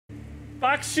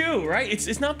Bakshu, right?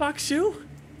 It's not Bakshu?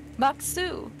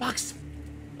 Baksu. Box.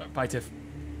 Bye, Tiff.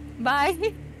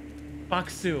 Bye.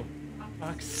 Baksu.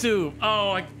 Baksu.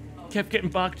 Oh, I kept getting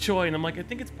bok choy, and I'm like, I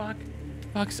think it's bok.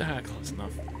 Close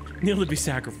enough. Kneel to be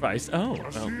sacrificed. Oh,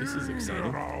 well, this is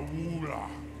exciting.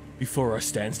 Before us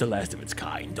stands the last of its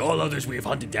kind. All others we have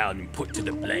hunted down and put to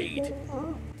the blade.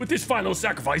 With this final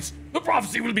sacrifice, the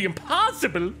prophecy will be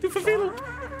impossible to fulfill.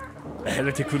 The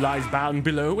heretic who lies bound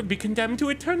below would be condemned to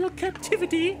eternal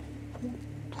captivity.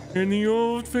 And the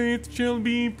old faith shall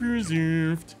be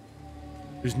preserved.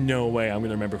 There's no way I'm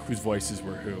gonna remember whose voices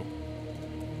were who.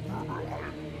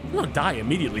 I don't die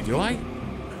immediately, do I?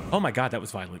 Oh my god, that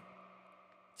was violent.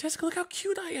 Jessica, look how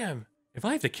cute I am. If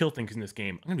I have to kill things in this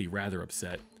game, I'm gonna be rather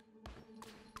upset.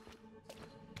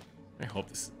 I hope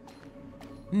this...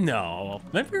 No.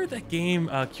 Remember that game,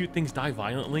 Cute Things Die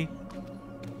Violently?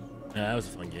 Yeah, that was a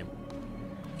fun game.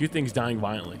 Cute Things Dying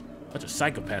Violently. Bunch of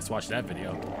psychopaths watched that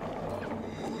video.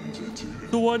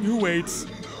 The one who waits.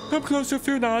 Come closer,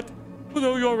 fear not.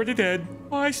 Although you're already dead,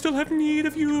 I still have need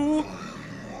of you.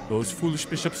 Those foolish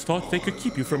bishops thought they could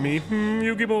keep you from me,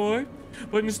 Yugi boy.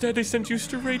 But instead they sent you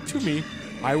straight to me.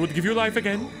 I would give you life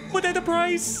again, but at a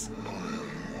price.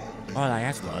 All I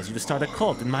asked was you to start a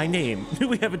cult in my name.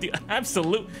 We have a deal.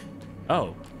 Absolute.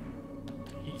 Oh.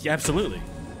 Yeah, absolutely.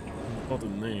 Cult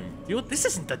in the name. You know, this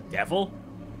isn't the devil.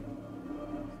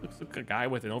 Looks like a guy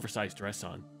with an oversized dress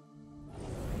on.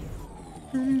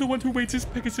 The one who waits is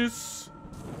Pegasus.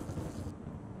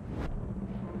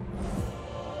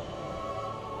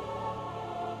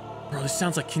 Bro, this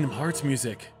sounds like Kingdom Hearts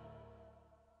music.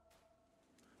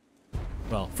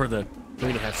 Well, for the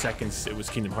 3.5 seconds, it was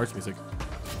Kingdom Hearts music.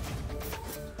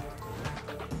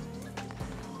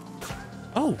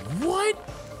 Oh, what?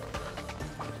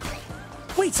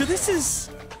 Wait, so this is...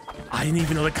 I didn't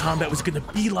even know the combat was gonna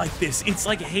be like this. It's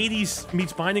like Hades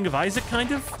meets Binding of Isaac,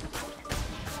 kind of.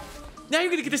 Now you're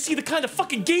gonna get to see the kind of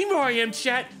fucking gamer I am,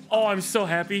 chat. Oh, I'm so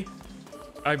happy.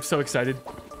 I'm so excited.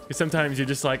 Because sometimes you're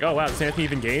just like, oh wow, does Anthony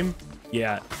even game?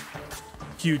 Yeah.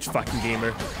 Huge fucking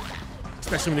gamer.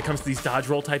 Especially when it comes to these dodge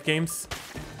roll type games.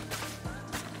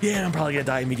 Yeah, I'm probably gonna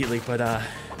die immediately, but at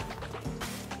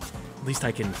least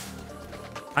I can,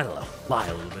 I don't know, lie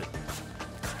a little bit.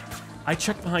 I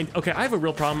check behind, okay, I have a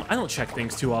real problem. I don't check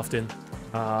things too often.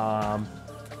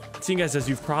 Seeing as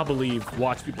you've probably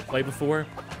watched people play before,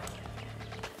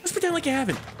 let's pretend like you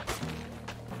haven't.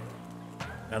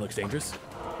 That looks dangerous.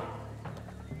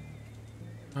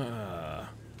 I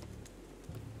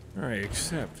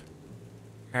accept.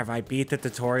 Have I beat the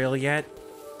tutorial yet?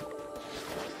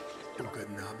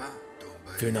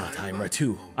 Fear not, I am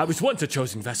Ratu. I was once a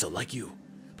chosen vessel like you,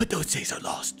 but those days are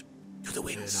lost to the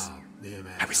winds.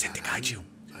 I was sent to guide you.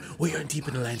 We are deep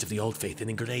in the lands of the old faith and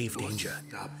in grave danger.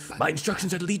 My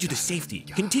instructions are to lead you to safety.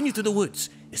 Continue through the woods.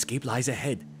 Escape lies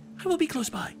ahead. I will be close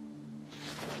by.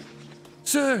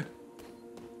 Sir!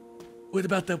 What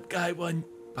about the buy one,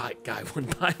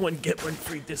 get one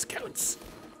free discounts?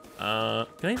 Can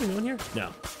I even go in here?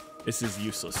 No. This is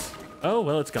useless. Oh,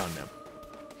 well, it's gone now.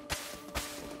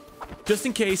 Just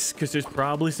in case, because there's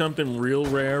probably something real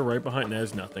rare right behind.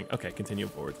 There's nothing. Okay, continue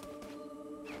forward.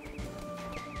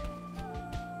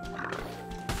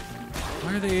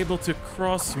 Why are they able to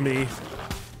cross me?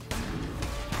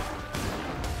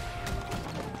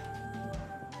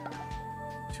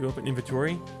 To open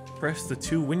inventory, press the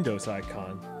 2 windows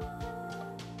icon.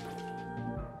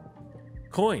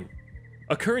 Coin.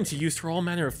 A currency used for all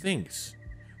manner of things.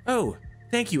 Oh,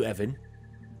 thank you, Evan,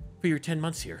 for your 10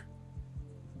 months here.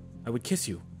 I would kiss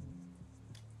you,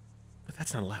 but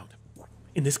that's not allowed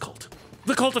in this cult.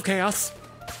 The Cult of Chaos.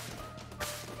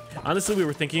 Honestly, we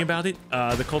were thinking about it.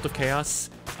 The Cult of Chaos,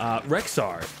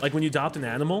 Rexar, like when you adopt an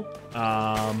animal,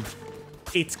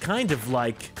 it's kind of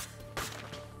like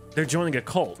they're joining a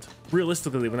cult.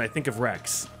 Realistically, when I think of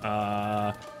Rex,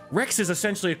 Rex is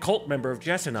essentially a cult member of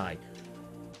Jess and I.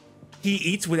 He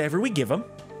eats whatever we give him.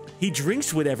 He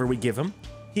drinks whatever we give him.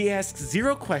 He asks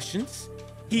 0 questions.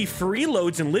 He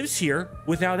freeloads and lives here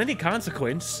without any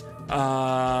consequence.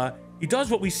 He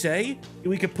does what we say.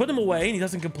 We can put him away and he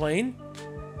doesn't complain.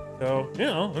 So, you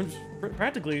know, I'm just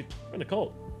practically in a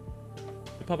cult.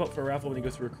 They pop up for a raffle when he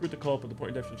goes to recruit the cult, but the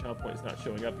point redemption channel point is not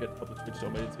showing up yet. The public switch so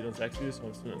many don't actually this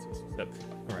one.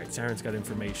 All right, Saren's got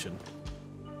information.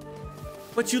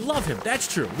 But you love him. That's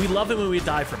true. We love him when we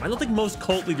die for him. I don't think most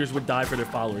cult leaders would die for their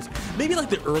followers. Maybe like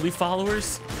the early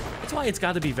followers. That's why it's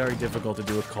got to be very difficult to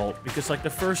do a cult, because like the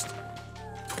first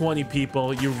 20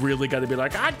 people, you really got to be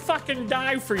like, I'd fucking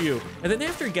die for you. And then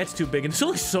after it gets too big, and there's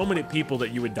only so many people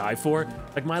that you would die for.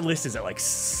 Like my list is at like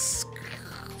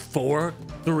 4,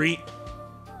 3,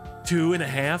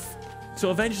 2.5. So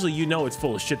eventually, you know it's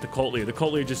full of shit, the cult leader. The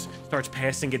cult leader just starts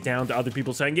passing it down to other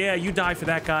people saying, yeah, you die for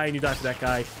that guy and you die for that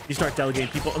guy. You start delegating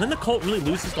people. And then the cult really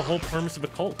loses the whole premise of the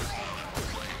cult.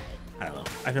 I don't know.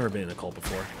 I've never been in a cult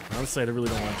before. Honestly, I really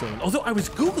don't want to join. Although I was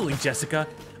Googling, Jessica,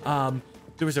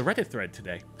 there was a Reddit thread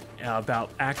today about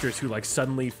actors who like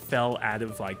suddenly fell out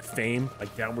of like fame,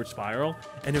 like downward spiral.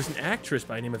 And there was an actress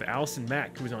by the name of Allison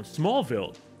Mack who was on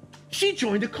Smallville. She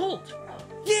joined a cult.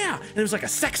 Yeah, and it was like a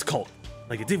sex cult.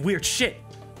 Like it did weird shit.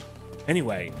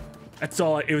 Anyway, that's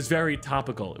all. It was very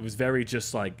topical. It was very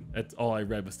just like, that's all I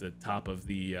read was the top of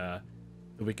the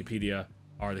Wikipedia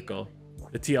article,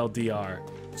 the TLDR.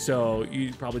 So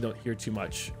you probably don't hear too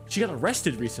much. She got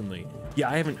arrested recently. Yeah,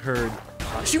 I haven't heard.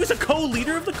 She was a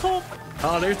co-leader of the cult.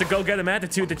 Oh, there's the go-get-em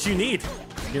attitude that you need.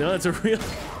 You know, that's a real.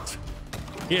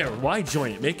 Yeah, why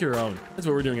join it? Make your own. That's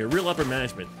what we're doing here. Real upper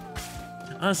management.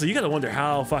 Honestly, you gotta wonder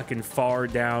how fucking far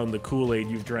down the Kool-Aid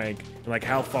you've drank, and like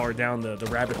how far down the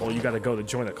rabbit hole you gotta go to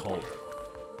join a cult.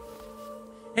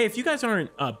 Hey, if you guys aren't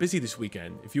busy this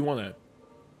weekend, if you wanna,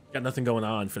 got nothing going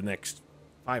on for the next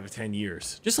 5 or 10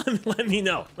 years, just let me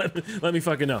know. Let me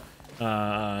fucking know.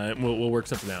 We'll work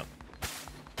something out.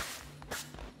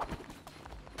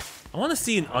 I want to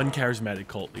see an uncharismatic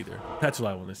cult leader. That's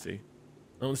what I want to see.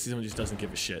 I want to see someone who just doesn't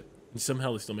give a shit, and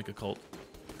somehow they still make a cult.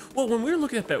 Well, when we were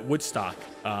looking at that Woodstock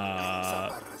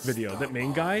video, that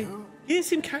main guy, he didn't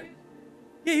seem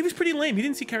yeah, he was pretty lame. He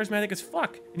didn't seem charismatic as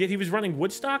fuck. And yet he was running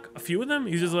Woodstock, a few of them.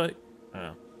 He was just like, I don't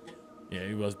know. Yeah,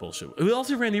 he was bullshit. He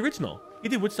also ran the original. He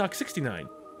did Woodstock 69.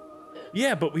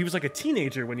 Yeah, but he was like a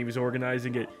teenager when he was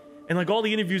organizing it. And like all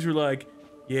the interviews were like,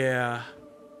 yeah,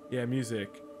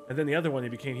 music. And then the other one,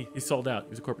 he sold out. He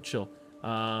was a corporate shill.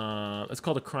 It's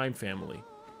called A Crime Family.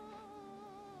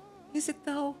 Is it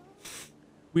though?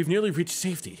 We've nearly reached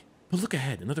safety, but look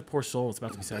ahead. Another poor soul is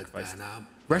about to be sacrificed.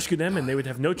 Rescue them, and they would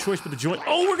have no choice but to join.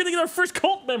 Oh, we're gonna get our first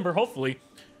cult member, hopefully.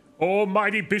 Oh,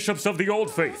 mighty bishops of the old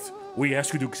faith, we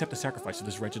ask you to accept the sacrifice of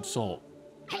this wretched soul.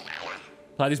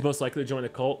 Platy's most likely to join a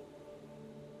cult.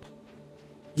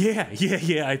 Yeah.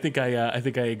 I think I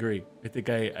agree. I think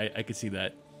I could see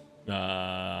that.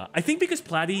 I think because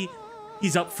Platy,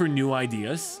 he's up for new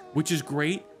ideas, which is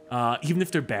great, even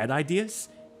if they're bad ideas,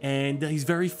 and he's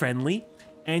very friendly.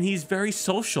 And he's very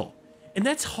social. And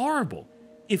that's horrible.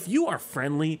 If you are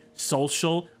friendly,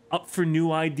 social, up for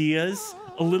new ideas,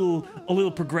 a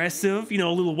little progressive, you know,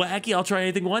 a little wacky, I'll try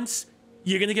anything once,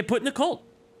 you're gonna get put in a cult.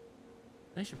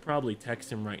 I should probably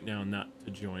text him right now not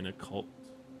to join a cult.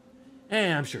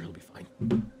 I'm sure he'll be fine.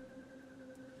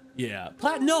 Yeah,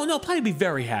 no, Platy would be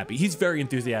very happy. He's very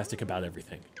enthusiastic about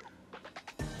everything.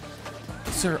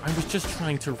 Sir, I was just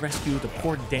trying to rescue the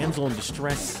poor damsel in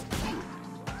distress.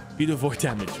 You to avoid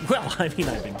damage. Well, I mean,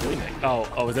 I've been doing it.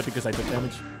 Oh, is that because I took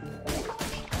damage?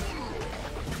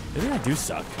 Maybe I do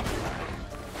suck.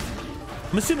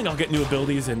 I'm assuming I'll get new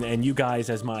abilities, and you guys,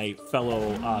 as my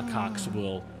fellow cocks,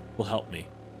 will help me.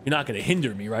 You're not gonna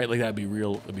hinder me, right? Like that'd be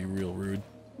real rude.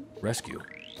 Rescue.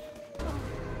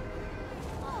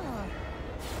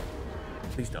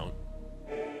 Please don't.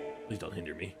 Please don't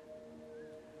hinder me.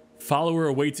 Follower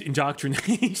awaits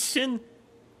indoctrination.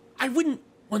 I wouldn't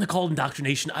want to call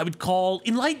indoctrination. I would call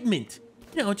enlightenment.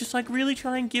 You know, just like really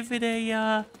try and give it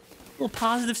a little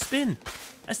positive spin.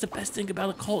 That's the best thing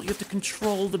about a cult. You have to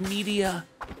control the media.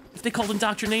 If they called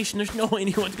indoctrination, there's no way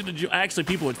anyone's gonna join. Actually,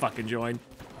 people would fucking join.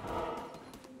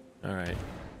 All right.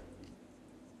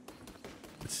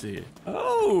 Let's see.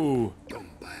 Oh!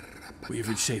 We have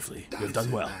reached safely. You have done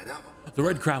well. The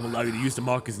red crown will allow you to use the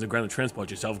markers in the ground to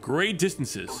transport yourself great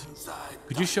distances.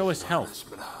 Could you show us health?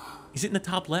 Is it in the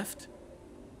top left?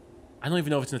 I don't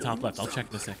even know if it's in the top left. I'll check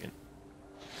in a second.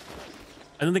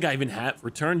 I don't think I even have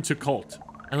returned to cult.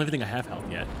 I don't even think I have health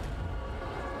yet.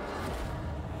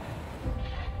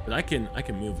 But I can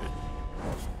move it.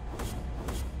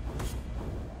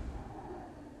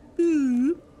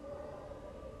 Boop.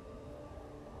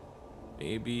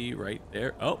 Maybe right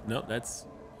there. Oh, no, that's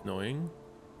annoying.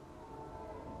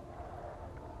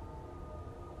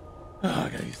 Oh,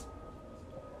 guys.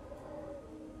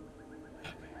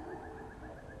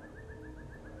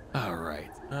 All right.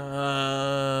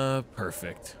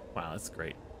 Perfect. Wow, that's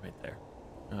great right there.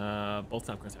 Both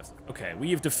top quests have stuff. Okay,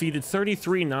 we have defeated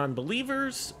 33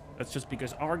 non-believers. That's just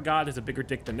because our god is a bigger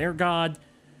dick than their god.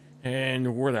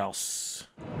 And what else?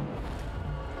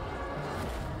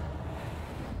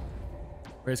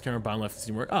 Raise camera bottom left to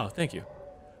see more. Oh, thank you.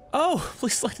 Oh,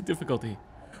 please select the difficulty.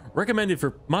 Recommended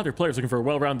for moderate players looking for a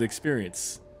well-rounded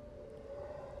experience.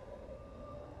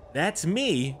 That's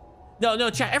me.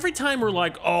 No, chat. Every time we're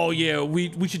like, oh yeah,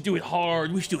 we should do it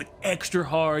hard. We should do it extra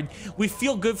hard. We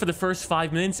feel good for the first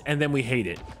 5 minutes and then we hate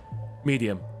it.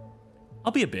 Medium.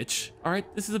 I'll be a bitch, all right?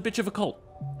 This is a bitch of a cult,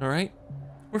 all right?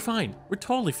 We're fine. We're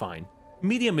totally fine.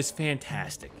 Medium is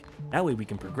fantastic. That way we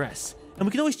can progress. And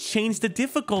we can always change the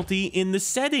difficulty in the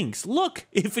settings. Look,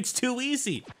 if it's too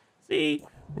easy. See?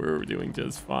 We're doing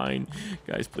just fine.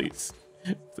 Guys, please.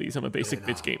 Please, I'm a basic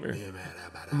bitch gamer.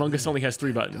 Among Us only has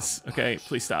 3 buttons. Okay,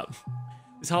 please stop.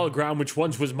 This hollow ground which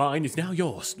once was mine is now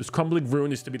yours. This crumbling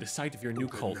ruin is to be the site of your new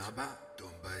cult.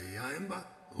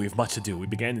 We have much to do. We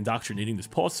began indoctrinating this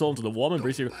poor soul into the warm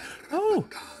embrace of... Oh,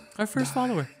 our first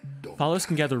follower. Followers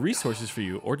can gather resources for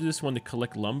you. Order this one to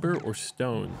collect lumber or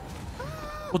stone.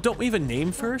 Well, don't we have a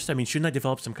name first? I mean, shouldn't I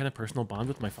develop some kind of personal bond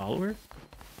with my follower?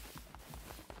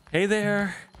 Hey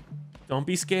there. Don't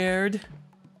be scared.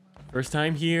 First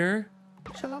time here.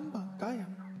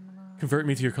 Convert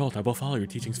me to your cult. I will follow your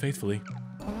teachings faithfully.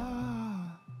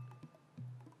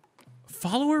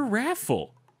 Follower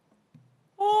raffle.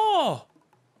 Oh.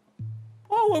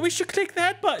 Oh, well, we should click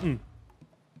that button.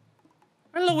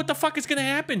 I don't know what the fuck is gonna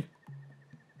happen.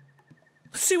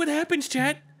 Let's see what happens,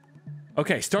 chat.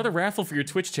 Okay, start a raffle for your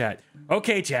Twitch chat.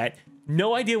 Okay, chat.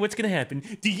 No idea what's gonna happen.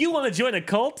 Do you want to join a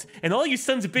cult? And all you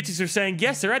sons of bitches are saying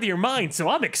yes, they're out of your mind, so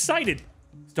I'm excited.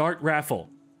 Start raffle.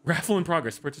 Raffle in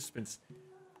progress. Participants.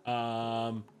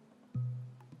 I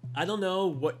don't know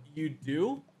what you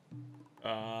do.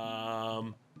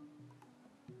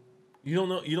 You don't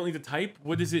know. You don't need to type.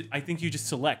 What is it? I think you just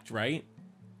select, right?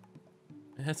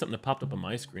 It has something that popped up on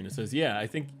my screen. It says, yeah, I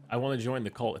think I want to join the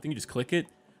cult. I think you just click it.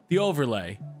 The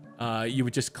overlay. You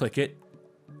would just click it.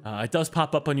 It does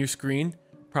pop up on your screen,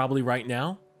 probably right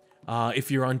now, if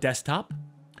you're on desktop.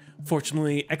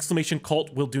 Fortunately, exclamation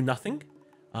cult will do nothing.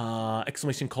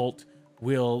 Exclamation cult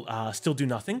will still do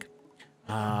nothing.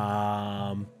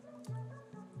 I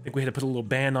think we had to put a little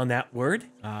ban on that word.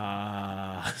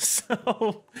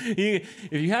 So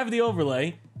if you have the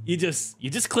overlay, you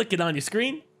just click it on your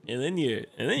screen, and then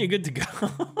you're good to go.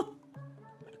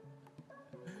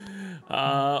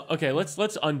 Okay, let's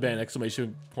unban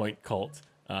exclamation point cult.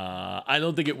 I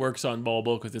don't think it works on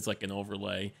mobile because it's like an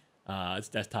overlay. It's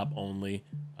desktop only.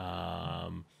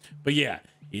 But yeah,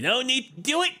 you don't need to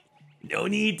do it. No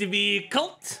need to be a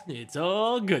cult. It's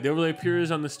all good. The overlay appears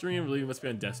on the stream. I believe it must be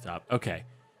on desktop. Okay.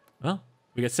 Well,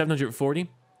 we got 740. We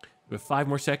have 5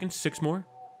 more seconds. 6 more.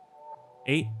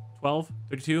 8, 12,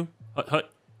 32. Hut,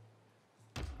 hut.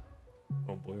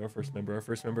 Oh boy, our first member, our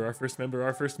first member, our first member,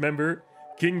 our first member.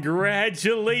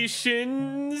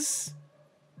 Congratulations.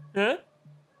 Huh?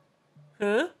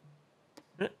 Huh?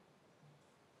 Huh?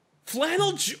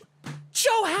 Flannel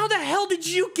Joe, how the hell did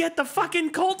you get the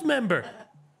fucking cult member?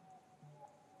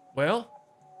 Well,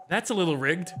 that's a little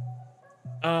rigged.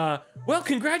 Well,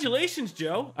 congratulations,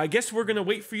 Joe. I guess we're gonna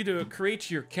wait for you to create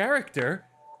your character.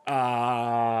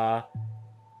 I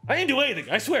didn't do anything,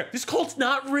 I swear. This cult's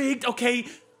not rigged, okay?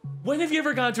 When have you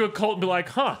ever gone to a cult and be like,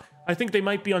 huh, I think they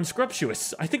might be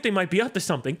unscrumptious. I think they might be up to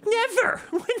something. Never!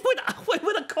 When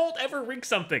would a cult ever rig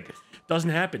something? Doesn't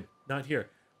happen. Not here.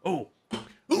 Oh,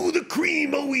 the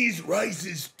cream always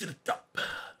rises to the top.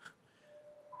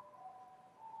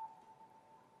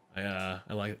 I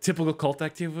like it. Typical cult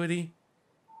activity.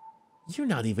 You're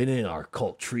not even in our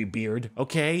cult, Treebeard,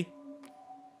 okay?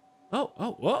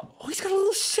 Oh, he's got a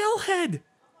little shell head.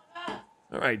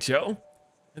 All right, Joe.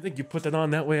 I think you put that on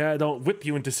that way I don't whip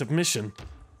you into submission.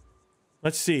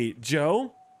 Let's see,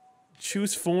 Joe,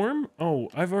 choose form. Oh,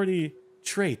 I've already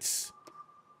traits.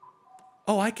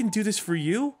 Oh, I can do this for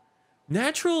you?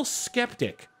 Natural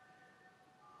skeptic.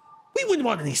 We wouldn't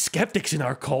want any skeptics in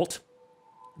our cult.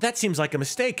 That seems like a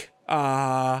mistake.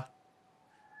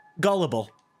 Gullible.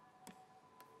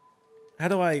 How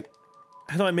do I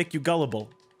make you gullible?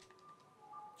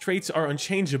 Traits are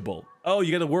unchangeable. Oh,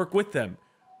 you gotta work with them.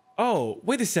 Oh,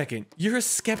 wait a second. You're a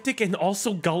skeptic and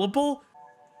also gullible?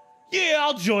 Yeah,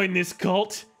 I'll join this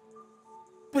cult.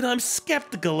 But I'm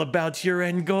skeptical about your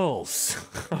end goals.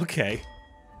 Okay.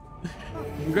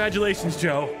 Congratulations,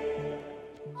 Joe.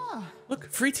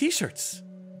 Look, free t-shirts.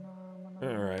 All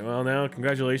right, well now,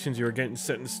 congratulations, you are getting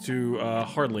sentenced to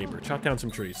hard labor. Chop down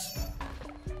some trees.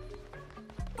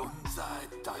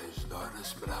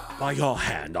 By your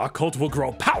hand, our cult will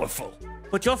grow powerful.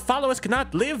 But your followers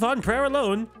cannot live on prayer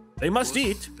alone. They must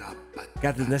eat.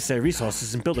 Gather the necessary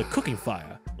resources and build a cooking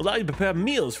fire. Allow you to prepare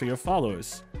meals for your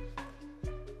followers.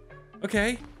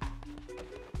 Okay.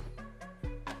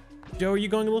 Joe, are you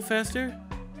going a little faster?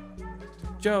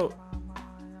 Joe,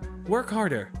 work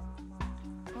harder.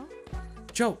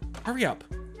 Joe, hurry up.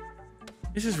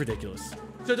 This is ridiculous.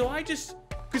 So do I just,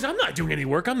 because I'm not doing any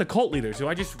work, I'm the cult leader, so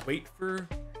I just wait for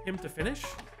him to finish?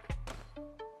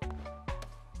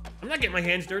 I'm not getting my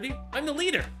hands dirty. I'm the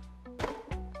leader.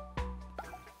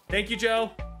 Thank you,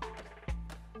 Joe.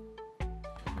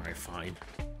 Okay, fine.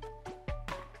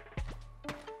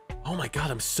 Oh my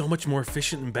god, I'm so much more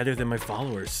efficient and better than my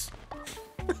followers.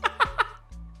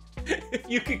 If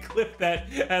you could clip that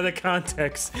out of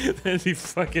context, that'd be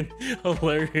fucking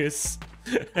hilarious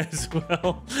as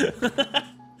well.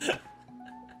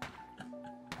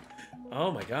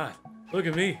 Oh my god, look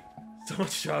at me. So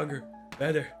much stronger,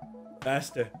 better,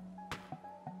 faster.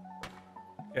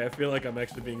 Okay, I feel like I'm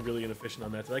actually being really inefficient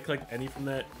on that. Did I collect any from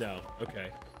that? No,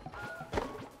 okay.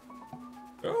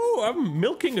 Oh, I'm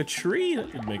milking a tree?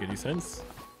 That didn't make any sense.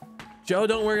 Joe,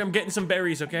 don't worry, I'm getting some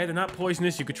berries, okay? They're not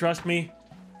poisonous, you could trust me.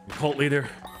 I'm cult leader.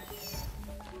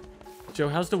 Joe,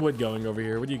 how's the wood going over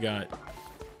here? What do you got?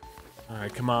 All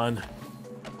right, come on.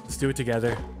 Let's do it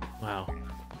together. Wow.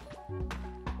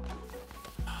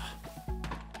 I'm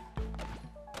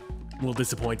a little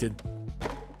disappointed.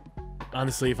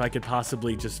 Honestly, if I could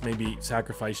possibly just maybe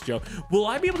sacrifice Joe. Will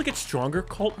I be able to get stronger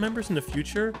cult members in the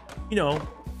future? You know,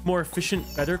 more efficient,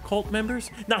 better cult members?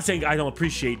 Not saying I don't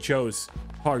appreciate Joe's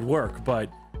hard work,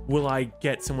 but will I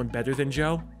get someone better than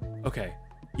Joe? Okay.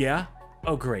 Yeah?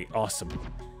 Oh, great. Awesome.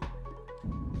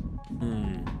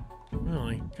 Well,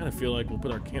 I kind of feel like we'll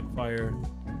put our campfire.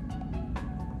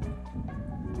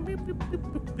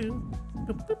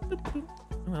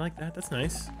 Oh, I like that. That's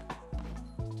nice.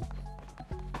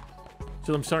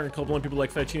 So I'm starting to compliment people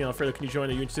like Fettuccine Alfredo. Can you join?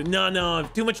 Are you interested? No.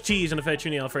 Too much cheese on the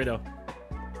Fettuccine Alfredo.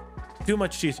 Too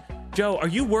much cheese. Joe, are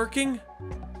you working?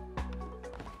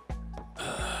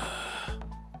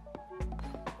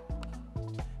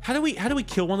 How do we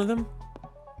kill one of them?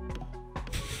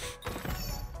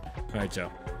 All right,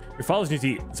 Joe. Your followers need to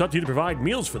eat. It's up to you to provide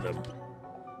meals for them.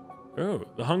 Oh,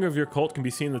 the hunger of your cult can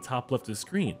be seen in the top left of the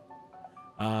screen.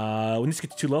 When this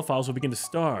gets too low, followers will begin to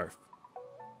starve.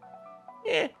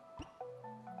 Yeah.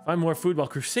 Find more food while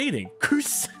crusading.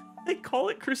 They call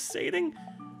it crusading?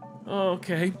 Oh,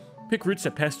 okay. Pick routes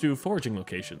that pass through foraging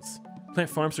locations. Plant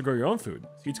farms to grow your own food.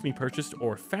 Seeds can be purchased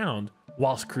or found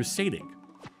whilst crusading.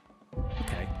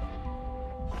 Okay.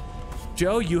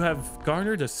 Joe, you have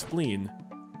garnered a spleen.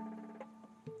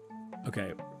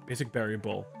 Okay, basic berry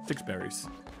bowl. 6 berries.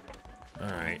 All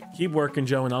right, keep working,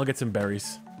 Joe, and I'll get some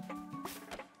berries.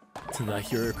 Did I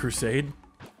hear a crusade?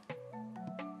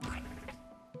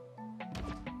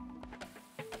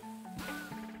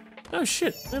 Oh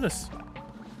shit, look at this.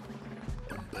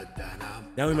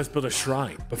 Now we must build a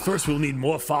shrine, but first we'll need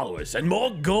more followers and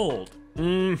more gold.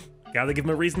 Gotta give them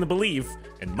a reason to believe,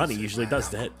 and money usually does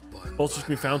that. Bolsters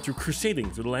can be found through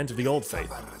crusading through the lands of the Old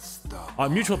Faith. Our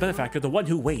mutual benefactor, the one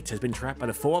who waits, has been trapped by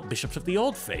the 4 bishops of the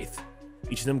Old Faith.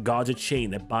 Each of them guards a chain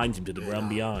that binds him to the realm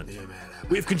beyond.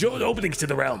 We have controlled openings to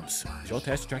the realms. It's your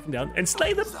task to track them down and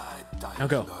slay them. Now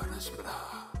go.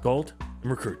 Gold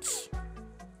and recruits.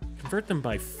 Convert them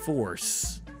by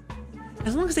force.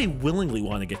 As long as they willingly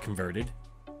want to get converted.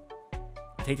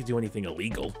 I'd hate to do anything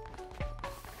illegal.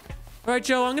 All right,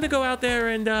 Joe, I'm gonna go out there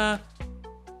and I'm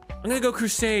gonna go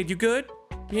crusade. You good?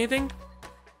 Need anything?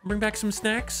 Bring back some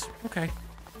snacks? Okay.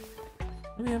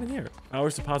 What do we have in here?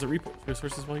 Hours deposit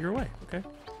resources while you're away. Okay.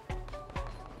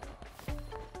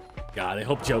 God, I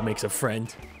hope Joe makes a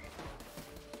friend.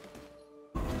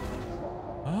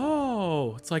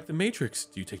 Oh, it's like the Matrix.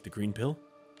 Do you take the green pill?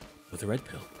 Or the red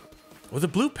pill? Or the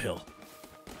blue pill?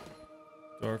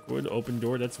 Darkwood, open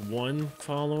door. That's 1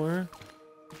 follower.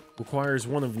 Requires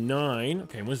 1 of 9.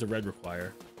 Okay, what does the red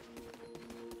require?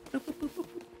 Boop, boop, boop, boop.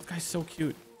 This guy's so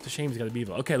cute. It's a shame he's got to be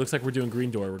evil. Okay, looks like we're doing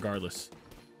green door regardless.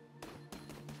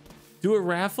 Do a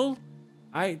raffle?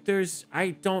 I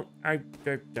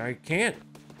can't.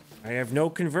 I have no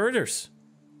converters.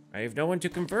 I have no one to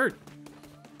convert.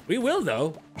 We will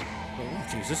though. Oh,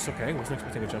 Jesus, okay. Wasn't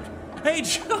expecting a jump. Hey,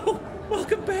 Joe,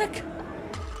 welcome back.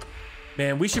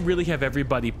 Man, we should really have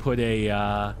everybody put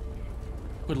a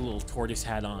little tortoise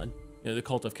hat on. You know, the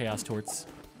Cult of Chaos torts.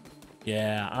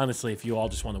 Yeah, honestly, if you all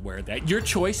just want to wear that, your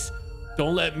choice.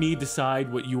 Don't let me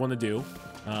decide what you want to do.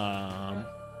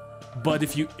 But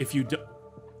if you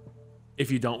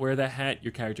don't wear that hat,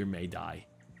 your character may die.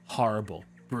 Horrible,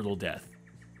 brutal death.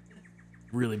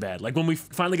 Really bad. Like when we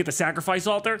finally get the sacrifice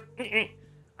altar.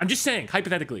 I'm just saying,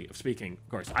 hypothetically speaking, of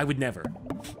course, I would never,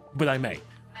 but I may.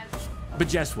 But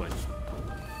Jess would.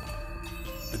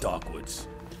 The Darkwoods.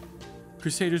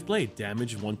 Crusader's Blade,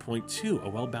 damage 1.2, a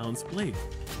well-balanced blade.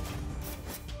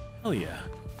 Hell yeah.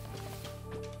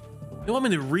 You want me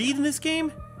to read in this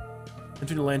game?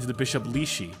 Enter the lands of the Bishop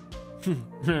Lishi.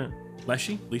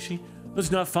 Lishi? Let's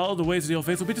not follow the ways of the old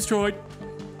faith will be destroyed.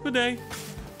 Good day.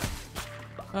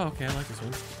 Oh, okay, I like this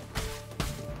one.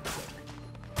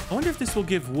 I wonder if this will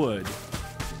give wood.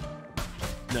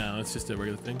 No, it's just a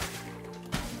regular thing.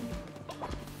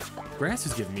 Grass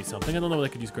is giving me something. I don't know what I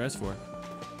could use grass for.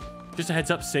 Just a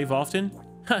heads up, save often.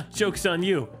 Ha, joke's on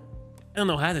you. I don't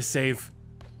know how to save.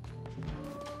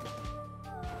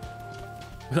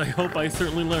 But I hope I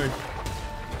certainly learn.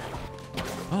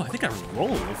 Oh, I think I roll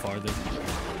a little farther.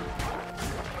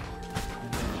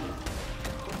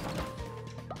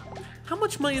 How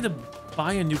much money to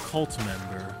buy a new cult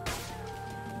member?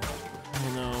 I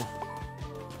don't know.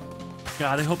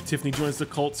 God, I hope Tiffany joins the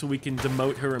cult so we can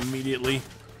demote her immediately.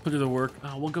 Put her to work.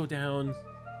 Oh, we'll go down.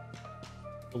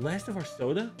 The last of our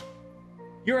soda?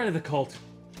 You're out of the cult.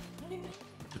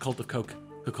 The cult of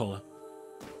Coca-Cola.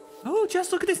 Oh,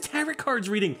 just look at this tarot cards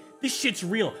reading. This shit's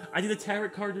real. I did a tarot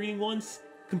card reading once.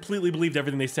 Completely believed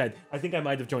everything they said. I think I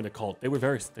might have joined a cult. They were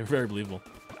very believable.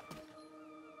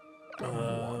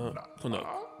 Oh no.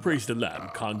 Praise the Lamb,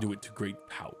 conduit to great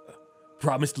power.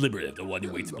 Promised liberty of the one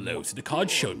who waits below. So the card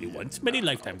showed me once, many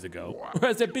lifetimes ago. Or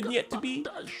has there been yet to be?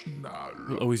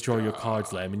 You'll always draw your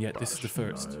cards, Lamb, and yet this is the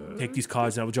first. Take these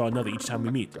cards and I will draw another each time we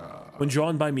meet. When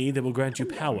drawn by me, they will grant you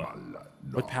power.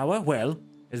 What power? Well,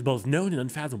 is both known and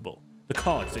unfathomable. The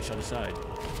cards they shall decide.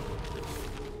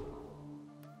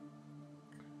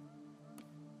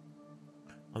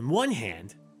 On one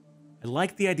hand, I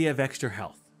like the idea of extra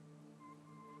health.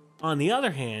 On the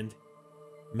other hand,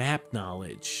 map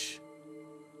knowledge.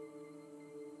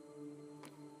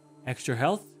 Extra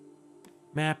health,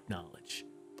 map knowledge.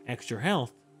 Extra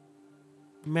health,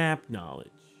 map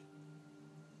knowledge.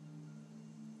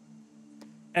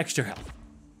 Extra health.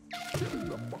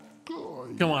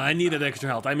 Come on, I need that extra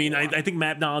health. I mean, I think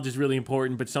map knowledge is really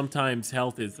important, but sometimes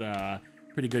health is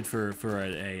pretty good for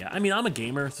a I mean, I'm a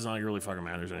gamer, so it's not like it really fucking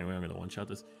matters anyway. I'm gonna one-shot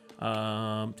this.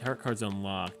 Tarot cards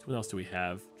unlocked. What else do we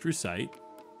have? True sight.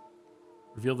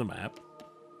 Reveal the map.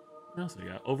 What else do we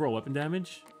got? Overall weapon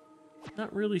damage.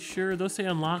 Not really sure. Those say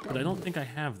unlocked, but I don't think I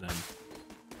have them.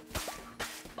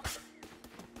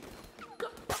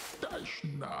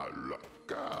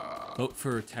 Vote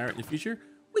for tarot in the future.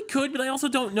 We could, but I also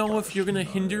don't know if you're gonna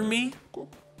hinder me.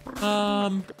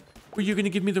 Or you're gonna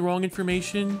give me the wrong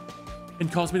information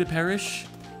and cause me to perish.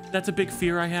 That's a big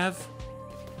fear I have.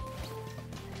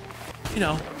 You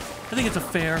know, I think it's a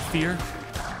fair fear.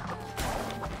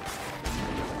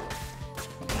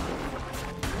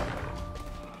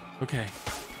 Okay.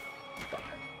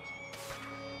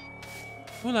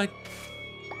 Well, I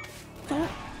don't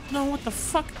know what the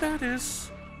fuck that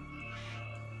is.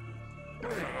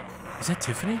 Is that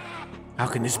Tiffany? How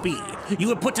can this be? You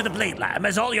were put to the blade, Lamb,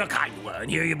 as all your kind were, and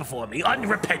here you're before me,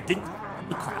 unrepentant.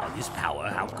 The crown is power,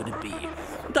 how could it be?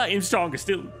 I am stronger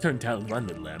still. Turn tail and run,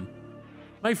 little lamb.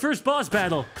 My first boss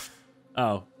battle.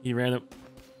 Oh, he ran up.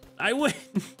 I win.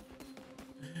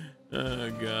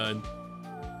 Oh, God.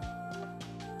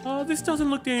 Oh, this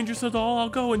doesn't look dangerous at all. I'll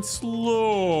go in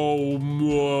slow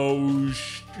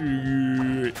motion.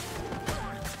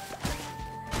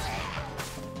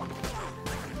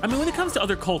 I mean, when it comes to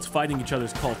other cults fighting each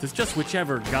other's cults, it's just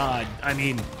whichever god. I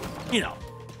mean, you know,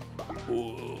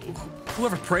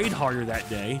 whoever prayed harder that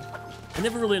day. I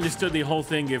never really understood the whole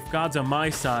thing. If God's on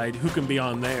my side, who can be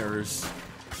on theirs?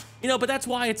 You know, but that's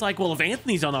why it's like, well, if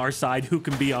Anthony's on our side, who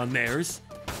can be on theirs?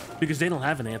 Because they don't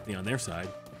have an Anthony on their side.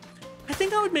 I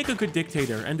think I would make a good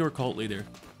dictator and/or cult leader.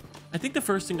 I think the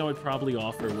first thing I would probably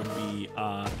offer would be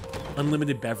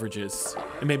unlimited beverages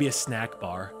and maybe a snack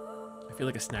bar. I feel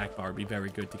like a snack bar would be very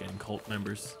good to getting cult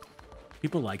members.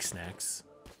 People like snacks.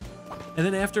 And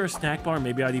then after a snack bar,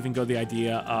 maybe I'd even go the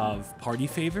idea of party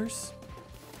favors.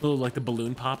 Little like the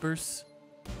balloon poppers.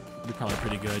 Would be probably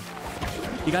pretty good.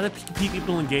 You gotta keep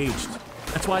people engaged.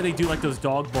 That's why they do like those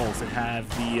dog bowls that have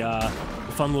the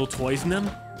fun little toys in them.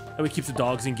 That way it keeps the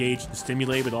dogs engaged and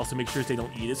stimulated, but also make sure they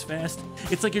don't eat as fast.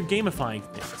 It's like you're gamifying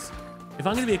things. If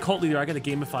I'm gonna be a cult leader, I gotta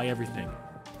gamify everything.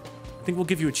 I think we'll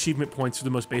give you achievement points for the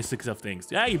most basics of things.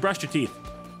 Yeah, you brushed your teeth.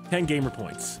 10 gamer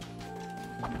points.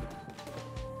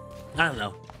 I don't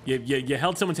know. You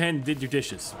held someone's hand and did your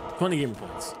dishes. 20 gamer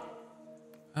points.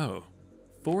 Oh.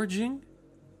 Foraging?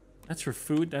 That's for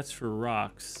food, that's for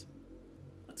rocks.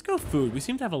 Let's go food. We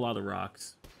seem to have a lot of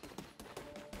rocks.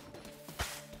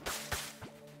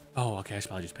 Oh, okay, I should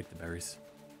probably just pick the berries.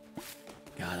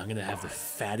 God, I'm gonna have the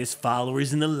fattest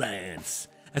followers in the lands.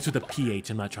 That's with a PH,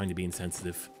 I'm not trying to be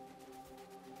insensitive.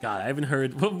 God, I haven't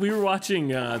heard, well, we were watching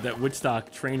that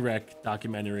Woodstock train wreck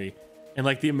documentary, and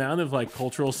like the amount of like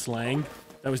cultural slang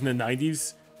that was in the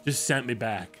 90s just sent me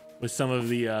back with some of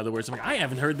the words. I'm like, I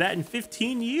haven't heard that in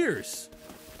 15 years.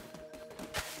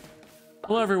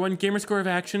 Hello everyone, gamer score of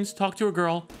actions, talk to a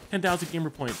girl, 10,000 gamer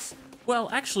points. Well,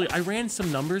 actually, I ran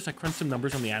some numbers. I crunched some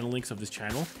numbers on the analytics of this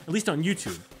channel, at least on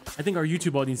YouTube. I think our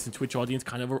YouTube audience and Twitch audience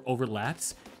kind of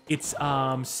overlaps. It's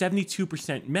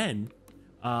 72% men,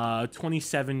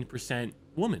 27%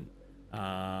 women.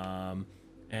 And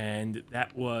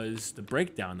that was the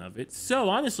breakdown of it. So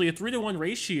honestly, a 3-to-1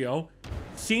 ratio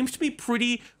seems to be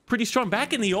pretty strong.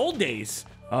 Back in the old days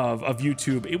of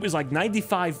YouTube, it was like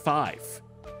 95-5.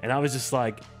 And I was just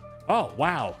like, oh,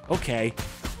 wow, okay.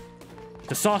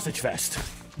 The sausage fest.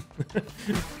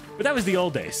 But that was the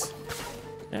old days.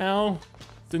 Now,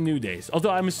 the new days. Although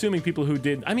I'm assuming people who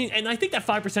did, I mean, and I think that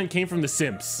 5% came from The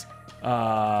Sims.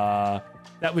 That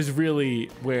was really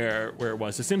where it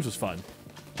was. The Sims was fun.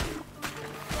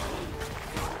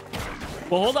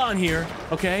 Well, hold on here,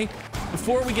 okay?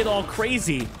 Before we get all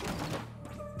crazy,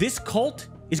 this cult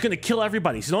is gonna kill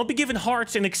everybody. So don't be giving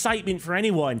hearts and excitement for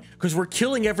anyone, because we're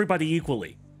killing everybody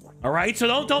equally. All right? So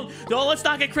don't, let's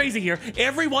not get crazy here.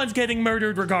 Everyone's getting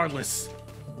murdered regardless.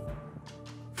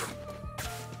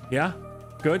 Yeah?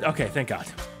 Good? Okay, thank God.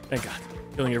 Thank God.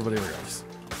 Killing everybody regardless.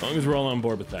 As long as we're all on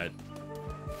board with that.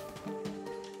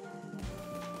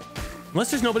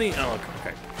 Unless there's nobody, oh,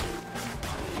 okay.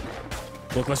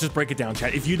 Look, let's just break it down,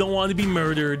 chat. If you don't want to be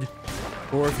murdered,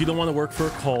 or if you don't want to work for a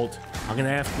cult, I'm gonna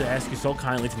have to ask you so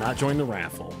kindly to not join the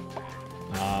raffle.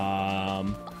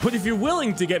 But if you're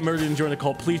willing to get murdered and join the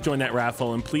cult, please join that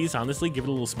raffle, and please, honestly, give it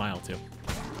a little smile too.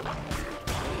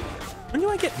 When do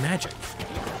I get magic?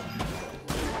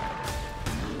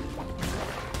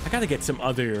 I gotta get some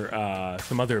other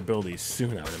abilities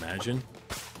soon, I would imagine.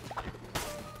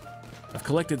 I've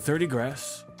collected 30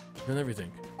 grass and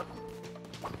everything.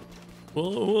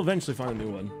 We'll eventually find a new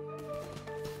one.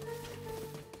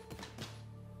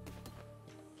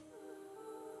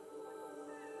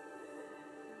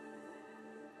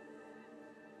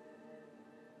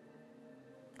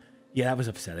 Yeah, that was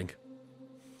upsetting.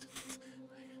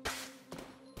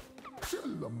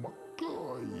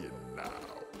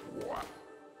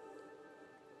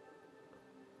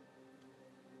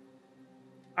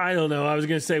 I don't know. I was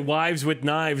gonna say wives with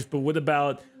knives, but what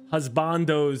about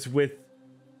husbandos with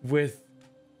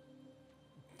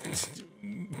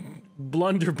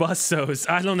blunderbussos?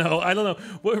 I don't know.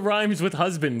 What rhymes with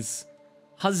husbands?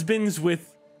 Husbands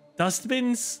with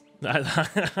dustbins? I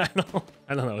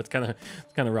don't know. It's kind of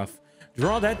rough.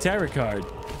 Draw that tarot card.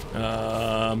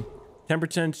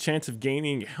 10% chance of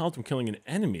gaining health from killing an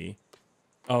enemy.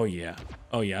 Oh yeah.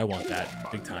 I want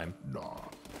that big time.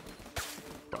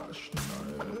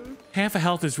 Half a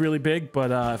health is really big,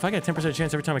 but if I get a 10%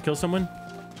 chance every time I kill someone.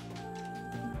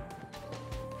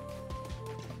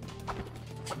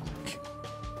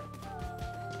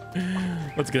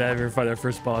 Let's get out of here and fight our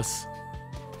first boss.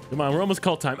 Come on, we're almost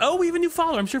cult time. Oh, we have a new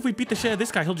follower. I'm sure if we beat the shit out of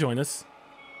this guy, he'll join us.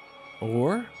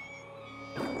 Or...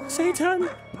 Satan, you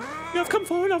have come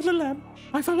forward of the lamb.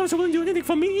 My followers are willing to do anything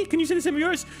for me. Can you say the same of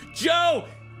yours? Joe,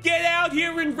 get out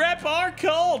here and rep our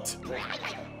cult.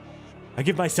 I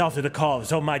give myself to the call of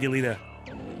this almighty leader.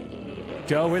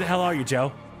 Joe, where the hell are you,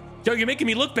 Joe? Joe, you're making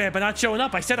me look bad by not showing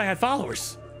up. I said I had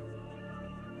followers.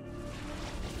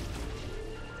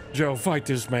 Joe, fight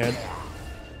this man.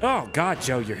 Oh, God,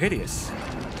 Joe, you're hideous.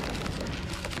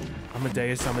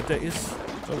 Amadeus.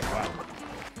 Oh, wow.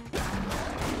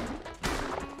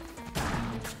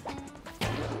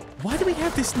 Why do we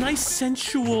have this nice,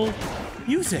 sensual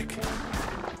music?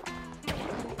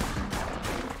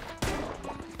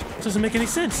 It doesn't make any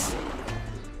sense.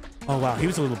 Oh, wow, he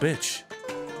was a little bitch.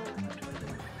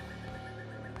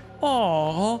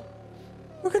 Aww.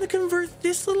 We're gonna convert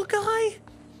this little guy?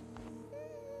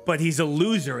 But he's a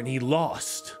loser and he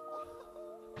lost.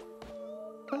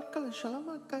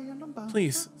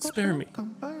 Please, spare me.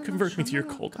 Convert me to your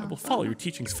cult. I will follow your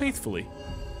teachings faithfully.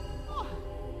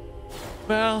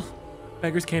 Well,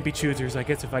 beggars can't be choosers. I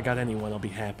guess if I got anyone, I'll be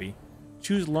happy.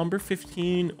 Choose lumber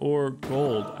 15 or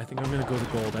gold. I think I'm gonna go to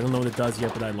gold. I don't know what it does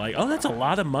yet, but I like. Oh, that's a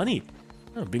lot of money.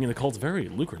 Oh, being in the cult's very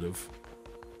lucrative.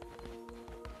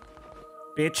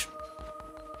 Bitch.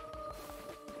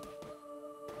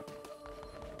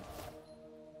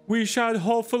 We shall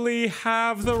hopefully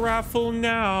have the raffle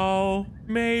now.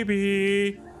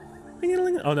 Maybe.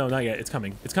 Oh no, not yet. It's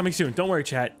coming. It's coming soon. Don't worry,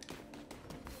 chat.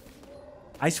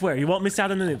 I swear, you won't miss out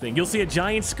on anything. You'll see a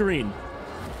giant screen.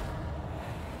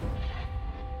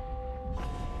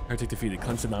 Heretic defeated.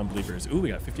 Cleanse the non-believers. Ooh, we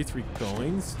got 53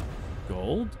 coins.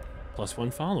 Gold. Plus 1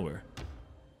 follower.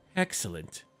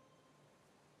 Excellent.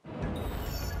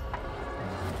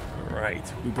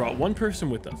 Alright. We brought 1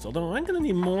 person with us. Although I'm going to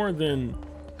need more than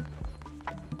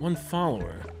 1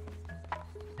 follower.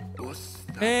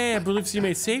 Hey, I believe you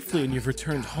made safely and you've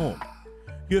returned home.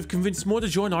 You have convinced more to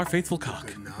join our faithful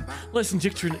cock. Let's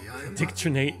indoctrinate.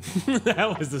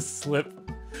 That was a slip.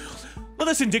 Let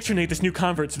us indoctrinate this new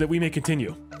convert so that we may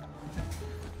continue.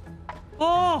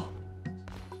 Oh!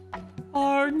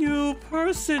 Our new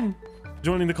person!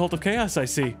 Joining the cult of chaos, I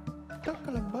see.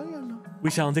 We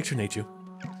shall indoctrinate you.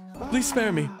 Please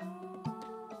spare me.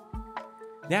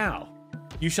 Now,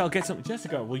 you shall get some.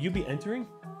 Jessica, will you be entering?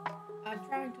 I'm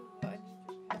trying to.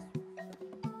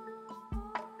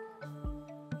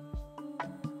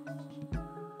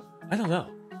 I don't know.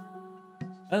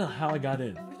 I don't know how I got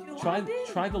in. Try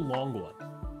the long one.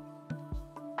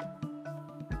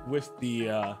 With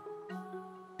the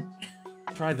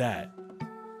try that.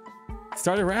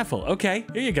 Start a raffle. Okay,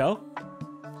 here you go.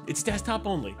 It's desktop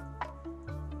only.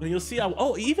 And you'll see how.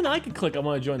 Oh, even I can click. I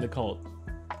want to join the cult.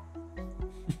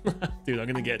 Dude, I'm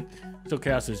gonna get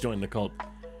ChilledChaos join the cult.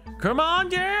 Come on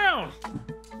down.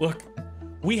 Look,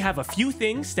 we have a few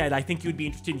things that I think you'd be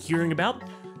interested in hearing about.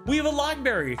 We have a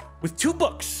library with 2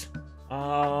 books.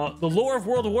 The Lore of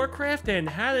World of Warcraft and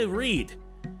How to Read.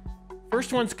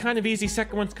 First one's kind of easy,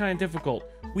 second one's kind of difficult.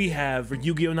 We have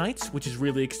Yu-Gi-Oh! Nights, which is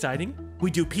really exciting.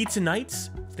 We do Pizza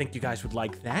Nights. I think you guys would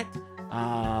like that.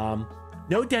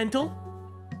 No dental.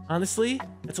 Honestly,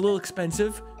 that's a little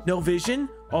expensive. No vision,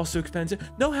 also expensive.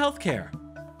 No healthcare.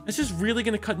 This is really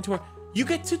gonna cut into our... You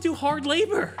get to do hard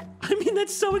labor. I mean,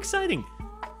 that's so exciting.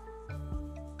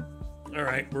 All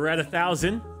right, we're at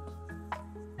 1,000.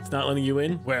 It's not letting you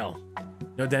in? Well,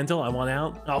 no dental, I want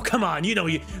out. Oh, come on, you know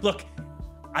you... Look,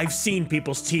 I've seen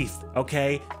people's teeth,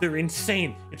 okay? They're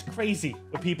insane. It's crazy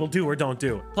what people do or don't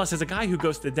do. Plus, as a guy who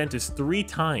goes to the dentist 3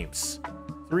 times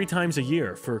a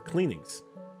year for cleanings,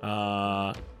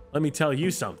 let me tell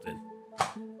you something.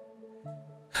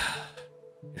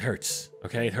 It hurts,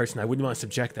 okay? It hurts, and I wouldn't want to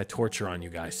subject that torture on you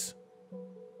guys.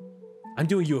 I'm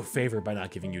doing you a favor by not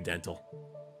giving you dental.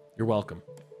 You're welcome.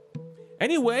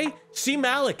 Anyway, C.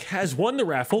 Malik has won the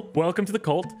raffle. Welcome to the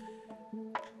cult.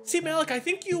 C. Malik, I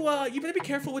think you better be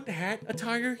careful with the hat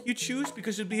attire you choose,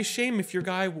 because it'd be a shame if your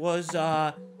guy was,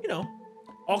 you know,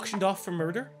 auctioned off for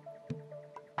murder.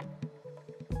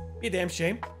 Be a damn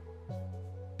shame.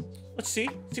 Let's see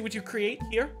what you create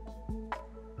here.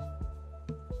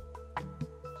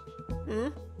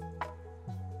 I'm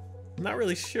not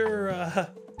really sure,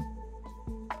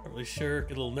 Get a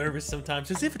little nervous sometimes.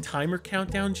 Does it have a timer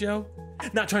countdown, Joe?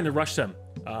 Not trying to rush them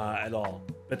at all.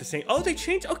 But the same. Oh, they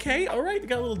changed. Okay, all right. They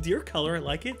got a little deer color. I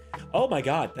like it. Oh my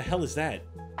God, the hell is that?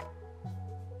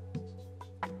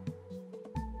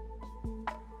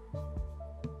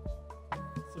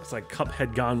 This looks like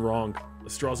Cuphead gone wrong. The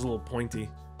straw's a little pointy.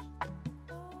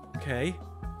 Okay.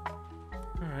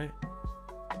 All right.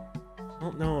 I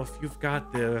don't know if you've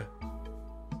got the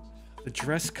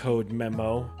dress code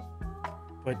memo,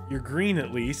 but you're green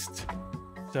at least.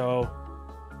 So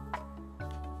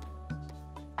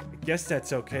I guess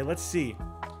that's okay. Let's see.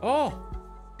 Oh,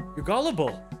 you're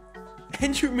gullible.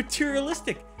 And you're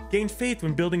materialistic. Gain faith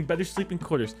when building better sleeping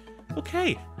quarters.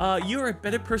 Okay, you're a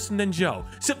better person than Joe.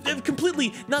 So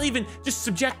completely, not even just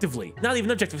subjectively, not even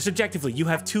objectively, subjectively, you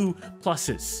have 2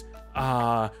 pluses.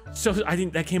 So I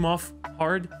think that came off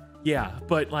hard. Yeah,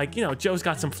 but like, you know, Joe's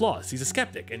got some flaws. He's a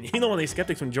skeptic, and you know one of these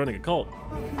skeptics when joining a cult.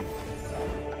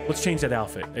 Let's change that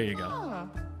outfit. There you go.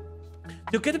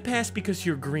 You'll get a pass because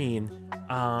you're green,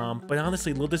 but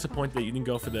honestly, a little disappointed that you didn't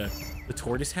go for the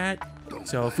tortoise hat.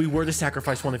 So if we were to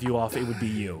sacrifice one of you off, it would be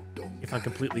you, if I'm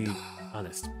completely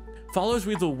honest. Followers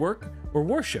will either work or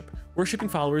worship. Worshipping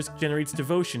followers generates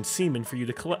devotion, semen for you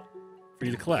to collect.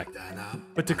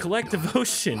 But to collect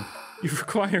devotion, you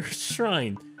require a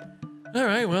shrine. All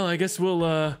right, well, I guess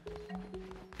we'll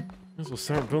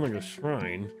start building a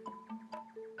shrine.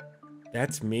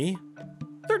 That's me?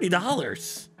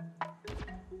 $30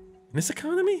 in this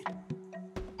economy?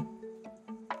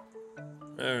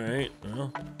 All right,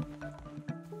 well.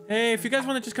 Hey, if you guys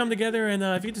want to just come together and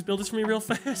if you could just build this for me real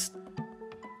fast.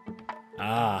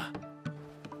 Ah,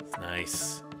 it's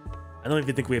nice. I don't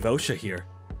even think we have OSHA here.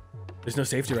 There's no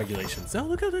safety regulations. Oh,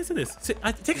 look how nice it is.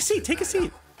 Take a seat, take a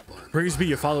seat. Praise be,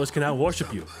 your followers can now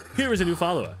worship you. Here is a new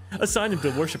follower. Assign him to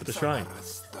worship at the shrine.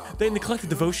 Then in the collective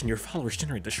devotion, your followers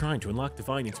generate the shrine to unlock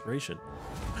divine inspiration.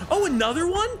 Oh, another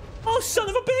one? Oh, son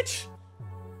of a bitch!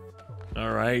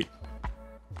 All right.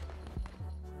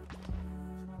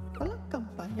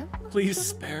 Please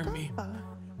spare me.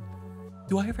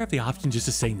 Do I ever have the option just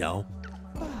to say no?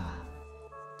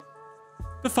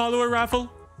 The follower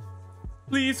raffle.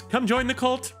 Please, come join the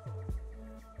cult.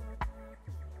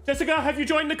 Jessica, have you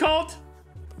joined the cult?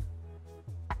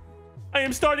 I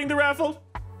am starting the raffle.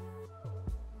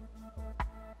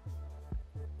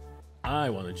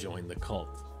 I want to join the cult.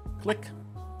 Click.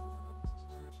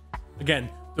 Again,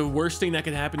 the worst thing that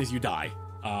can happen is you die.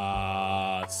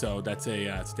 So that's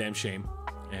it's a damn shame.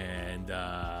 And,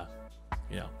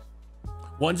 you know,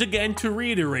 once again, to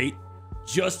reiterate,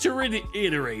 just to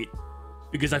reiterate,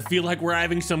 because I feel like we're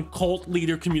having some cult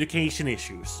leader communication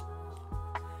issues.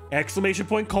 Exclamation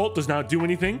point cult does not do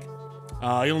anything.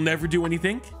 It'll never do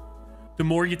anything. The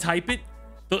more you type it,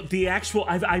 the actual,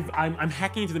 I'm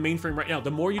hacking into the mainframe right now.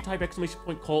 The more you type exclamation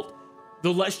point cult,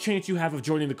 the less chance you have of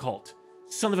joining the cult.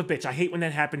 Son of a bitch. I hate when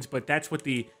that happens, but that's what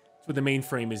the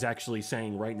mainframe is actually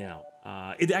saying right now.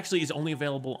 It actually is only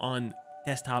available on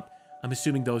desktop. I'm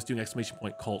assuming those doing exclamation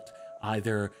point cult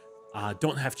either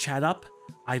don't have chat up,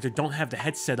 either don't have the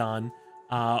headset on,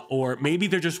 or maybe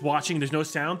they're just watching, there's no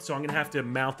sound, so I'm gonna have to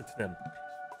mouth it to them.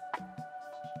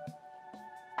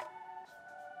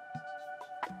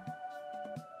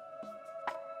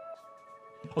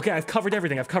 Okay, I've covered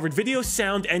everything. I've covered video,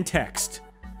 sound, and text.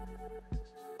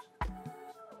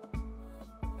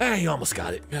 You almost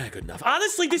got it. Good enough.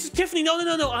 Honestly, this is Tiffany. No.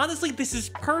 Honestly, this is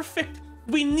perfect.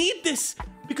 We need this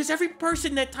because every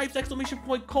person that types exclamation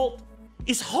point cult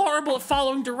is horrible at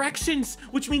following directions,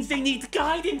 which means they need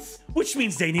guidance, which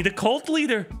means they need a cult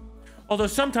leader. Although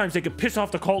sometimes they could piss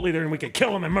off the cult leader and we could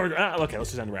kill him and murder. Okay,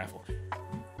 let's just end the raffle.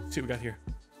 Let's see what we got here.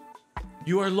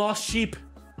 You are lost sheep,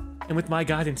 and with my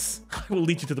guidance, I will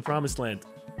lead you to the promised land.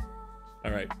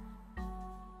 All right.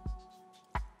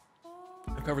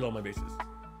 I've covered all my bases.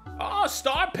 Oh,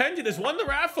 Star Pendant has won the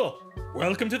raffle.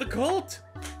 Welcome to the cult.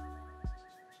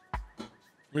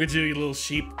 Look at you, you little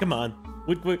sheep. Come on.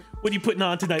 What are you putting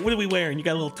on tonight? What are we wearing? You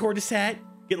got a little tortoise hat?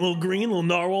 Get a little green, little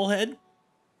narwhal head?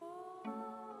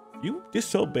 You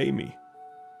disobey me,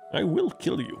 I will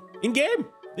kill you. In-game.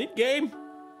 In-game.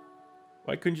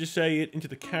 Why couldn't you say it into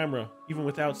the camera, even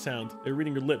without sound? They're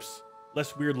reading your lips.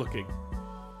 Less weird looking.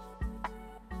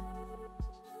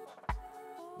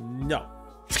 No.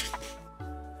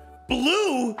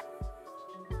 Blue?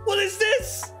 What is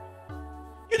this?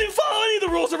 You didn't follow any of the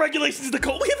rules or regulations of the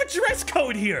cult. We have a dress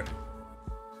code here.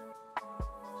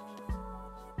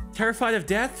 Terrified of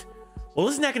death? Well,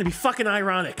 isn't that going to be fucking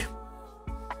ironic?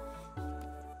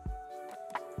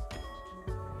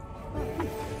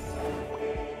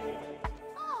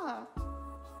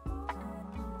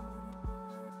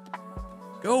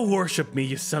 Go worship me,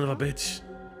 you son of a bitch.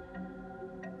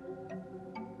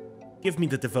 Give me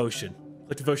the devotion.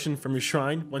 Collect devotion from your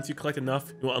shrine. Once you collect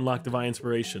enough, you will unlock divine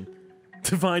inspiration.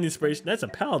 Divine inspiration, that's a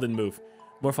paladin move.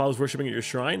 The more followers worshiping at your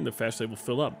shrine, the faster they will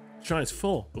fill up. The shrine is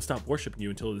full. They'll stop worshiping you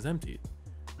until it is emptied.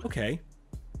 Okay.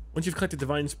 Once you've collected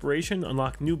divine inspiration,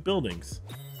 unlock new buildings.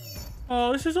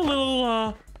 Oh, this is a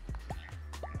little,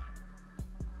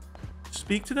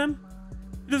 Speak to them?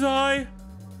 It is I.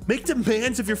 Make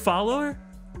demands of your follower?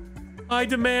 I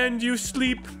demand you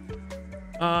sleep.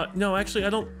 No, actually, I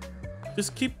don't.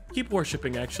 Just keep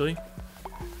worshiping, actually.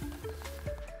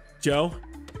 Joe?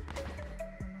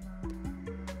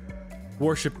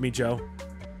 Worship me, Joe.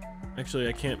 Actually,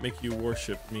 I can't make you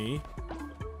worship me.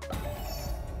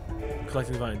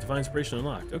 Collecting divine inspiration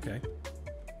unlocked. Okay.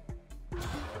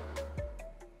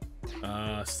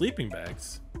 Sleeping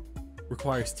bags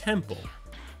requires temple.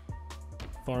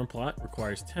 Farm plot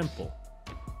requires temple.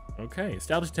 Okay,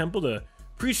 establish temple to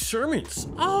preach sermons.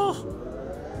 Oh,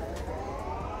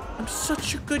 I'm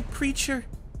such a good preacher.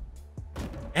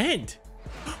 And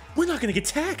we're not gonna get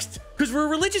taxed because we're a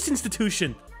religious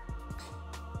institution.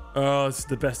 Oh, this is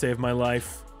the best day of my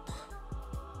life.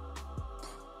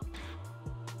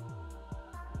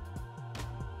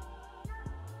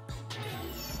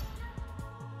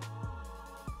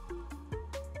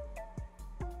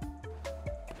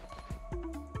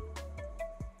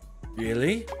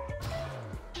 Really?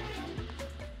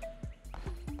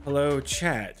 Hello,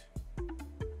 chat.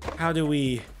 How do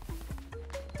we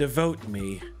devote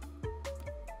me?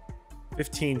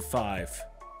 15.5.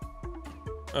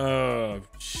 Oh,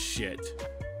 shit.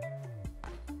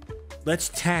 Let's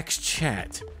tax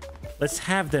chat. Let's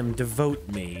have them devote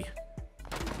me.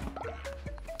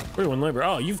 41 labor.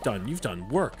 Oh, you've done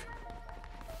work.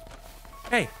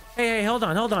 Hey, hold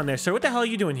on there, sir. What the hell are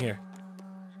you doing here?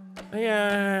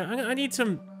 I need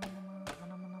some...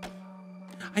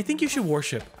 I think you should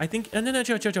worship. I think... No,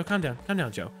 Joe, calm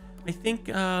down, Joe. I think,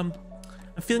 I'm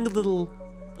feeling a little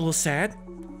sad.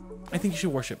 I think you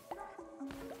should worship.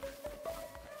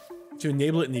 To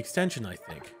enable it in the extension, I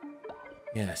think.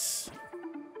 Yes.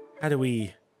 How do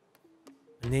we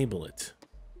enable it?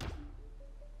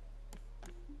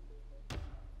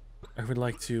 I would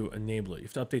like to enable it. You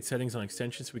have to update settings on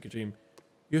extensions so we can dream.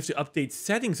 You have to update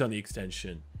settings on the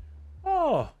extension.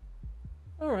 Oh,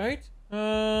 all right.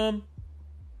 An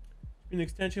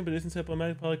extension, but it isn't set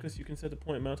automatically because you can set the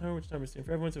point mount timer, which timer is the same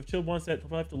for everyone. So if Chilled wants that,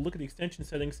 we'll have to look at the extension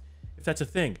settings if that's a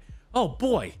thing. Oh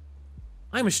boy,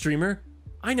 I'm a streamer.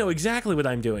 I know exactly what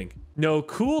I'm doing. No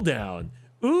cooldown.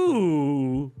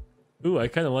 Ooh, I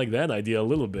kind of like that idea a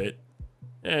little bit.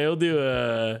 Hey, we'll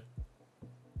do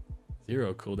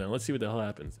 0 cooldown. Let's see what the hell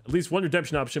happens. At least one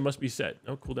redemption option must be set.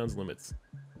 No cooldowns limits.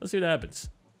 Let's see what happens.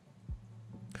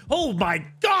 Oh my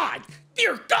God!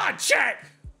 Dear God, chat!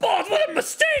 Boss, what a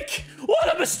mistake!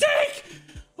 What a mistake!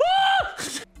 Ah!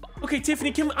 Okay,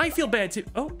 Tiffany, I feel bad too.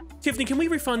 Oh, Tiffany, can we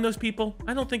refund those people?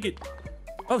 I don't think it.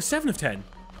 Oh, 7 of 10.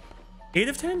 8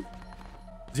 of 10?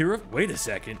 0? Wait a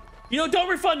second. You know, don't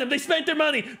refund them. They spent their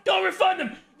money. Don't refund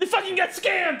them. They fucking got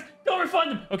scammed. Don't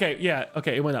refund them. Okay, yeah.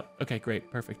 Okay, it went up. Okay,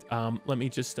 great, perfect. Let me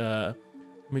just we'll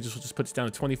just put this down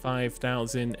to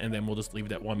 25,000, and then we'll just leave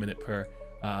it at 1 minute per.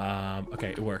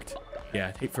 Okay, it worked.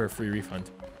 Yeah, hate for a free refund.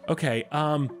 Okay,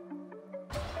 I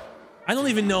don't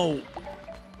even know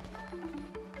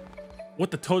what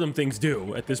the totem things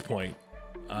do at this point.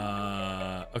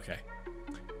 Okay.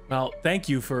 Well, thank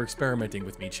you for experimenting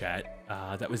with me, chat.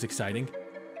 That was exciting.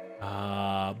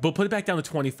 We'll put it back down to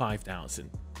 25,000.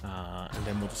 And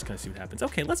then we'll just kind of see what happens.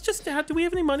 Okay, let's just, do we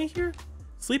have any money here?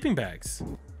 Sleeping bags.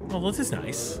 Oh, this is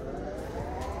nice.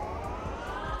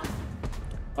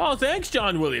 Oh, thanks,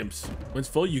 John Williams. When it's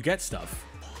full, you get stuff.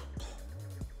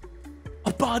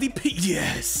 A body pit,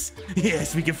 yes!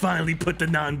 Yes, we can finally put the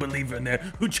non-believer in there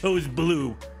who chose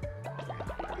blue.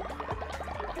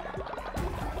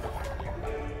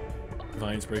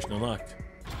 Divine inspiration unlocked.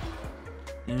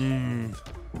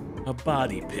 A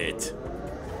body pit.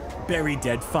 Bury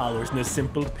dead followers in a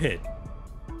simple pit.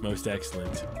 Most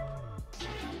excellent.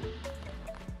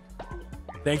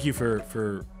 Thank you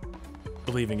for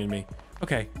believing in me.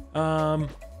 Okay,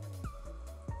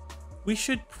 we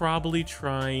should probably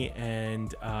try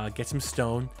and get some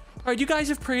stone. All right, you guys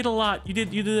have prayed a lot. You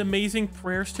did amazing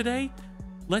prayers today.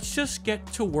 Let's just get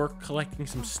to work collecting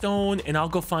some stone, and I'll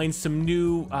go find some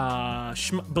new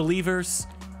believers,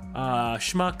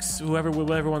 schmucks, whatever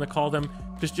you want to call them.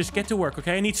 Just get to work,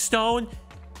 okay? I need stone.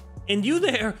 And you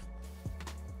there,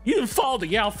 you didn't follow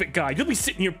the outfit guide. You'll be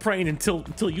sitting here praying until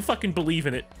you fucking believe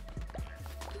in it.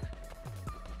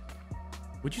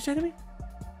 What'd you say to me?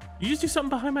 You just do something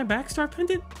behind my back, Star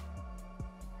Pendant?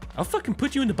 I'll fucking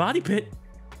put you in the body pit.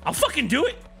 I'll fucking do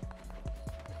it.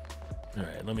 All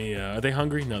right, let me, are they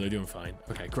hungry? No, they're doing fine.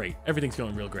 Okay, great. Everything's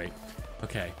going real great.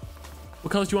 Okay.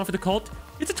 What colors do you want for the cult?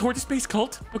 It's a tortoise-based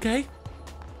cult, okay?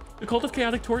 The cult of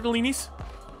chaotic tortellinis.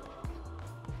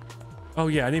 Oh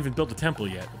yeah, I didn't even build the temple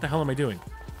yet. What the hell am I doing?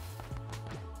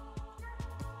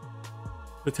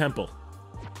 The temple.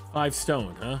 5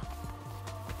 stone, huh?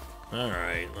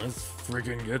 Alright, let's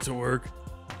freaking get to work.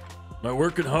 Am I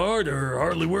working hard or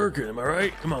hardly working? Am I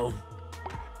right? Come on.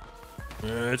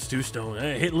 It's 2 stone.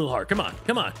 Hey, hit a little hard. Come on,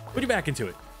 come on. Put your back into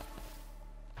it.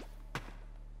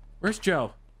 Where's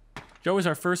Joe? Joe is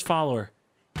our first follower.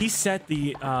 He set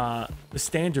the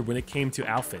standard when it came to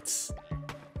outfits.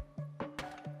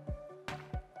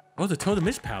 Oh, the totem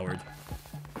is powered.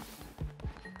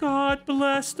 God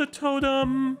bless the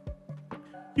totem.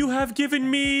 You have given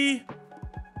me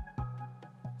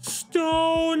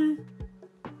stone.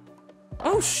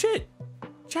 Oh, shit.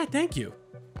 Chat, thank you.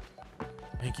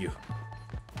 Thank you.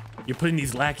 You're putting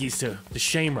these lackeys to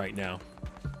shame right now.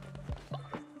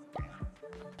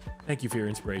 Thank you for your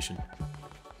inspiration.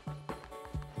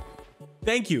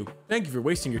 Thank you. Thank you for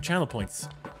wasting your channel points.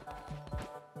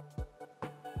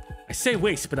 I say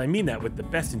waste, but I mean that with the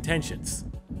best intentions.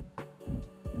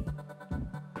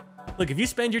 Look, if you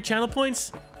spend your channel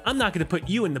points, I'm not going to put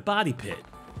you in the body pit.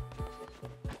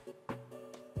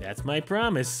 That's my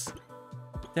promise.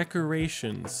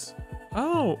 Decorations.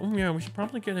 Oh, yeah, we should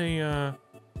probably get a,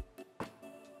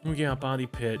 yeah, body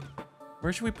pit.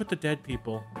 Where should we put the dead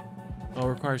people? Oh,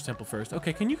 requires temple first.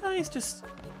 Okay, can you guys just... Do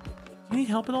you need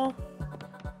help at all?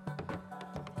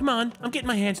 Come on, I'm getting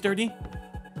my hands dirty.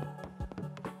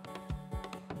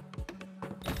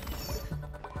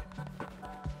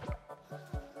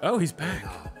 Oh, he's back.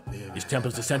 This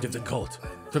temple's the center of the cult.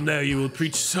 From there you will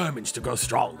preach sermons to grow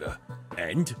stronger.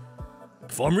 And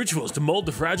perform rituals to mold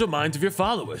the fragile minds of your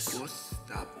followers.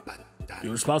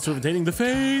 You're responsible for maintaining the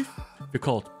faith. Your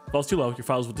cult falls too low, your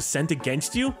followers will dissent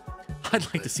against you.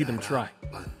 I'd like to see them try.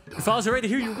 Your followers are ready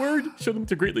to hear your word. Show them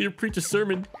to greatly preach a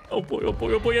sermon. Oh boy, oh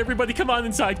boy, oh boy, everybody come on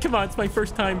inside. Come on, it's my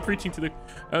first time preaching to the...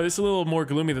 It's a little more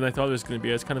gloomy than I thought it was going to be.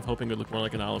 I was kind of hoping it would look more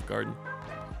like an Olive Garden.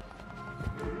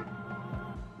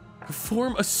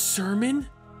 Perform a sermon?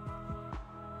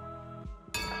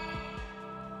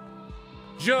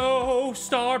 Joe,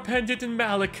 Star, Pendant, and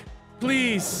Malik,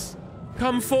 please,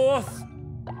 come forth.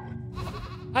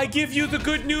 I give you the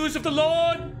good news of the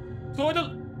Lord.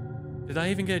 Did I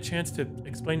even get a chance to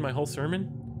explain my whole sermon?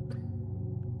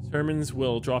 Sermons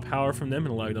will draw power from them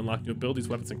and allow you to unlock new abilities,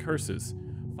 weapons, and curses.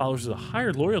 Followers with a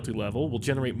higher loyalty level will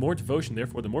generate more devotion.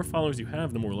 Therefore, the more followers you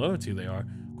have, the more loyalty they are.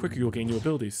 Quicker you'll gain new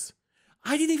abilities.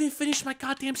 I didn't even finish my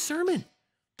goddamn sermon.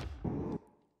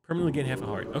 Permanently gain half a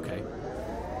heart. Okay.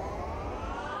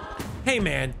 Hey,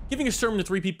 man. Giving a sermon to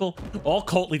 3 people, all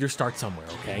cult leaders start somewhere,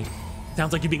 okay?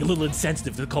 Sounds like you're being a little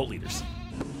insensitive to the cult leaders.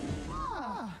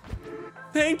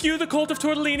 Thank you, the cult of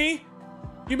Tortellini.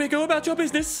 You may go about your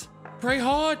business. Pray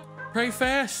hard. Pray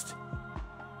fast.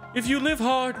 If you live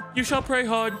hard, you shall pray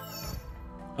hard.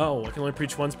 Oh, I can only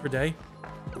preach once per day?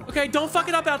 Okay, don't fuck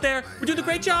it up out there. We're doing a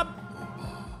great job.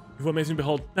 You've amazing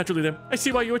behold, naturally then. I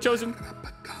see why you were chosen.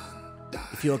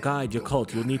 If you're a guide, your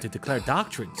cult, you'll need to declare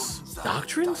doctrines.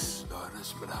 Doctrines?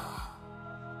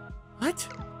 What?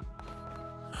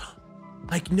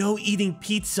 Like no eating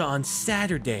pizza on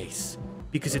Saturdays,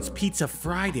 because it's Pizza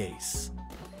Fridays.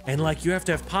 And like you have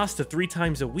to have pasta 3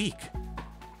 times a week.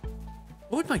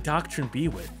 What would my doctrine be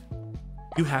with?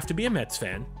 You have to be a Mets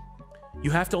fan.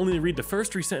 You have to only read the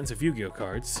first 3 sentences of Yu-Gi-Oh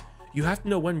cards. You have to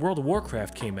know when World of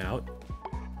Warcraft came out.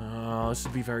 Oh, this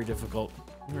would be very difficult.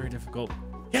 Very difficult.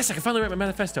 Yes, I can finally write my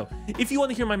manifesto. If you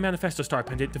want to hear my manifesto star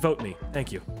pendant, devote me.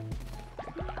 Thank you.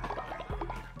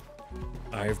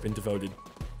 I have been devoted.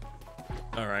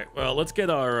 All right, well, let's get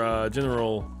our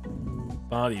general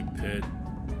body pit.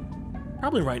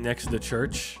 Probably right next to the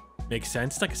church. Makes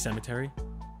sense, it's like a cemetery.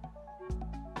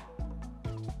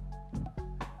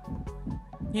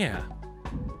 Yeah.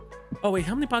 Oh wait,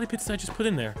 how many body pits did I just put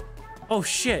in there? Oh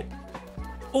shit.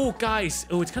 Oh guys,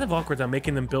 oh, it's kind of awkward that I'm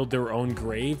making them build their own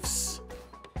graves.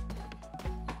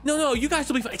 No, you guys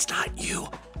will be fine. It's not you.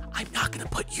 I'm not gonna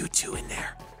put you 2 in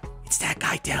there. It's that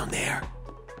guy down there.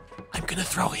 I'm gonna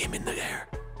throw him in there.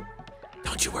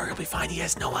 Don't you worry, he'll be fine. He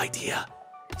has no idea.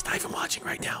 He's not even watching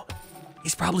right now.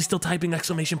 He's probably still typing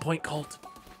exclamation point cult.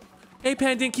 Hey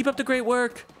Pendant, keep up the great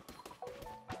work.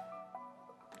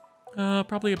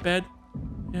 Probably a bed.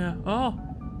 Yeah, oh.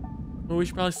 Well, we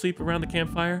should probably sleep around the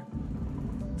campfire.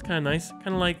 It's kind of nice. Kind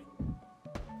of like,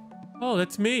 oh,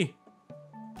 that's me.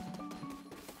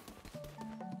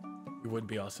 You would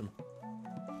be awesome.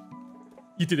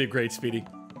 You did it great, Speedy.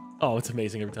 Oh, it's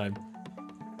amazing every time.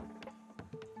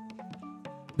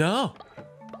 No.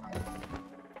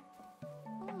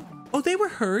 Oh, they were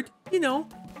heard. You know,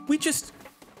 we just,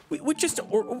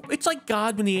 it's like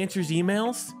God when he answers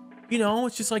emails. You know,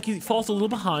 it's just like he falls a little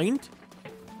behind.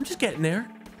 I'm just getting there.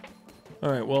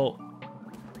 All right, well,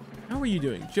 how are you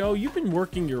doing? Joe, you've been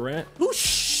working your ass. Who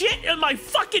shit on my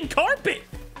fucking carpet?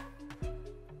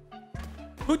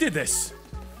 Who did this?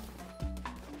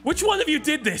 Which one of you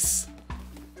did this?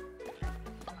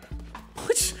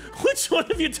 Which one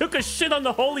of you took a shit on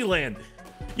the Holy Land?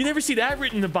 You never see that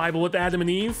written in the Bible with Adam and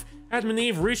Eve. Adam and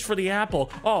Eve reached for the apple.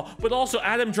 Oh, but also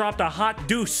Adam dropped a hot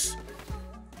deuce.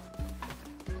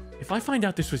 If I find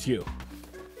out this was you.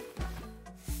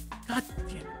 God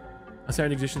damn. A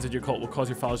Saturday musicians at your cult will cause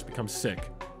your fathers to become sick.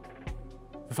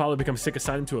 If the father becomes sick,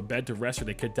 assign him to a bed to rest or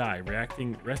they could die.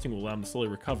 Resting will allow them to slowly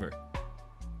recover.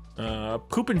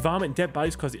 Poop and vomit and dead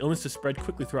bodies cause the illness to spread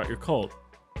quickly throughout your cult.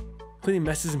 Cleaning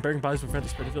messes and burying bodies will prevent the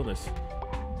spread of illness.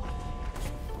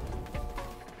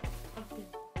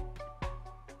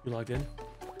 You logged in?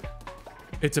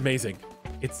 It's amazing.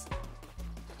 It's...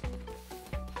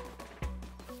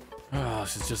 Oh,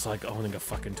 this is just like owning a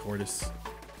fucking tortoise.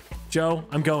 Joe,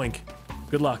 I'm going.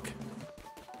 Good luck.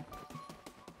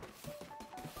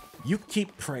 You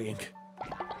keep praying.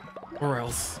 Or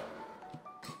else.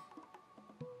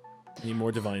 I need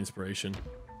more divine inspiration.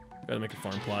 Gotta make a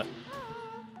farm plot.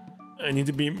 I need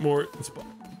to be more inspired.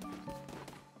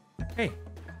 Hey.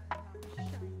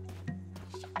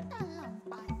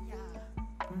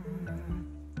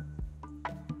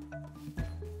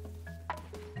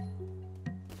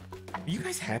 Are you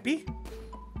guys happy?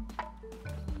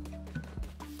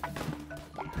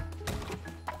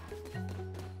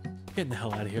 Getting the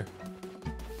hell out of here.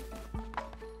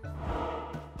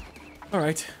 All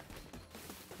right.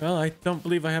 Well, I don't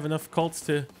believe I have enough cults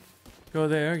to go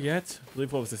there yet. I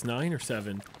believe, what was this, 9 or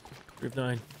 7? 3 of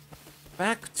 9.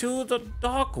 Back to the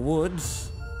dark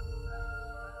woods.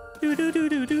 Do do do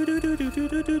do do do do do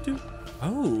do do do.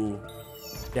 Oh,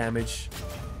 damage.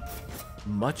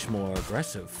 Much more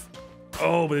aggressive.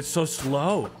 Oh, but it's so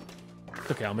slow.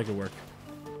 Okay, I'll make it work.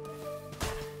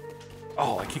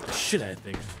 Oh, I kicked the shit out of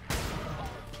things.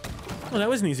 Oh, that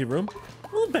was an easy room.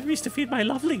 Oh, berries to feed my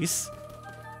lovelies.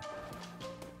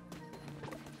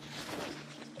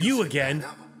 You again?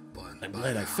 I'm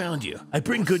glad I found you. I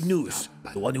bring good news.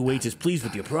 The one who waits is pleased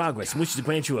with your progress and wishes to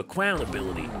grant you a crown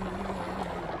ability.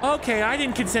 Okay, I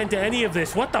didn't consent to any of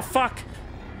this. What the fuck?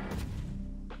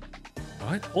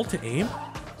 What? Ult to aim?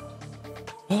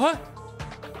 What?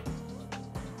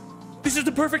 This is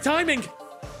the perfect timing!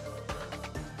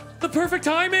 The perfect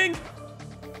timing!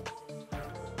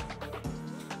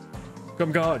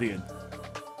 Come, Guardian.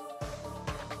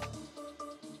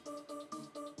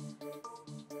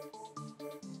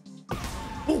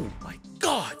 Oh my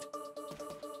god!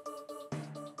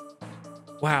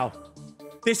 Wow.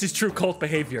 This is true cult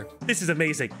behavior. This is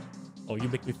amazing. Oh, you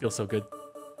make me feel so good.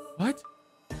 What?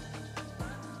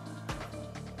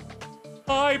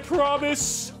 I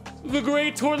promise the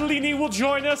great Tortellini will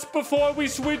join us before we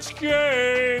switch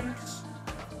games.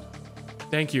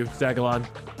 Thank you, Zagalon.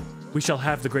 We shall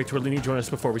have the great Tortellini join us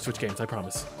before we switch games, I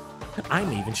promise. I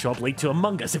may even show up late to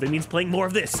Among Us if it means playing more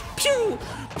of this. Pew!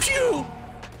 Pew!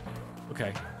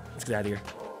 Okay, let's get out of here.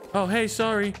 Oh, hey,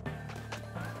 sorry.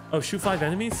 Oh, shoot 5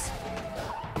 enemies?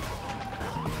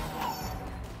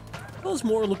 Those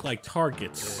more look like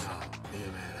targets.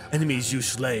 Enemies you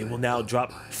slay will now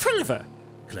drop forever.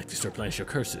 Collect to replenish your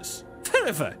curses.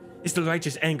 Forever is the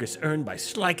righteous anger earned by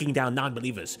striking down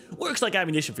non-believers. Works like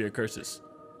ammunition for your curses.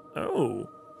 Oh.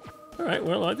 All right,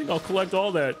 well, I think I'll collect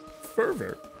all that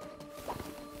fervor.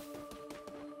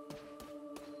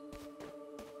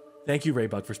 Thank you,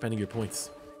 Raybug, for spending your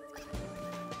points.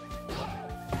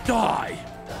 Die!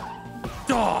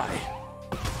 Die!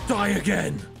 Die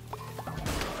again!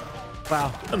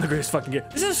 Wow, I'm the greatest fucking kid.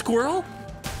 Is it a squirrel?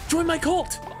 Join my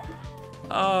cult!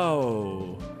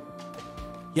 Oh.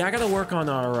 Yeah, I gotta work on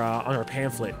our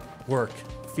pamphlet work.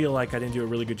 Feel like I didn't do a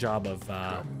really good job of,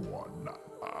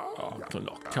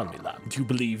 Tell me, lad, do you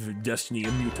believe in destiny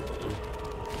immutable?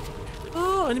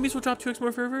 Oh, enemies will drop 2x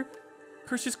more fervor.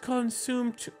 Curses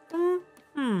consume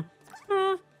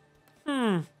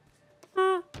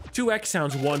 2x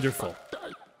sounds wonderful.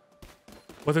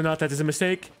 Whether or not that is a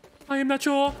mistake, I am not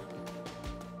sure.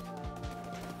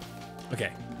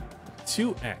 Okay.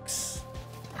 2x.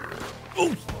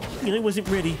 Oh, I wasn't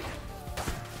ready.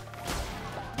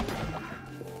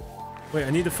 Wait, I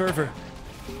need the fervor.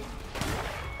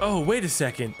 Oh, wait a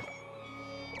second.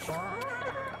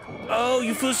 Oh,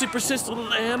 you foolishly persist, little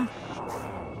lamb.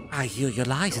 I hear your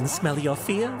lies and smell your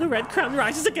fear. The red crown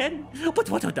rises again. But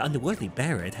what an unworthy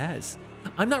bearer it has.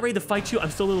 I'm not ready to fight you.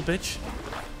 I'm still a little bitch.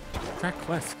 Track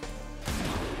quest.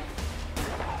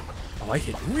 Oh, I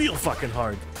hit real fucking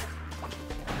hard.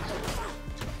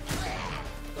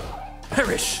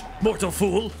 Perish, mortal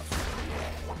fool.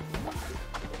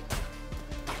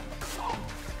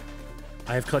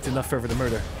 I have collected enough fervor to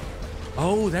murder.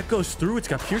 Oh, that goes through. It's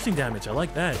got piercing damage. I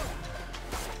like that.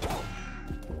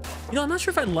 You know, I'm not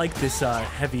sure if I like this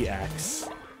heavy axe.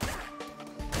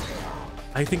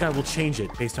 I think I will change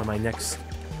it based on my next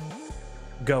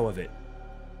go of it.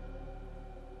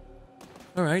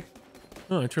 All right.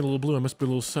 Oh, I turned a little blue. I must be a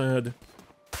little sad.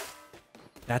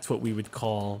 That's what we would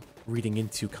call reading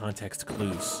into context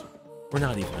clues. Or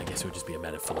not even, I guess it would just be a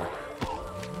metaphor.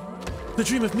 The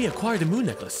dream of me acquired a moon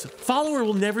necklace. Follower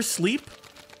will never sleep?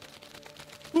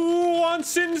 Who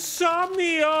wants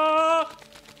insomnia?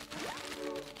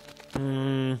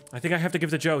 I think I have to give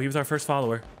it to Joe. He was our first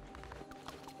follower.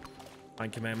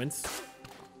 Find commandments.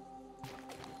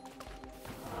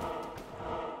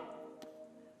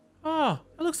 Oh,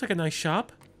 that looks like a nice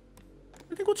shop.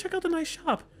 I think we'll check out the nice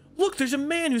shop. Look, there's a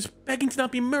man who's begging to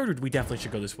not be murdered. We definitely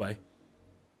should go this way.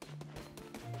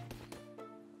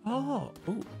 Oh,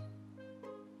 ooh.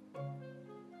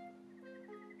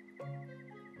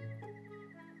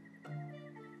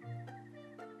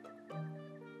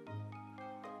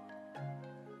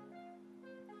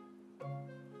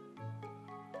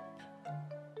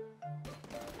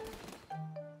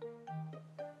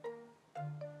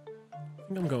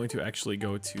 I think I'm going to actually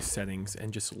go to settings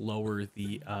and just lower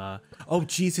the, oh,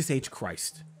 Jesus H.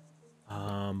 Christ.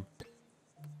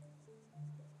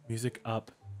 Music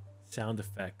up, sound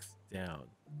effects down.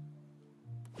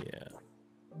 Yeah.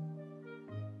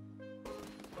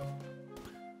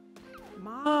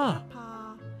 Ah!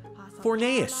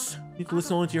 Forneus. You need to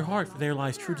listen only to your heart, for there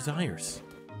lies true desires.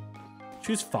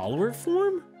 Choose follower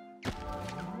form?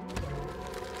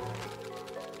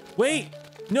 Wait!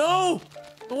 No!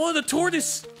 I want the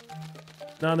tortoise!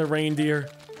 Not the reindeer.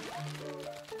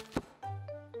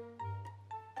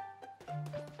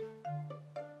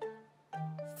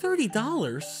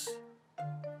 $30? I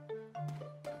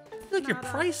feel like your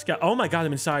price got... Oh my god,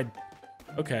 I'm inside.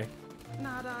 Okay.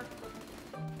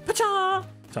 Pacha!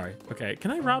 Sorry. Okay,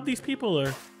 can I rob these people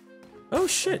or... Oh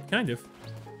shit, kind of.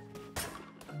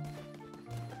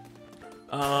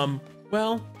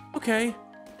 Well, okay.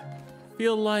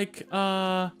 Feel like,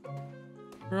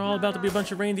 we're all about to be a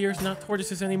bunch of reindeers, not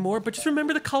tortoises anymore, but just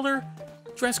remember the color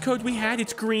dress code we had.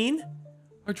 It's green.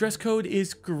 Our dress code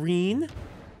is green.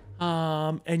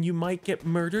 And you might get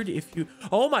murdered if you...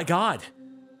 Oh my god!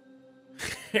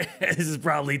 This is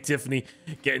probably Tiffany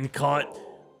getting caught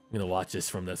I'm gonna watch this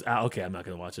from this. Okay, I'm not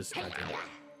gonna watch this.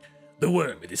 The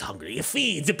worm, it is hungry. It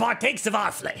feeds, it partakes of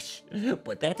our flesh.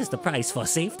 But that is the price for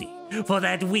safety. For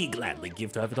that we gladly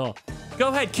give to have it all. Go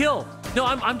ahead, kill. No,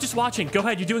 I'm just watching. Go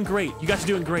ahead, you're doing great. You guys are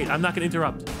doing great. I'm not gonna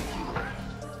interrupt.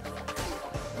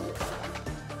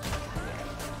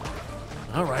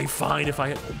 All right, fine. If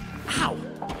I, ow!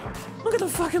 Look at the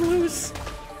fucking loose.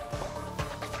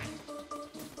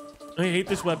 I hate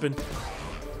this weapon.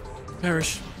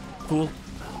 Perish, fool.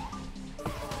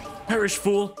 Perish,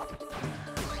 fool.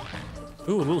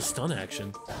 Ooh, a little stun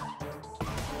action.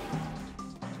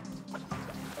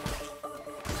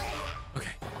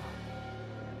 Okay.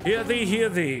 Hear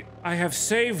thee. I have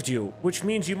saved you, which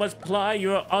means you must ply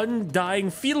your undying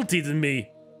fealty to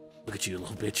me. Look at you,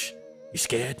 little bitch. You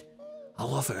scared?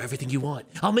 I'll offer everything you want.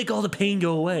 I'll make all the pain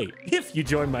go away. If you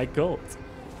join my cult.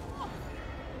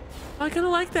 I kinda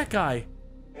like that guy.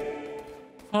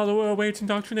 Follower awaits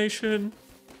indoctrination.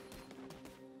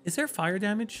 Is there fire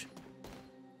damage?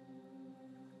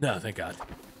 No, thank God.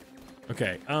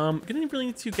 Okay, gonna really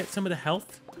need to get some of the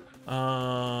health.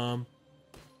 I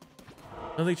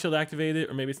don't think Chilled activated,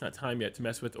 or maybe it's not time yet to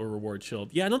mess with or reward Chilled.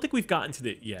 Yeah, I don't think we've gotten to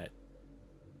it yet.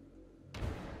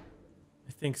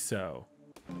 I think so.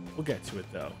 We'll get to it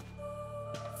though.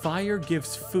 Fire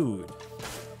gives food.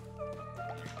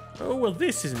 Oh, well,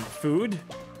 this isn't food.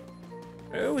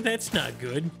 Oh, that's not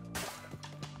good.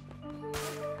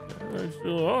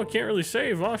 Oh, I can't really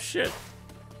save. Oh, shit.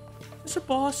 Is a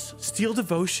boss? Steel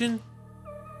Devotion?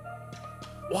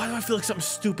 Why do I feel like something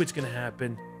stupid's gonna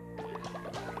happen?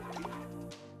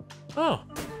 Oh,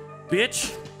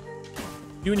 bitch.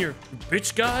 You and your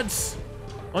bitch gods?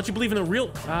 Why don't you believe in a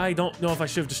real... I don't know if I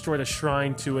should have destroyed a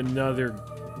shrine to another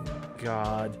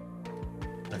god.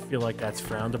 I feel like that's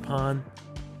frowned upon.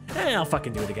 I'll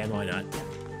fucking do it again. Why not?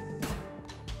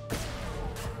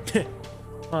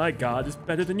 My god is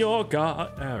better than your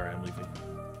god. Alright, I'm leaving.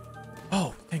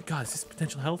 Oh, thank God. Is this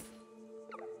potential health?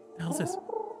 What the hell is this?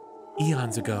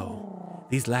 Eons ago,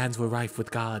 these lands were rife with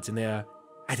gods and their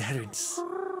adherents.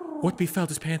 What befell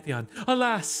this pantheon?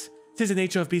 Alas, 'tis the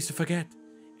nature of beasts to forget,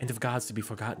 and of gods to be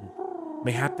forgotten.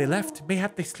 Mayhap they left,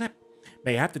 mayhap they slept,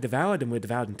 mayhap they devoured and were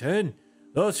devoured in turn.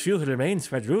 Those few who remained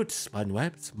spread roots, spun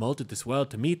webs, molded this world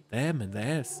to meet them and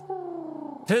theirs.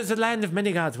 'Tis the land of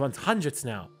many gods, once hundreds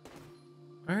now.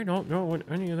 I don't know what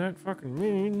any of that fucking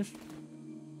means.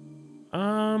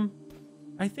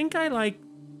 I think I like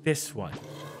this one.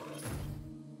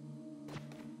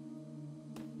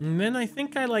 And then I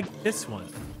think I like this one.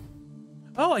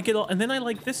 Oh, I get all, and then I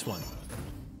like this one.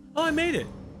 Oh, I made it.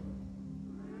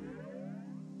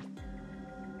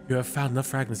 You have found enough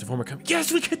fragments to form a commandment.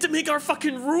 Yes, we get to make our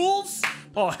fucking rules.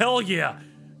 Oh, hell yeah.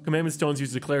 Commandment stones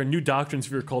used to declare new doctrines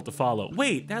for your cult to follow.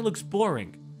 Wait, that looks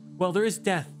boring. Well, there is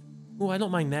death. Oh, I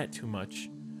don't mind that too much.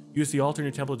 Use the altar in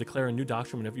your temple to declare a new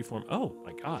doctrine whenever you form. Oh,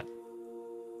 my God.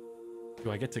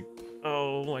 Do I get to...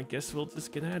 Oh, I guess we'll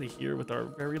just get out of here with our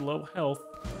very low health.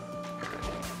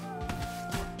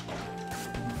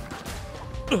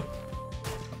 Ugh.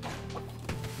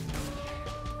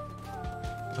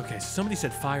 Okay, so somebody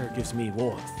said fire gives me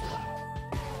warmth.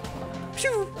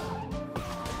 Pew!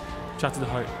 Shot to the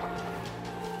heart.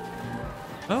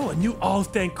 Oh, a new... Oh,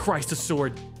 thank Christ, a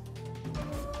sword.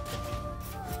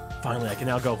 Finally, I can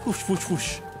now go whoosh, whoosh,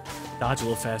 whoosh. Dodge a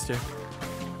little faster.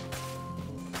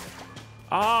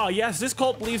 Ah, yes, this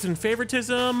cult believes in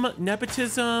favoritism,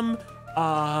 nepotism,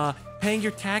 paying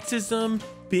your taxism,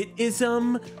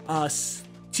 bitism,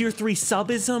 tier 3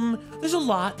 subism. There's a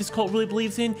lot this cult really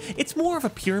believes in. It's more of a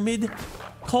pyramid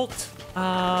cult.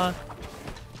 Yeah,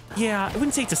 I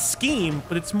wouldn't say it's a scheme,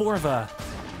 but it's more of a...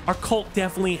 Our cult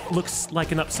definitely looks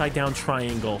like an upside down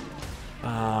triangle.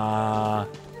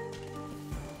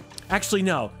 Actually,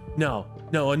 no,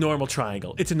 a normal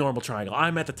triangle. It's a normal triangle.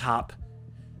 I'm at the top.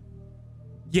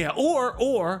 Yeah,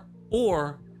 or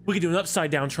we could do an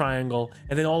upside down triangle,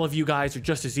 and then all of you guys are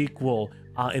just as equal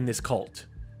in this cult.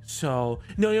 So,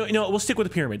 no, we'll stick with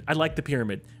the pyramid. I like the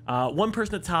pyramid. One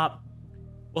person at the top.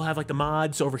 We'll have like the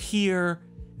mods over here,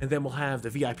 and then we'll have the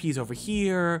VIPs over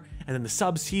here, and then the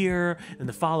subs here, and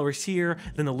the followers here,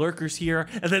 and then the lurkers here,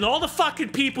 and then all the fucking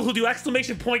people who do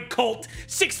exclamation point cult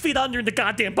 6 feet under in the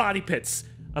goddamn body pits.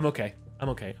 I'm okay.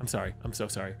 I'm sorry. I'm so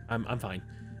sorry. I'm fine.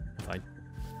 I'm fine.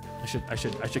 I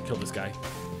should kill this guy.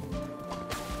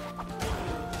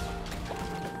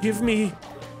 Give me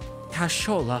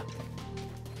Cashola.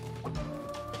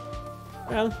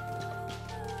 Well,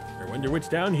 I wonder what's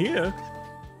down here.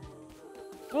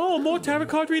 Oh, more tarot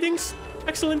card readings.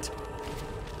 Excellent.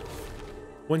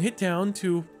 One hit down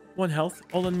to 1 health.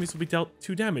 All enemies will be dealt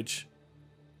 2 damage.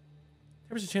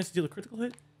 There's a chance to deal a critical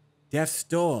hit. Death's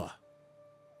Door.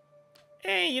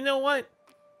 Hey, you know what?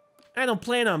 I don't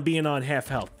plan on being on half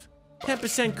health.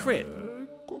 10% crit.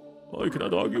 I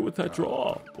cannot argue with that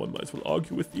draw. One might as well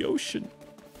argue with the ocean.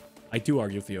 I do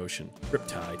argue with the ocean.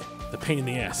 Riptide. The pain in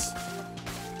the ass.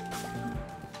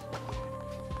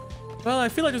 Well, I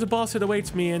feel like there's a boss that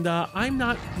awaits me, and I'm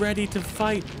not ready to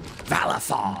fight.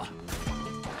 Valafar!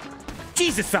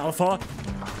 Jesus, Valafar!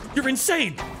 You're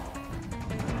insane!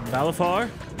 Valafar?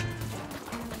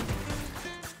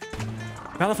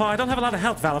 Valafar, I don't have a lot of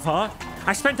health, Valafar.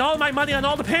 I spent all my money on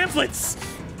all the pamphlets!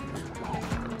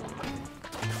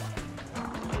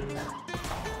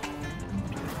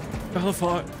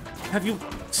 Valafar, have you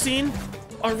seen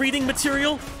our reading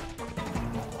material?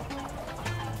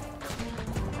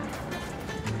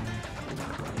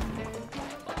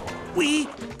 We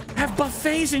have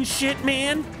buffets and shit,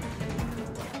 man!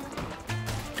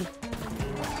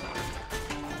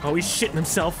 Oh, he's shitting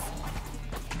himself.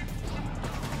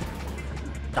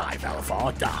 Die,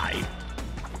 Valafar, die.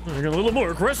 You're a little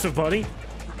more aggressive, buddy.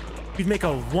 You'd make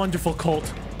a wonderful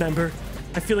cult member.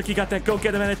 I feel like you got that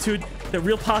go-get 'em attitude, that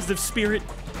real positive spirit.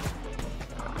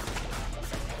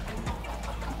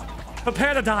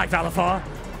 Prepare to die, Valafar.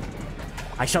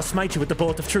 I shall smite you with the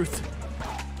bullet of truth.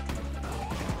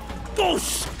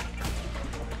 Boosh!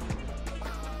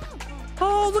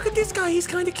 Oh, look at this guy. He's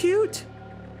kind of cute.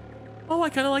 Oh, I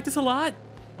kind of like this a lot.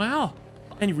 Wow.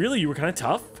 And really, you were kind of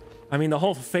tough. I mean, the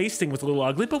whole face thing was a little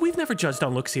ugly, but we've never judged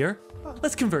on looks here.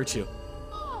 Let's convert you.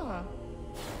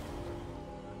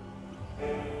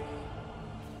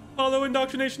 Hollow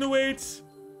indoctrination awaits.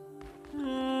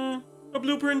 A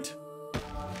blueprint.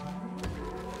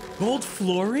 Gold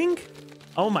flooring?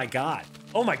 Oh my god.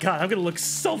 Oh my god, I'm gonna look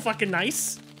so fucking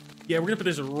nice. Yeah, we're gonna put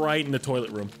this right in the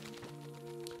toilet room.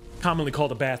 Commonly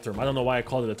called a bathroom. I don't know why I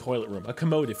called it a toilet room. A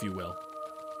commode, if you will.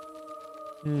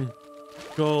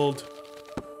 Gold.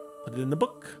 Put it in the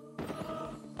book.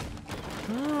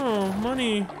 Oh,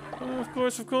 money. Oh, of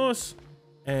course, of course.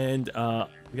 And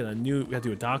we gotta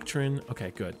do a doctrine.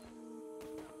 Okay, good.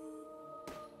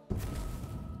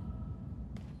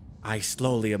 I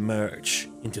slowly emerge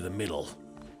into the middle,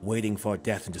 waiting for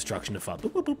death and destruction to fall.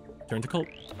 Boop, boop, boop. Turn to cult.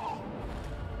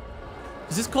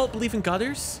 Does this cult believe in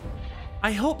gutters?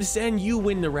 I hope Zen, you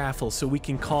win the raffle so we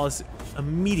can cause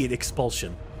immediate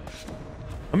expulsion.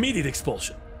 Immediate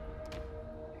expulsion.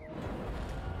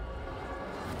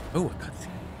 Oh, a cutscene.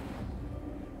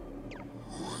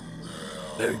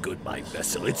 Very good, my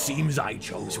vessel. It seems I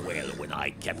chose well when I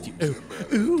kept you.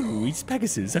 Ooh, it's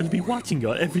Pegasus. I'll be watching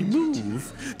your every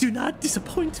move. Do not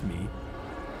disappoint me.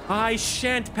 I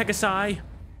shan't, Pegasi.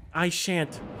 I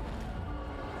shan't.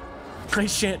 I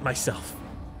shan't myself.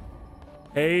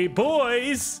 Hey,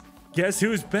 boys. Guess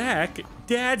who's back?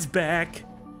 Dad's back.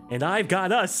 And I've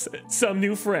got us some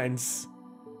new friends.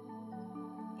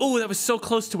 Oh, that was so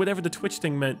close to whatever the Twitch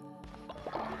thing meant.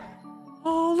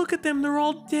 Oh, look at them. They're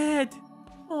all dead.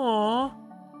 Aww.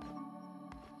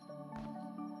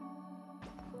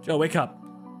 Joe, wake up.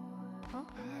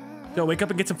 Joe, wake up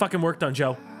and get some fucking work done,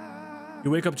 Joe.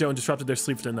 You wake up Joe and disrupted their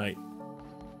sleep for the night.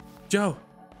 Joe,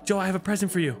 I have a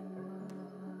present for you.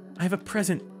 I have a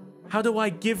present. How do I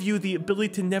give you the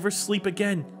ability to never sleep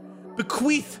again?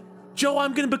 Bequeath! Joe,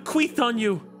 I'm gonna bequeath on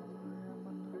you!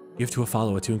 Give to a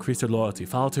follower to increase their loyalty.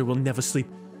 Follower will never sleep.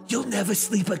 You'll never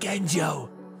sleep again, Joe.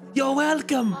 You're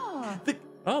welcome.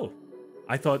 Oh,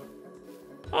 I thought,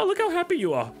 oh, look how happy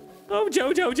you are. Oh,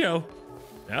 Joe.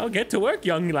 Now get to work,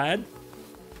 young lad.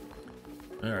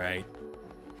 All right.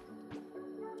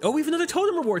 Oh, we have another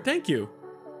totem reward. Thank you.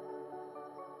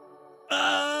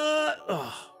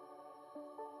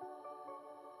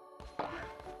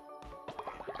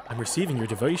 I'm receiving your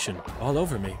devotion all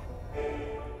over me.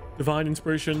 Divine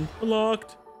inspiration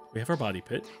unlocked. We have our body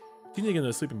pit. Do you need to get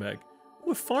another sleeping bag?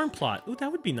 Ooh, a farm plot. Ooh, that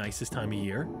would be nice this time of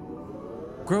year.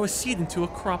 Grow a seed into a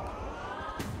crop.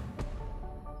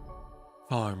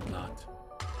 Farm plot.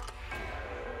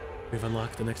 We've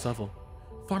unlocked the next level.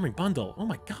 Farming bundle. Oh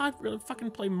my god, we're gonna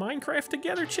fucking play Minecraft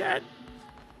together, chat.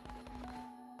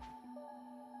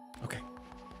 Okay.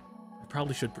 I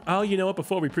probably should. Oh, you know what?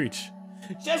 Before we preach.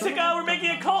 Jessica, we're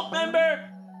making a cult member!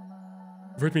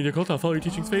 Convert me to a cult, I'll follow your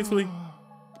teachings faithfully.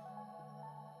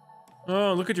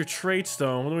 Oh, look at your traits,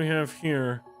 though. What do we have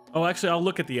here? Oh, actually, I'll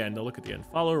look at the end.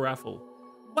 Follow raffle.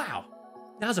 Wow.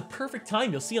 Now's a perfect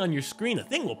time. You'll see on your screen a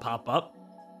thing will pop up.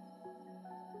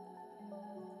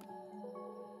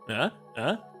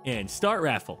 And start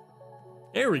raffle.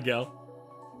 There we go.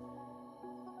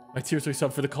 My tears will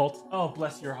sub for the cult. Oh,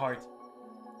 bless your heart.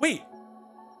 Wait,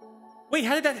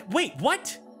 how did that... Wait,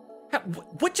 what?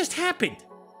 What just happened?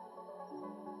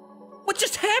 What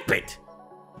just happened?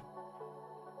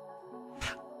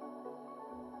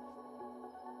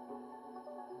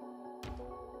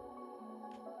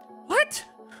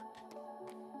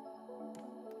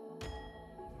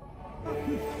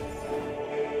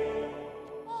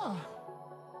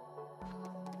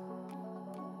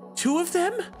 Two of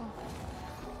them?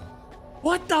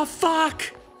 What the fuck?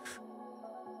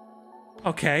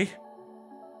 Okay.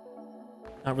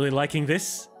 Not really liking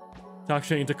this.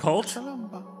 Doctrinating the cult.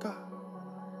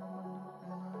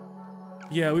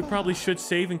 Yeah, we probably should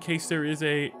save in case there is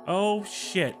a... Oh,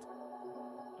 shit.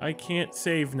 I can't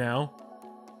save now.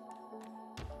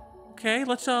 Okay,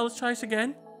 let's try this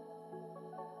again.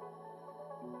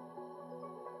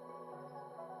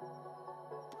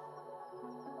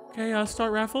 Okay,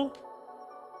 start raffle.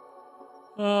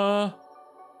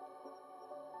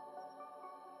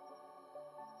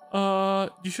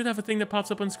 You should have a thing that pops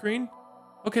up on screen.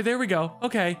 Okay, there we go.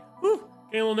 Okay. Whew.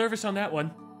 Getting a little nervous on that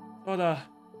one. Thought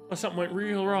something went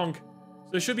real wrong.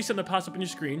 So there should be something that pops up on your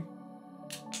screen.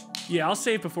 Yeah, I'll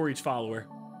save before each follower.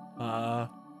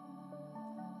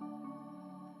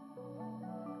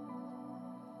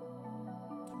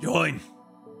 Join.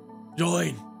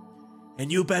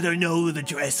 And you better know the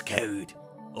dress code,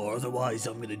 or otherwise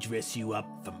I'm gonna dress you up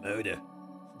for murder.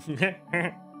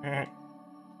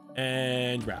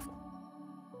 And raffle.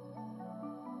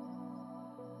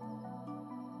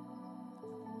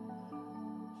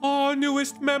 Our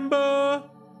newest member.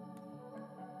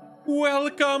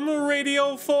 Welcome,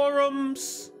 Radio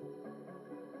Forums.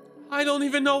 I don't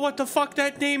even know what the fuck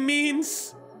that name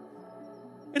means.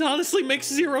 It honestly makes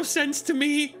zero sense to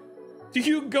me. Do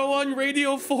you go on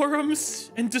radio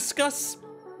forums and discuss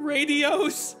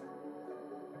radios?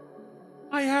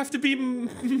 I have to be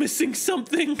missing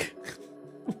something.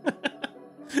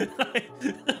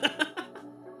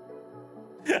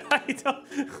 I don't...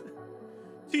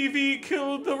 TV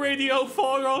killed the radio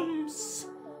forums.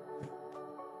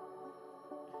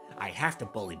 I have to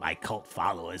bully my cult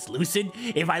followers, Lucid.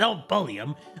 If I don't bully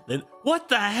them, then... What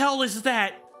the hell is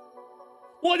that?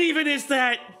 What even is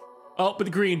that? Oh,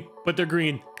 but they're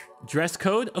green. Dress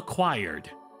code acquired.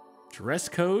 Dress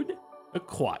code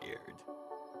acquired.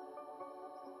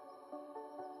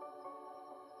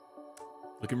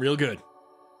 Looking real good.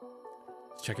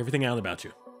 Let's check everything out about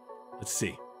you. Let's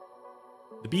see.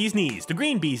 The bee's knees, the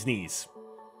green bee's knees.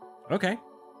 Okay.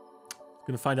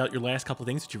 Gonna find out your last couple of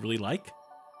things that you really like.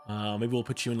 Maybe we'll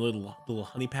put you in a little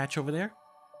honey patch over there.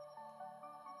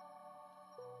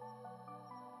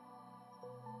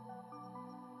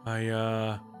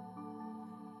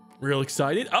 Real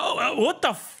excited. Oh, what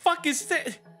the fuck is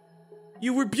that?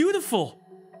 You were beautiful.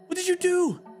 What did you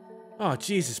do? Oh,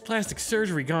 Jesus, plastic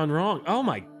surgery gone wrong. Oh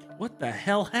my, what the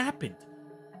hell happened?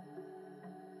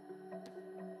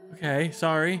 Okay,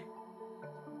 sorry.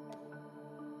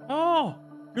 Oh,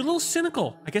 you're a little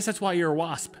cynical. I guess that's why you're a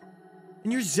wasp.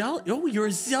 And you're zealot. Oh, you're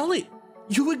a zealot.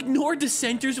 You ignore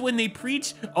dissenters when they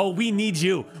preach. Oh, we need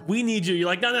you. We need you. You're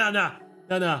like, no.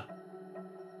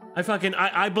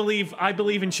 I believe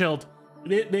in Chilled.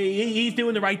 He's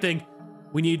doing the right thing.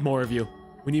 We need more of you.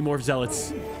 We need more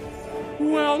zealots.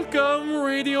 Welcome,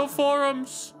 Radio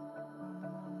Forums.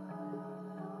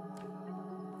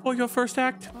 For your first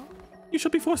act, you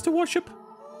shall be forced to worship.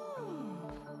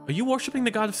 Are you worshiping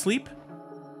the god of sleep?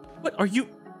 What are you?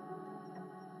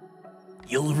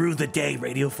 You'll rue the day,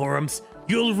 Radio Forums.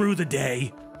 You'll rue the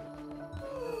day.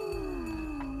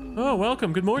 Oh,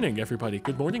 welcome. Good morning, everybody.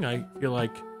 Good morning. I feel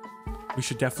like we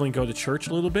should definitely go to church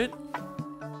a little bit.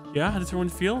 Yeah, how does everyone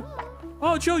feel?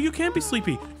 Oh, Joe, you can't be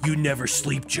sleepy. You never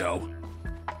sleep, Joe.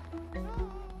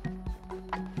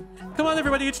 Come on,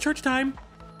 everybody. It's church time.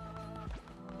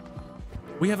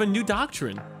 We have a new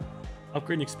doctrine.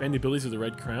 Upgrade and expand the abilities of the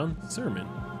Red Crown. Sermon.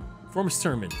 Form a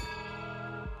sermon.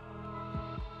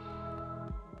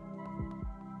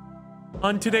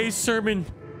 On today's sermon,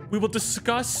 we will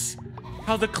discuss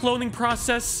how the cloning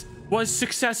process was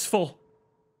successful.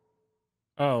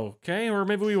 Okay, or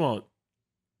maybe we won't.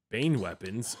 Bane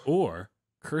weapons or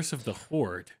Curse of the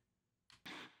Horde.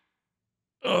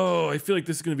 Oh, I feel like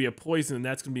this is going to be a poison and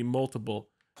that's going to be multiple.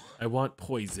 I want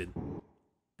poison.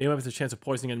 Bane weapons have a chance of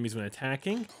poisoning enemies when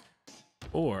attacking.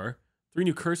 Or 3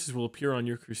 new curses will appear on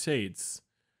your crusades.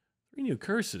 3 new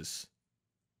curses.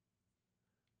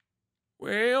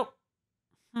 Well,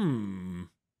 I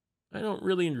don't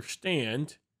really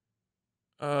understand.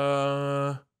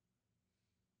 Kind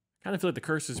of feel like the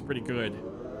curse is pretty good.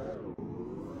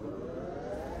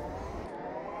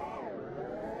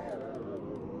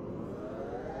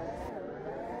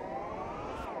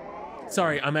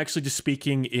 Sorry, I'm actually just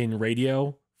speaking in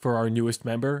radio for our newest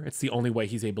member. It's the only way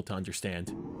he's able to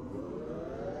understand.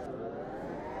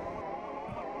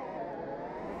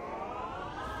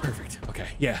 Perfect. Okay.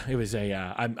 Yeah, it was a.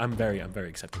 I'm very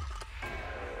accepting.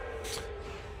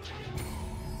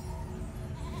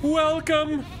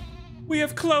 Welcome, We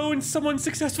have cloned someone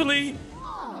successfully.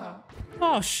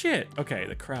 Oh, shit. Okay,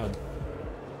 the crowd.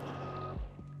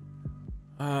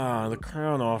 Ah, the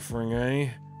crown offering, eh?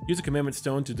 Use a commandment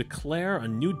stone to declare a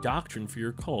new doctrine for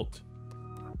your cult.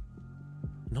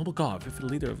 Noble god, for the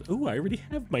leader of... Ooh, I already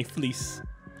have my fleece.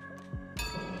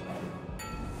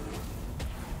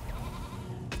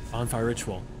 Bonfire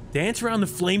ritual. Dance around the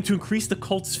flame to increase the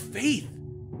cult's faith.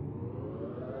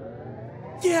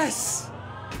 Yes!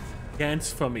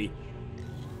 Dance for me.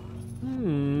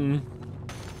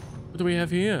 What do we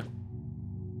have here?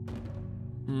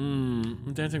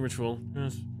 Dancing ritual.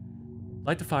 Yes.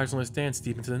 Light the fires and let's dance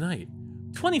deep into the night.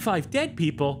 25 dead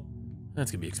people?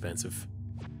 That's gonna be expensive.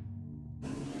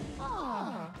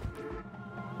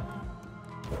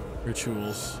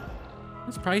 Rituals.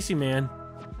 That's pricey, man.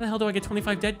 How the hell do I get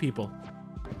 25 dead people?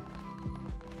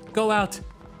 Go out.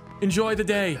 Enjoy the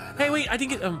day. Hey, wait, I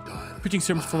think preaching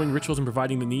sermons, performing rituals, and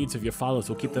providing the needs of your followers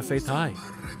will keep their faith high.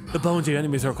 The bones of your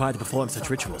enemies are required to perform such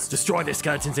rituals. Destroy their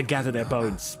skeletons and gather their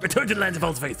bones. Return to the lands of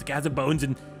old faith to gather bones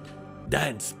and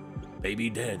dance. Baby,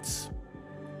 dance.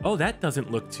 Oh, that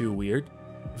doesn't look too weird.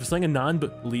 If you're slaying a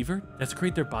non-believer,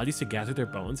 desecrate their bodies to gather their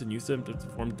bones and use them to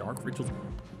perform dark rituals.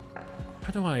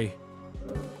 How do I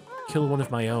kill one of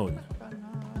my own?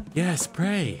 Yes,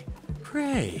 pray.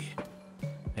 Pray.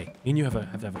 Hey, me and you have to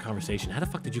have a conversation. How the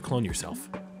fuck did you clone yourself?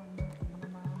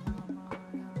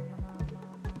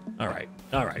 All right,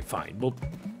 fine. We'll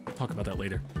talk about that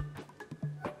later.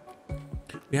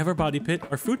 We have our body pit,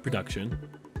 our food production.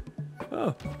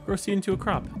 Oh, grow seed into a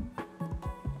crop.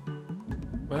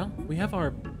 Well, we have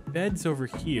our beds over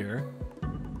here.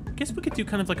 I guess we could do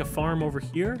kind of like a farm over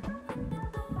here.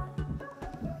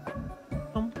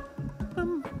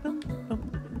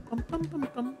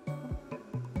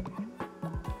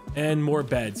 And more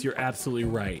beds, you're absolutely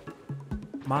right.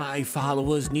 My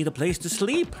followers need a place to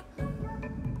sleep.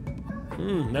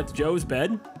 That's Joe's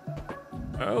bed.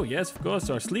 Oh, yes, of course,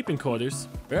 our sleeping quarters.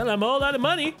 Well, I'm all out of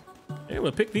money. Hey,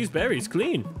 we'll pick these berries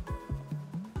clean.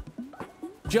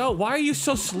 Joe, why are you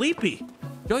so sleepy?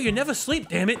 Joe, you never sleep,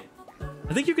 damn it.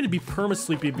 I think you're gonna be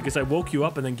perma-sleepy because I woke you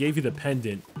up and then gave you the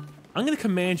pendant. I'm gonna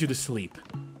command you to sleep.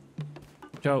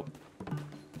 Joe,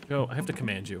 I have to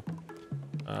command you.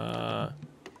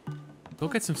 Go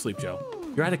get some sleep, Joe.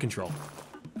 You're out of control.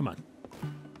 Come on.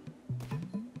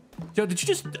 Joe, did you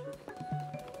just...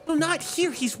 No, not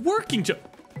here. He's working, Joe.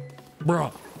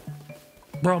 Bro,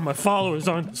 my followers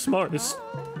aren't the smartest.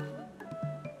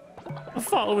 My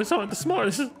followers aren't the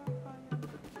smartest.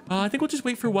 I think we'll just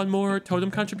wait for one more totem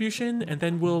contribution, and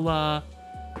then we'll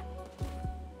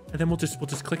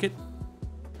just click it.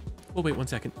 We'll wait 1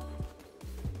 second.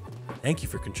 Thank you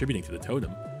for contributing to the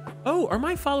totem. Oh, are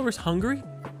my followers hungry?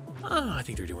 I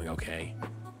think they're doing okay.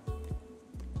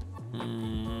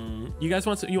 You guys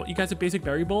want some, you guys a basic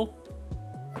berry bowl?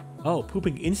 Oh,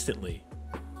 pooping instantly.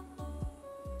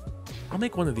 I'll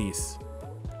make one of these.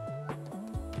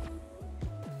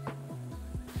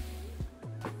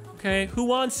 Okay, who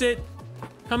wants it?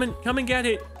 Come and get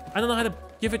it. I don't know how to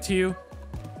give it to you,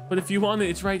 but if you want it,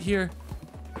 it's right here.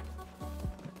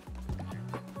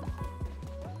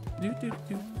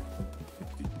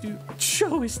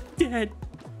 Joe is dead.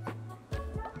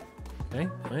 Okay,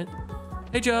 what?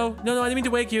 Hey, Joe. No, I didn't mean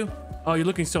to wake you. Oh, you're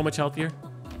looking so much healthier.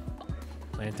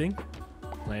 Planting.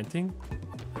 I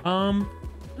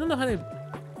don't know how to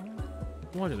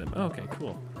water them. Oh, okay,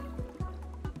 cool.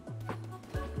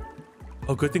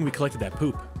 Oh, good thing we collected that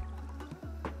poop.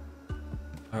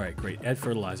 All right, great. Add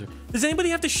fertilizer. Does anybody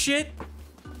have to shit?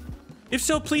 If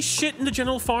so, please shit in the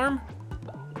general farm.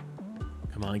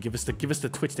 Come on, give us the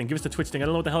twitch thing. Give us the twitch thing. I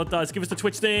don't know what the hell it does. Give us the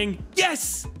twitch thing.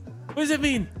 Yes! What does that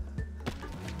mean?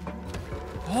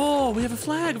 Oh, we have a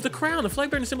flag of the crown. A flag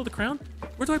bearing the symbol of the crown.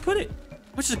 Where do I put it?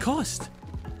 How much does it cost?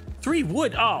 3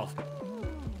 wood. Oh,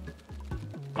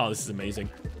 this is amazing.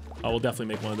 Oh, we'll definitely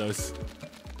make one of those.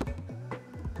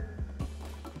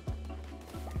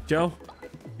 Joe,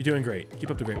 you're doing great.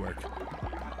 Keep up the great work.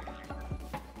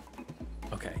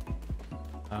 Okay.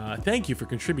 Thank you for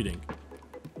contributing.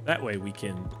 That way we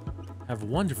can have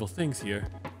wonderful things here.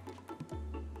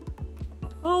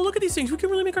 Oh, look at these things. We can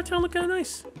really make our town look kind of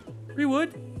nice. 3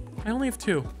 wood. I only have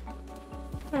 2.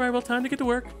 All right, well, time to get to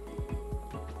work.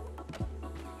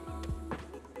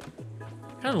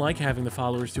 Kind of like having the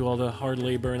followers do all the hard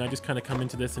labor, and I just kind of come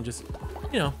into this and just,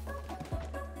 you know,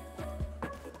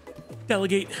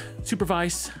 delegate,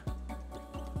 supervise.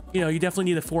 You know, you definitely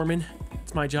need a foreman.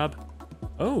 It's my job.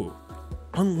 Oh,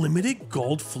 unlimited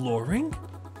gold flooring?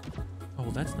 Oh,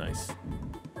 well, that's nice.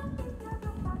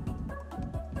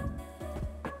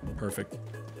 Perfect.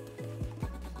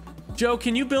 Joe,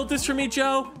 can you build this for me,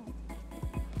 Joe?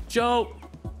 Joe,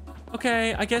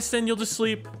 Okay, I guess then you'll just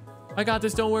sleep. I got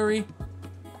this, don't worry.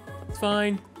 It's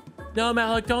fine. No,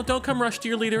 Malik, don't come rush to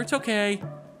your leader. It's okay.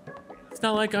 It's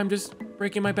not like I'm just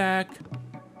breaking my back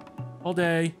all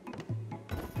day.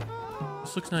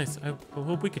 This looks nice. I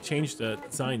hope we could change the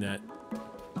design that.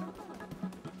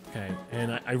 Okay,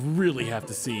 and I really have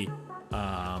to see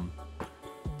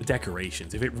the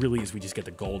decorations. If it really is, we just get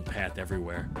the gold path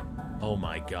everywhere. Oh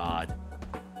my god.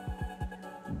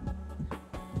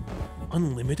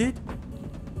 Unlimited?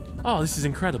 Oh, this is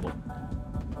incredible.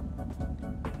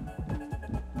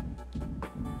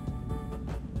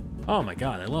 Oh my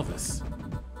god, I love this.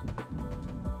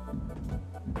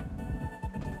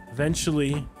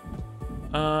 Eventually.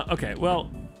 Okay, well,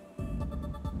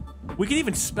 we can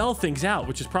even spell things out,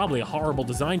 which is probably a horrible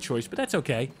design choice, but that's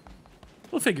okay.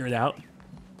 We'll figure it out.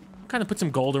 Kind of put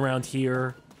some gold around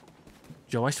here.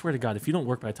 Joe, I swear to God, if you don't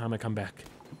work by the time I come back.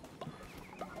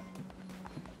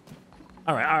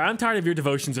 All right, I'm tired of your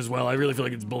devotions as well. I really feel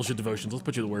like it's bullshit devotions. Let's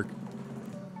put you to work.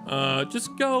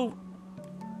 Just go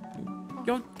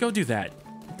do that.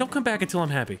 Don't come back until I'm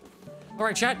happy. All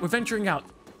right, chat, we're venturing out.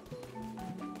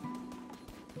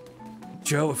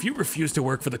 Joe, if you refuse to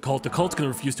work for the cult's gonna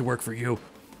refuse to work for you.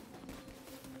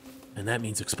 And that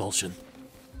means expulsion.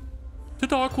 To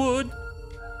Darkwood.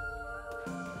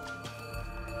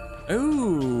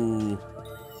 Oh.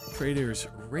 Trader's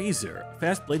Razor.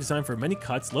 Fast blade designed for many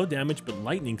cuts, low damage, but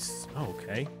lightning. Oh,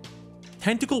 okay.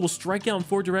 Tentacle will strike out in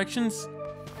 4 directions.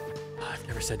 I've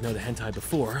never said no to hentai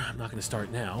before. I'm not going to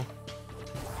start now.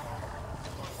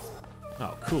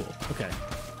 Oh, cool. Okay.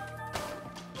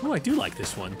 Oh, I do like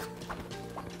this one.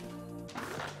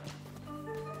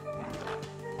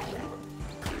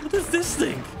 What is this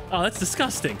thing? Oh, that's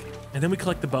disgusting. And then we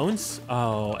collect the bones.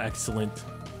 Oh, excellent.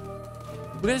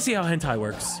 We gotta see how hentai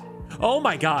works. Oh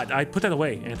my god, I put that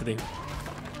away, Anthony.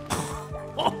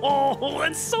 Oh,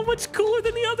 that's so much cooler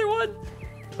than the other one.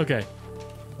 Okay.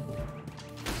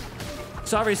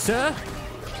 Sorry, sir.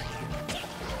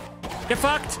 Get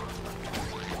fucked.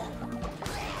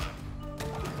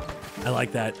 I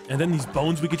like that. And then these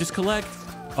bones we could just collect.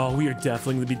 Oh, we are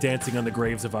definitely going to be dancing on the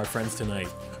graves of our friends tonight.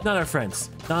 Not our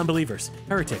friends, non-believers,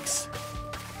 heretics.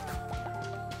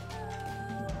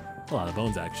 A lot of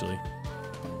bones, actually.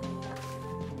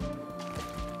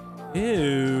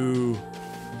 Ew.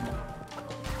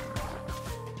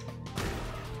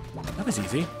 That was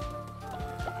easy.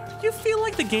 Do you feel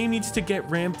like the game needs to get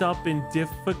ramped up in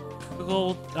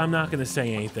difficult? I'm not gonna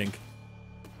say anything.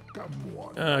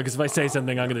 Because if I say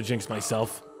something, I'm gonna jinx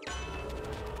myself.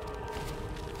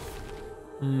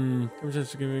 I'm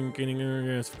just getting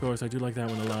yes, of course. I do like that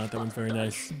one a lot. That one's very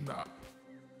nice.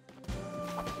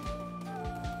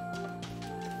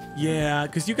 Yeah,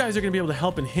 because you guys are gonna be able to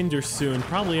help and hinder soon.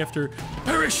 Probably after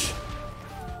perish.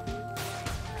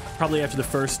 Probably after the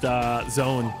first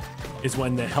zone is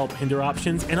when the help hinder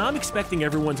options, and I'm expecting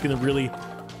everyone's gonna really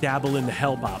dabble in the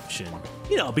help option.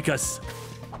 You know, because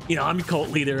I'm your cult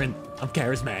leader and I'm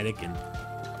charismatic, and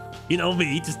you know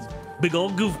me, just big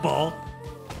old goofball.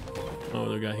 Oh, what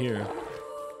do we got here?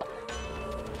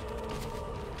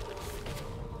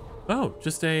 Oh,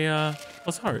 just a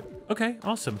plus heart. Okay,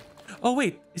 awesome. Oh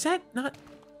wait, is that not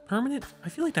permanent? I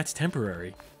feel like that's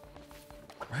temporary.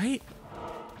 Right?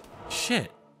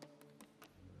 Shit.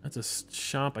 That's a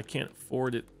shop. I can't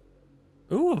afford it.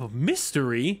 Ooh, a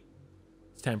mystery.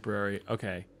 It's temporary.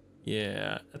 Okay.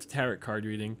 Yeah, that's a tarot card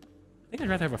reading. I think I'd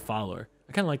rather have a follower.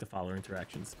 I kind of like the follower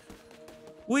interactions.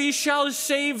 We shall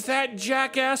save that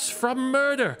jackass from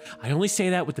murder. I only say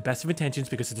that with the best of intentions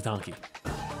because it's a donkey.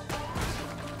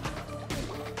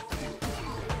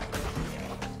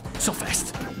 So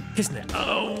fast, isn't it?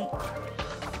 Oh.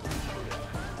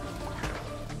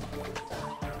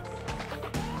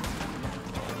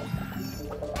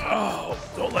 Oh,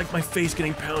 don't like my face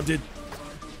getting pounded.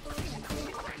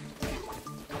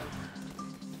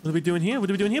 What are we doing here?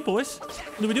 What are we doing here, boys?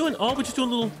 What are we doing? Oh, we're just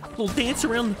doing a little dance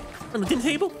around the dinner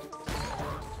table.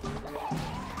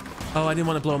 Oh, I didn't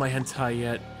want to blow my hentai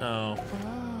yet. Oh.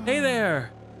 Hey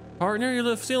there, partner.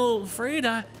 You're still a little afraid?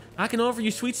 I can offer you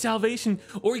sweet salvation,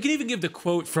 or you can even give the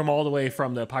quote from all the way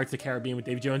from the Pirates of the Caribbean with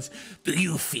Davy Jones. Do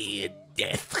you fear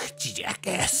death,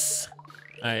 jackass?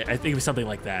 I think it was something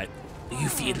like that. Do you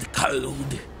feel the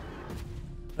cold?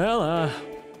 Well,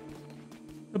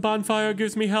 the bonfire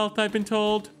gives me health, I've been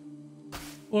told.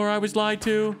 Or I was lied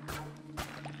to.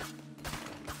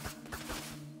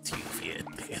 Do you fear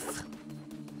death?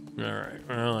 Alright,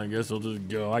 well, I guess I'll just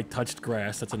go. I touched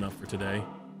grass, that's enough for today.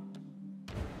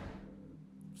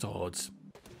 Swords.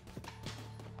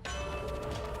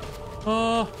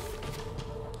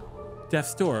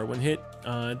 Death's Door. When hit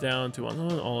down to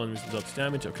all enemies deals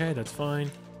damage. Okay, that's fine.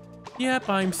 Yep,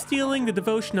 I'm stealing the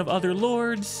devotion of other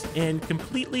lords and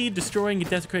completely destroying and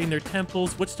desecrating their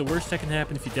temples. What's the worst that can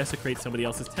happen if you desecrate somebody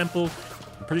else's temple?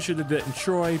 I'm pretty sure they did that in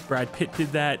Troy. Brad Pitt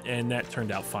did that, and that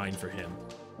turned out fine for him.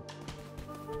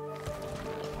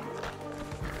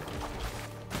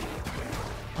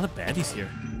 A lot of baddies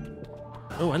here.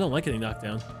 Oh, I don't like getting knocked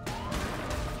down.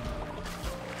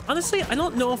 Honestly, I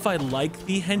don't know if I like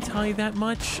the hentai that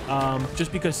much,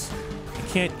 just because I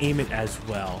can't aim it as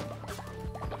well.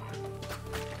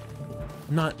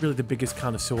 I'm not really the biggest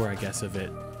connoisseur, I guess, of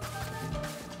it.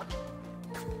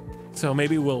 So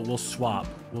maybe we'll swap.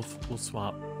 We'll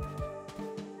swap.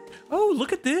 Oh,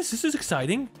 look at this. This is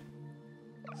exciting.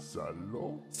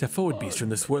 Step forward, beast, from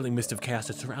the swirling mist of chaos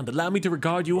that surround. Allow me to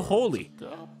regard you wholly.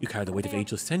 You carry the weight of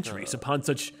ageless centuries upon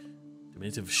such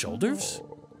diminutive shoulders.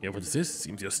 Yeah, what is this?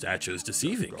 Seems your stature is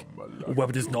deceiving. A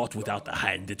weapon is not without the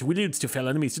hand. It wields to fell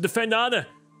enemies, to defend honor,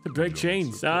 to break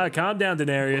chains. Calm down,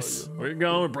 Daenerys. Where you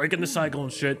going? We're breaking the cycle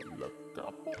and shit.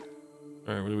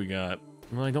 Alright, what do we got?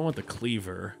 Well, I don't want the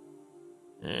cleaver.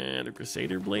 And a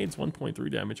Crusader Blades,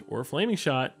 1.3 damage, or a Flaming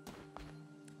Shot.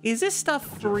 Is this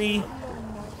stuff free?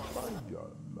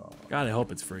 God, I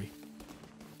hope it's free.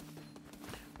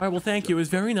 All right, well, thank you. It was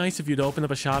very nice of you to open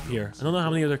up a shop here. I don't know how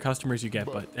many other customers you get,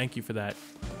 but thank you for that.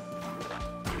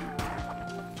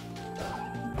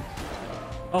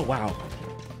 Oh, wow.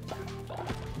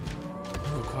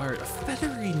 You require a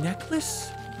feathery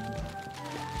necklace?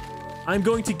 I'm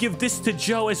going to give this to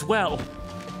Joe as well.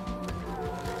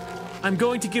 I'm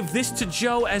going to give this to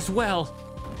Joe as well.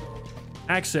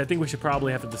 Actually, I think we should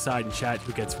probably have to decide in chat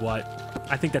who gets what.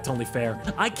 I think that's only fair.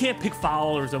 I can't pick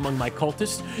followers among my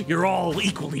cultists. You're all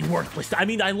equally worthless. I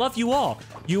mean, I love you all.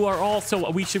 You are all, so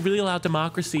we should really allow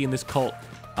democracy in this cult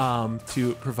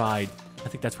to provide. I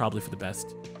think that's probably for the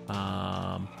best.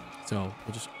 So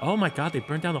we'll just, oh my God, they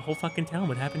burned down the whole fucking town.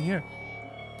 What happened here?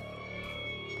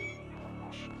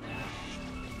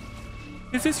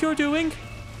 Is this your doing?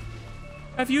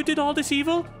 Have you did all this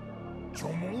evil?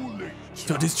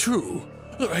 So it is true.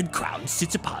 The red crown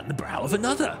sits upon the brow of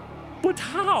another. But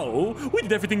how? We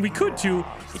did everything we could to.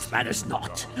 It matters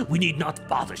not. We need not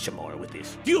bother Shamor with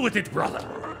this. Deal with it, brother.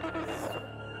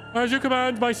 As you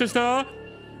command, my sister.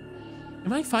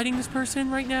 Am I fighting this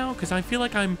person right now? Because I feel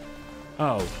like I'm...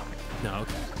 Oh. No,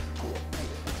 okay.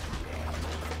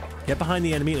 Get behind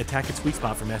the enemy and attack its weak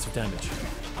spot for massive damage.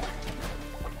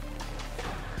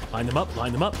 Line them up,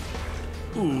 line them up.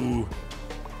 Ooh.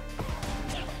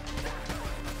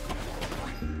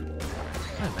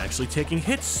 I'm actually taking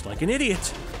hits like an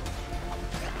idiot.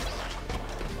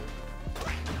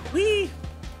 Whee!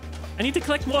 I need to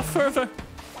collect more fervor.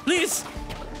 Please!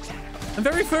 I'm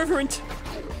very fervent.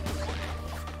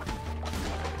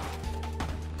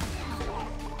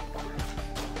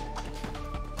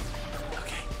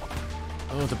 Okay.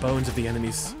 Oh, the bones of the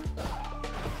enemies.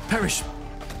 Perish!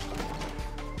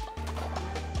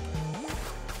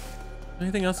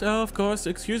 Anything else? Oh, of course.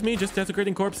 Excuse me, just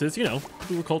desecrating corpses. You know,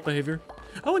 little cult behavior.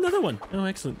 Oh, another one. Oh,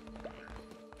 excellent.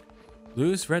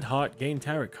 Lose red heart, gain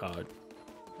tarot card.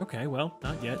 Okay, well,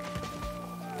 not yet.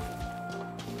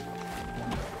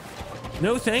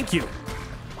 No, thank you.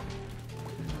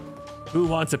 Who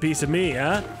wants a piece of me,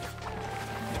 huh?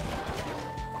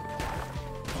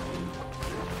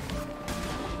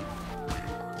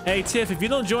 Hey, Tiff, if you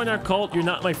don't join our cult, you're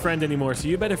not my friend anymore, so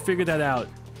you better figure that out.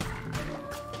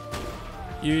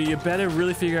 You better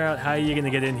really figure out how you're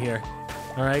gonna get in here.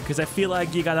 All right, because I feel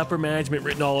like you got upper management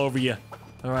written all over you.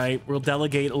 All right, we'll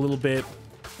delegate a little bit.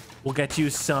 We'll get you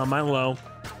some, I don't know,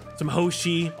 some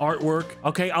Hoshi artwork.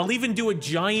 Okay, I'll even do a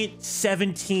giant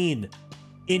 17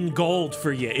 in gold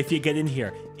for you if you get in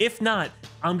here. If not,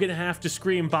 I'm gonna have to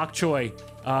scream bok choy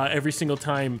every single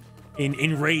time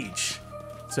in rage.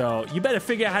 So you better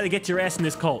figure out how to get your ass in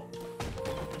this cult.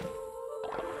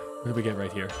 What do we get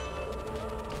right here?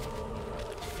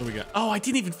 What do we got? Oh, I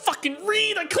didn't even fucking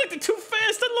read. I clicked it too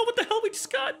fast. I don't know what the hell we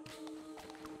just got.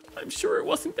 I'm sure it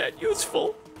wasn't that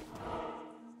useful.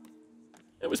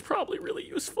 It was probably really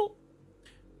useful.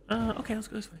 Okay, let's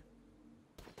go this way.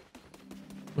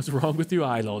 What's wrong with you?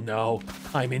 I don't know.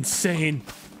 I'm insane.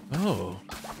 Oh.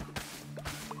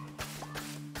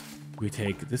 We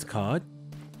take this card,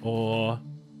 or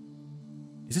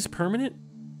is this permanent?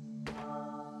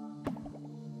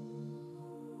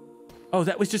 Oh,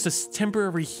 that was just a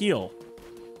temporary heal.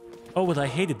 Oh, well, I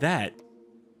hated that.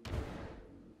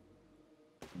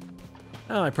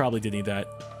 Oh, I probably did need that.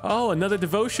 Oh, another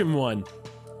devotion one.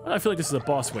 Well, I feel like this is a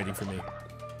boss waiting for me.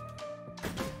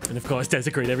 And of course,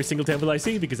 desecrate every single temple I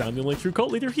see because I'm the only true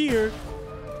cult leader here.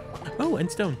 Oh, and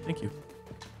stone. Thank you.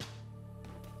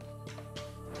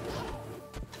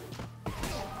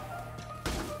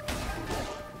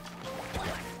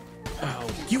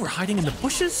 were hiding in the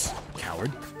bushes?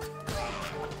 Coward.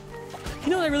 You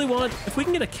know what I really want? If we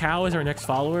can get a cow as our next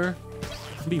follower,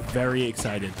 I'd be very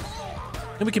excited.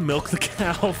 Then we can milk the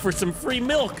cow for some free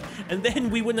milk, and then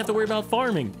we wouldn't have to worry about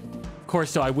farming. Of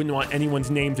course, though, I wouldn't want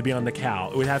anyone's name to be on the cow.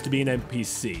 It would have to be an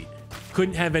NPC.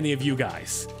 Couldn't have any of you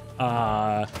guys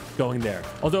going there.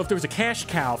 Although if there was a cash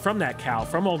cow,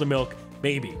 from all the milk,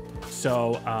 maybe.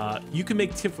 So you can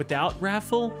make Tiff without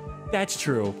raffle. That's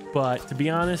true, but to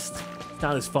be honest, it's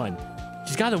not as fun.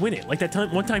 She's got to win it. Like that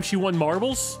time, one time she won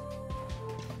marbles.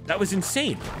 That was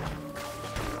insane.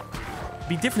 It'd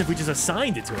be different if we just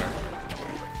assigned it to her.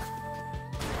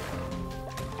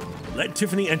 Let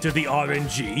Tiffany enter the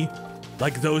RNG,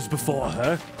 like those before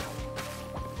her.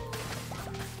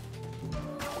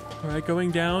 All right,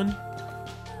 going down.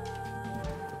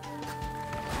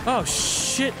 Oh,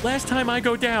 shit. Last time I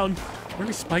go down.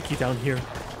 Very spiky down here.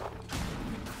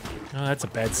 Oh, that's a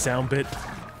bad sound bit.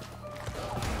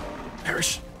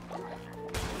 Perish.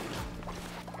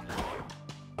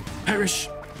 Perish.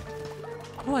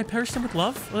 Oh, I perished him with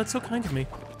love? Well, that's so kind of me.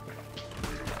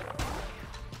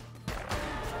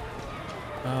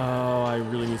 Oh, I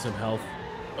really need some health.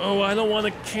 Oh, I don't want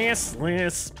to cancel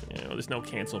this. Oh, there's no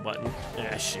cancel button.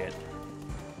 Ah, shit.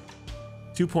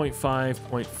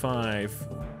 2.5.5.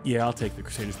 Yeah, I'll take the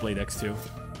Crusader's Blade X2.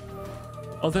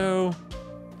 Although,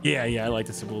 yeah, I like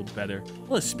this a little better.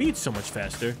 Well, the speed's so much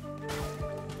faster.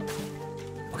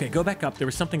 Okay, go back up. There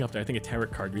was something up there. I think a tarot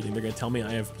card reading. They're going to tell me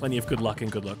I have plenty of good luck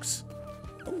and good looks.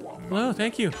 Hello,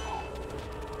 thank you.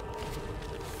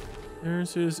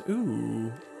 There's his...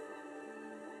 Ooh.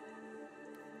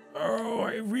 Oh,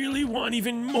 I really want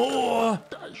even more.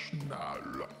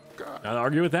 Not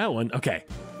argue with that one. Okay.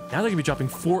 Now they're going to be dropping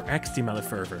 4x the amount of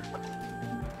fervor.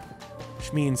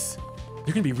 Which means you're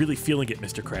going to be really feeling it,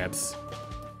 Mr. Krabs.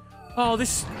 Oh,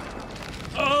 this...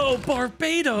 Oh,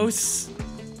 Barbados!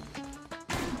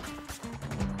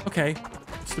 Okay,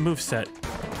 it's the moveset.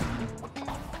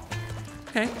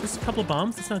 Okay, there's a couple of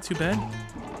bombs. That's not too bad.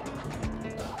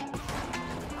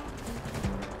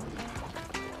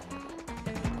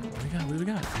 What do we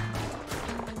got?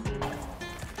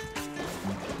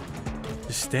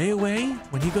 Just stay away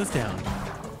when he goes down.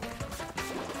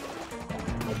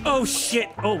 Oh, shit!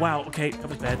 Oh, wow. Okay, that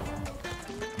was bad.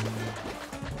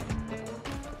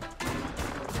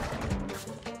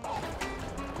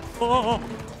 Oh!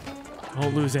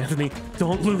 Don't lose, Anthony.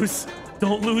 Don't lose.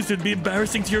 Don't lose. It'd be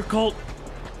embarrassing to your cult.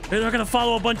 They're not gonna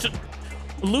follow a bunch of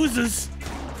losers.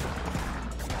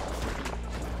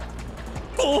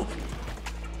 Oh!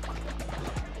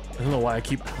 I don't know why I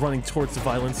keep running towards the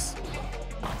violence.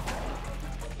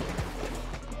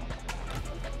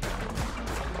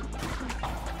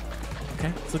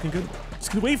 Okay, it's looking good.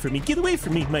 Just get away from me. Get away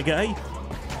from me, my guy.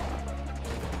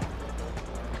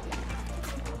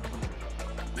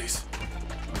 Please.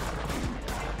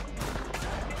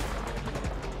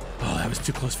 Oh, that was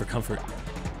too close for comfort.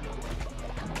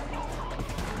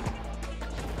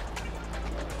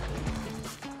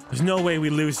 There's no way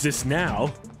we lose this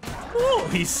now. Oh,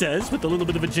 he says, with a little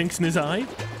bit of a jinx in his eye.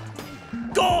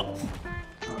 Go!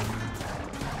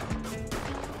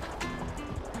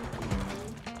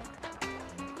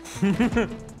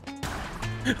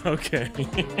 Okay.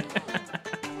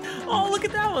 Oh, look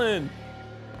at that one!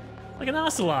 Like an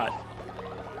ocelot.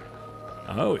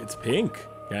 Oh, it's pink.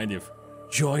 Kind of.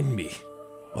 Join me,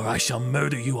 or I shall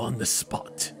murder you on the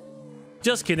spot.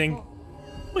 Just kidding.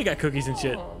 We got cookies and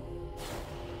shit.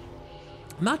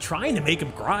 I'm not trying to make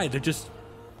them cry. They're just,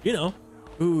 you know.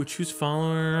 Ooh, choose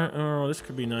follower. Oh, this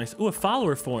could be nice. Ooh, a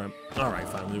follower form. All right,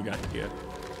 fine. What do we got here?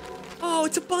 Oh,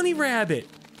 it's a bunny rabbit,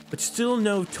 but still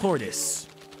no tortoise.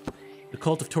 The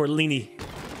cult of Tortellini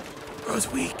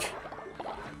grows weak.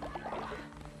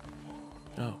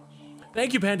 Oh,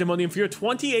 thank you, Pandemonium, for your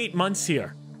 28 months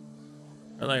here.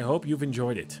 And I hope you've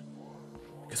enjoyed it.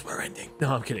 Because we're ending.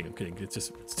 No, I'm kidding. I'm kidding. We're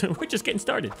just getting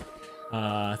started.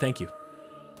 Thank you.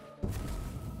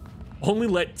 Only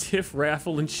let Tiff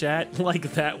raffle in chat.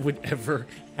 Like that would ever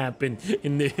happen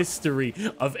in the history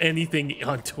of anything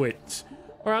on Twitch.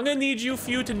 Or I'm gonna need you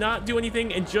few to not do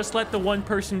anything and just let the one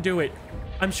person do it.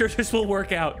 I'm sure this will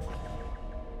work out.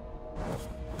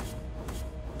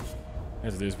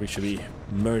 As it is, we should be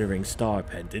murdering Star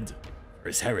Pendant for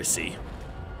his heresy.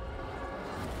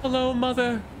 Hello,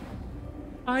 Mother.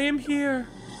 I am here.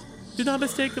 Do not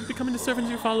mistake of becoming the servant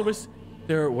of your followers.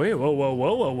 They're wait,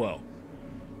 whoa.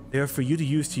 They are for you to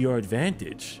use to your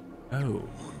advantage. Oh.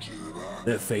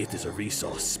 Their faith is a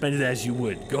resource. Spend it as you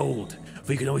would. Gold.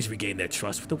 For you can always regain their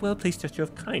trust with a well-placed gesture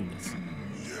of kindness.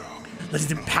 Let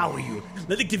it empower you.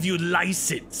 Let it give you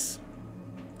license.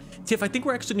 Tiff, I think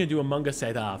we're actually going to do Among Us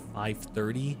at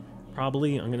 5:30.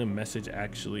 probably. I'm gonna message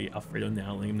actually Alfredo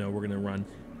now, letting him know we're gonna run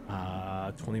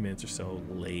 20 minutes or so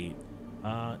late.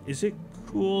 Is it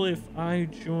cool if I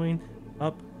join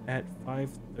up at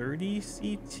 5:30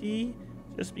 CT?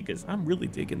 Just because I'm really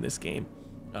digging this game.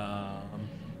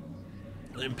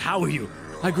 Empower you.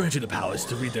 I grant you the powers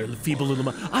to read their feeble little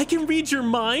minds. I can read your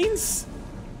minds?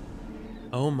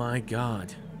 Oh my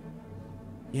god.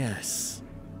 Yes.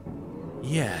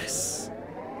 Yes.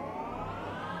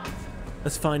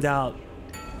 Let's find out.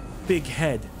 Big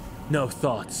head. No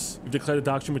thoughts. You've declared a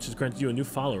doctrine which has granted you a new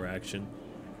follower action.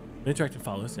 An interactive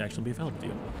follower, this action will be available to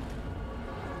you.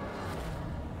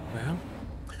 Well,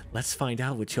 let's find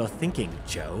out what you're thinking,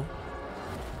 Joe.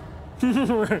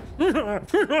 Sorry,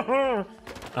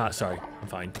 I'm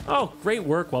fine. Oh, great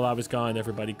work while I was gone,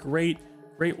 everybody. Great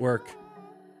work.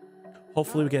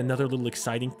 Hopefully we get another little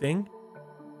exciting thing.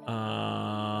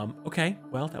 Okay,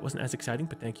 well, that wasn't as exciting,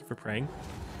 but thank you for praying.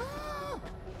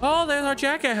 Oh, there's our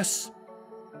jackass.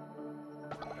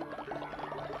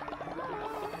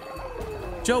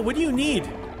 Joe, what do you need?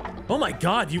 Oh my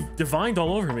god, you've divined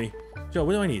all over me. Joe,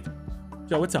 what do I need?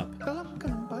 Joe, what's up?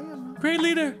 Great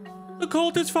leader, the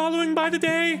cult is following by the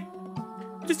day.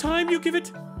 It is time you give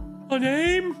it a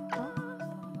name.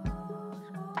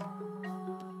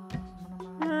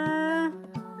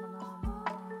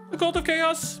 The cult of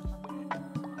chaos.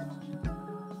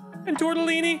 And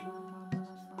tortellini.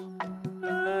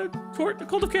 The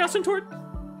cult of chaos and tort.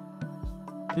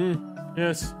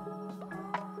 Yes.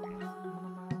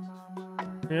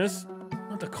 Yes.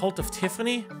 Not the cult of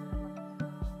Tiffany.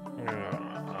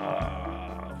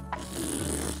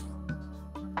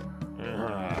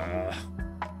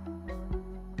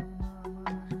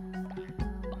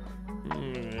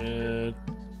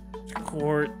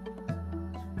 Court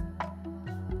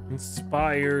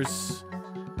inspires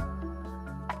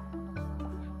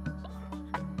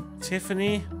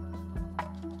Tiffany?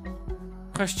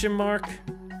 Question mark?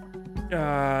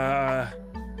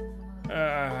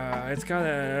 It's got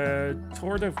a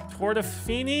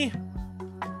Tortofini?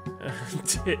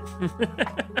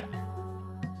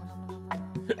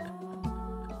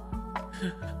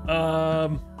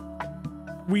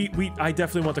 I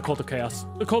definitely want the Cult of Chaos.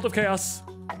 The Cult of Chaos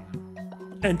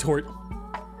and Tort.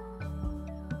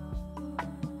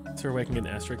 Is there a way I can get an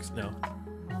asterisk? No.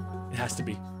 It has to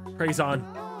be. Praise on.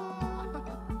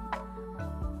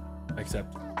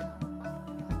 Except.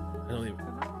 I don't even.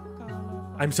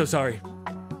 I'm so sorry.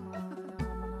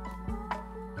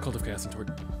 Cult of Chaos and Tort.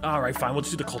 Alright, fine. We'll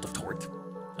just do the Cult of Tort.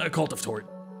 Cult of Tort.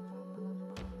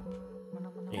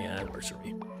 Yeah, that works for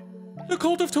me. The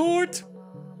Cult of Tort!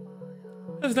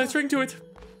 There's a nice ring to it.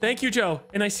 Thank you, Joe.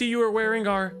 And I see you are wearing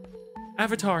our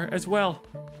avatar as well.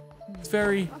 It's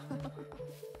very...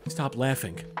 Stop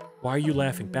laughing. Why are you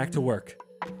laughing? Back to work.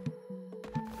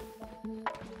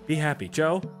 Be happy.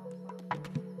 Joe?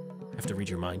 I have to read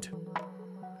your mind.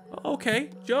 Okay,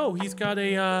 Joe, he's got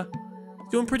a,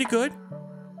 doing pretty good.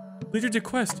 Leader did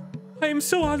quest. I am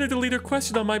so honored the leader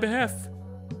quested on my behalf.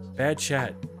 Bad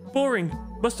chat. Boring.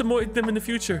 Must avoid them in the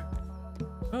future.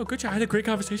 Oh, good job. I had a great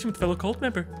conversation with a fellow cult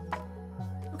member.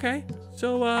 Okay,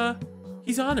 so,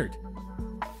 he's honored.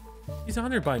 He's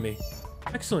honored by me.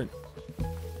 Excellent.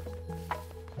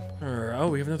 Oh,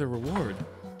 we have another reward.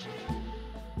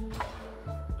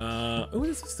 What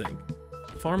is this thing?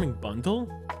 Farming bundle?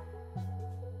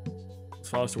 Let's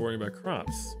follow us to worrying about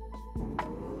crops.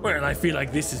 Well, I feel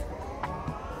like this is...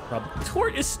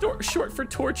 Tort is short for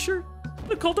torture?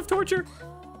 The cult of torture?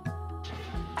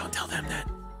 Don't tell them that.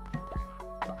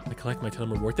 I collect my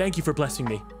totem reward. Thank you for blessing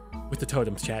me with the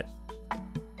totems, chat.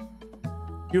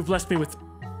 You have blessed me with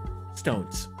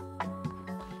stones.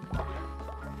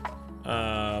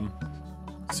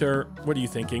 Sir, what are you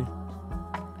thinking?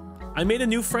 I made a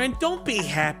new friend. Don't be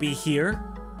happy here.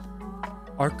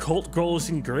 Our cult grows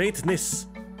in greatness.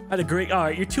 Had a great... All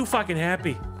right, you're too fucking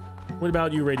happy. What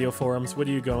about you, Radio Forums? What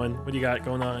are you going? What do you got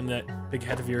going on in that big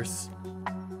head of yours?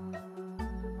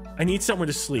 I need somewhere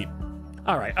to sleep.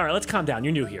 All right, let's calm down.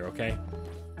 You're new here, okay?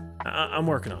 I'm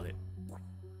working on it.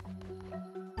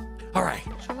 All right,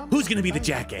 who's gonna be the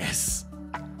jackass?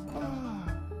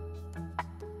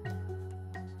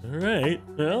 All right,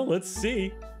 well, let's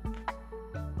see.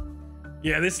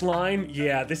 Yeah, this line,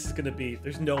 yeah, this is gonna be,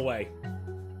 there's no way.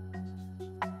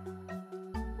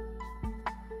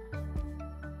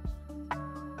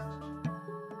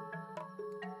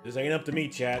 This ain't up to me,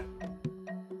 chat.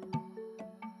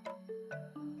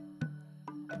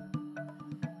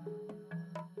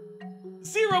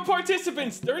 Zero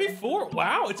participants, 34.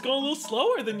 Wow, it's going a little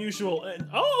slower than usual. And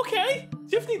oh, okay.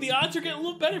 Tiffany, the odds are getting a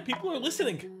little better. People are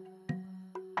listening.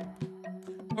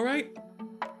 All right.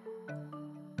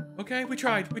 Okay, we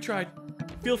tried.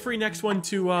 Feel free next one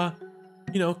to,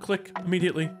 you know, click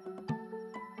immediately.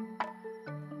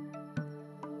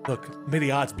 Look, may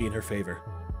the odds be in her favor.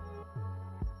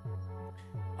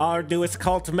 Our newest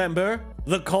cult member,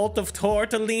 the Cult of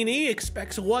Tortellini,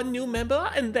 expects one new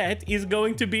member, and that is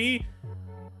going to be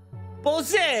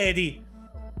Bozzetti.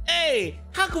 Hey,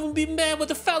 how can we be mad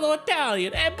with a fellow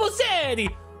Italian? Hey, Bozzetti!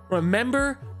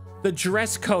 Remember the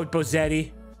dress code,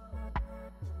 Bozzetti.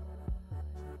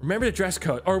 Remember the dress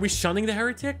code. Or are we shunning the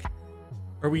heretic?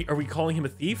 Are we calling him a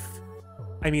thief?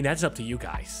 I mean, that's up to you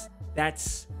guys.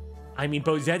 I mean,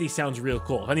 Bozzetti sounds real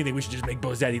cool. If anything, we should just make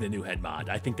Bozzetti the new head mod.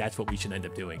 I think that's what we should end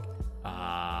up doing.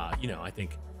 You know, I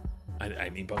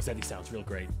mean, Bozzetti sounds real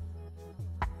great.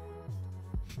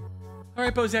 All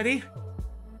right, Bozzetti.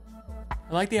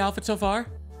 I like the outfit so far.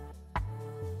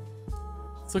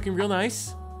 It's looking real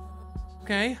nice.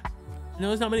 Okay. I know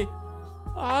there's not many.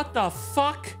 What the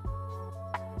fuck?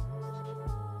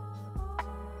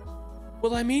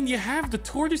 Well, I mean, you have the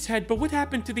tortoise head, but what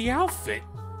happened to the outfit?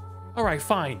 All right,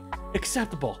 fine.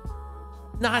 Acceptable.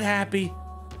 Not happy,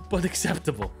 but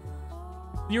acceptable.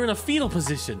 You're in a fetal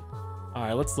position. All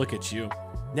right, let's look at you.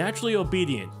 Naturally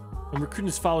obedient. When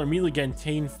recruiters follow immediately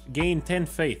gain 10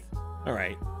 faith. All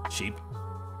right, cheap.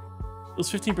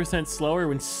 Feels 15% slower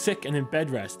when sick and in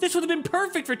bed rest. This would have been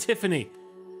perfect for Tiffany.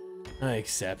 I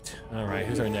accept. All right,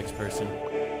 who's our next person?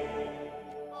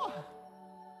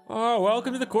 Oh,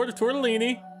 welcome to the Court of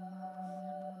Tortellini.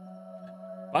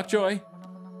 Bok Joy.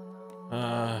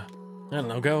 I don't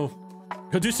know, go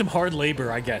do some hard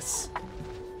labor, I guess.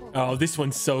 Oh, this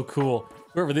one's so cool.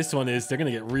 Whoever this one is, they're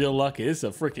gonna get real lucky. This is a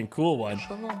freaking cool one.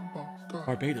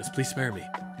 Barbados, please spare me.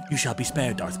 You shall be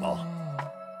spared, Darth Maul.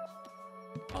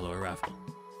 Follow a raffle.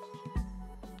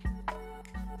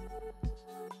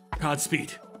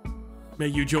 Godspeed. May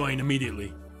you join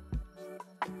immediately.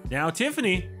 Now,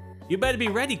 Tiffany, you better be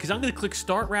ready, because I'm gonna click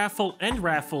start raffle, end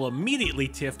raffle immediately,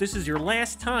 Tiff. This is your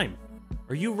last time.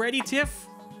 Are you ready, Tiff?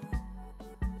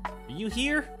 Are you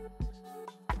here?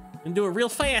 I'm gonna do it real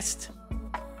fast.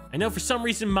 I know for some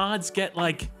reason mods get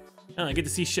like, I get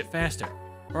to see shit faster.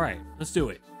 All right, let's do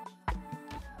it.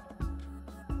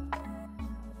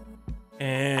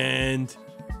 And,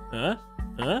 okay.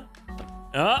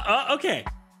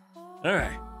 All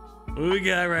right, what do we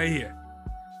got right here?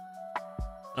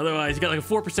 Otherwise, you got like a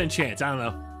 4% chance. I don't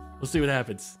know. We'll see what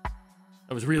happens.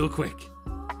 That was real quick.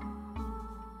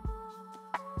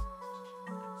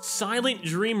 Silent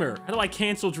Dreamer. How do I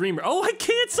cancel Dreamer? Oh, I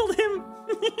canceled him.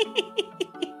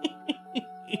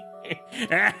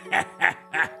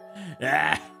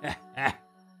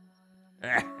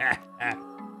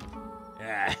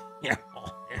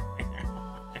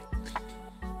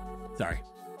 Sorry.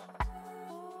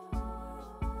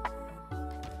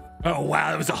 Oh, wow.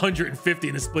 That was 150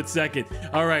 in a split second.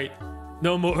 All right.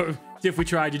 No more. If we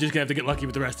tried, you're just going to have to get lucky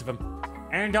with the rest of them.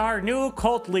 And our new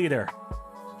cult leader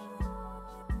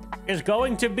is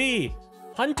going to be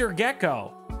Hunter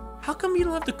Gecko. How come you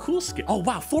don't have the cool skin? Oh,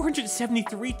 wow,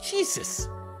 473, Jesus.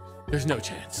 There's no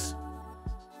chance.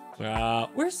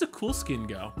 Where's the cool skin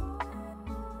go?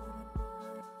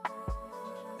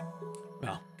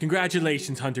 Well,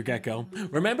 congratulations, Hunter Gecko.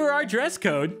 Remember our dress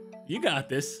code. You got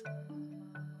this.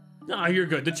 No, you're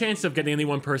good. The chance of getting any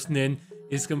one person in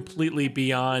is completely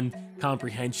beyond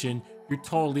comprehension. You're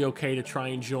totally okay to try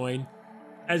and join.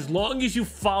 As long as you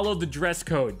follow the dress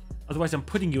code. Otherwise, I'm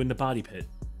putting you in the body pit.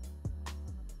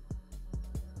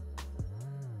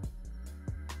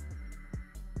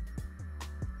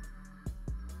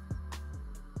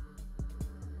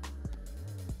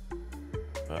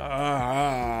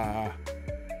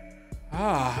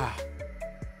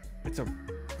 It's a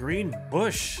green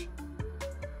bush.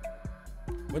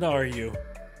 What are you?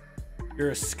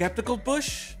 You're a skeptical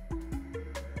bush?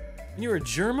 And you're a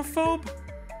germaphobe?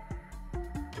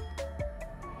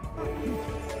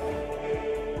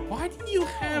 Why do you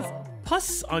have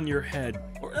pus on your head?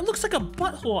 Or it looks like a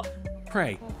butthole.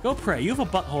 Pray. Go pray. You have a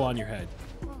butthole on your head.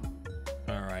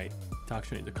 All right. Talk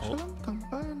to me, the cult.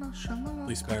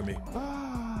 Please spare me.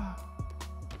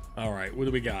 All right. What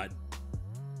do we got?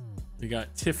 We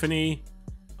got Tiffany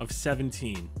of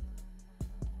 17.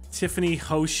 Tiffany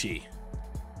Hoshi.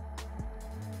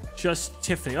 Just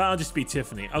Tiffany. I'll just be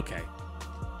Tiffany. Okay.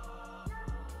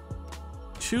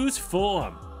 Choose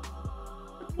form.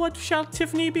 What shall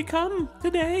Tiffany become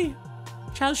today?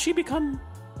 Shall she become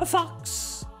a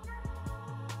fox?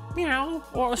 Meow.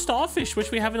 Or a starfish, which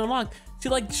we haven't unlocked. See,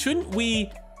 like, shouldn't we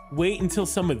wait until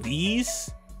some of these?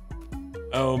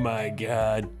 Oh my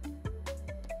god.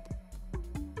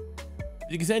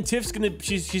 Because then Tiff's gonna,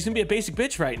 she's gonna be a basic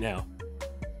bitch right now.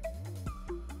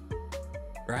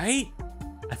 Right?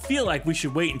 I feel like we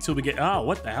should wait until we get... Oh,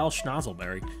 what the hell?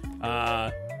 Schnozzleberry.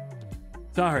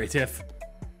 Sorry, Tiff.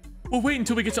 We'll wait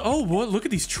until we get to... Oh, what? Look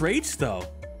at these traits, though.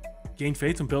 Gain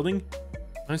faith when building.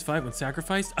 -5 when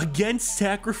sacrificed. Against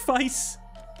sacrifice?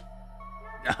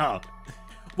 Oh.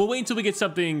 We'll wait until we get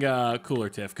something cooler,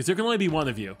 Tiff, because there can only be one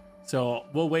of you. So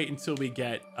we'll wait until we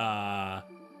get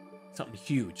something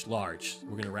huge, large.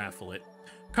 We're going to raffle it.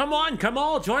 Come on, come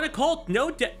on, join a cult.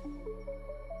 No debt.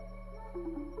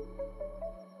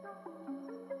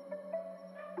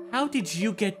 How did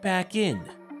you get back in?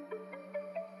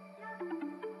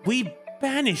 We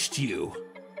banished you.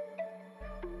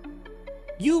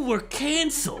 You were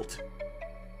canceled.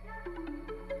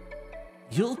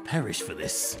 You'll perish for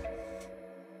this.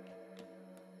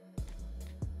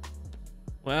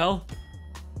 Well,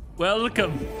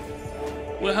 welcome.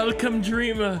 Welcome,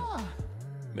 dreamer.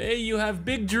 May you have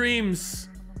big dreams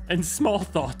and small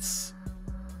thoughts.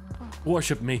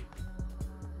 Worship me.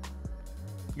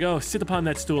 Go, sit upon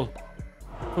that stool,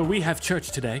 for we have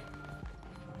church today.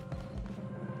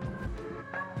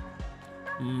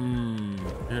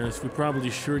 Yes, we probably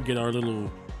should get our little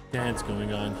dance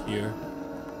going on here.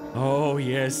 Oh,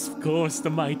 yes, of course, the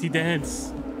mighty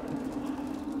dance.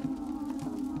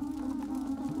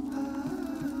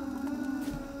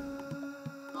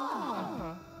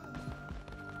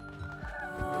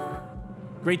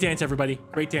 Great dance, everybody.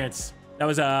 Great dance. That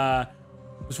was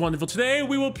wonderful. Today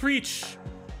we will preach.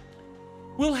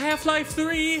 Will Half-Life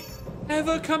 3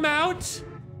 ever come out?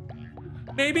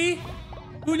 Maybe?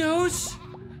 Who knows?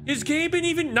 Is Gabe in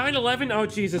even 9/11? Oh,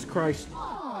 Jesus Christ.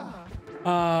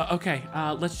 Okay.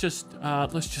 Let's just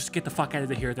get the fuck out of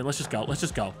here. Then let's just go. Let's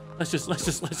just go. Let's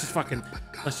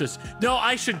just. No,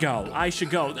 I should go.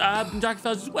 Dr.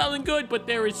 Fells is well and good, but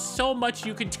there is so much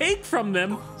you can take from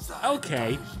them.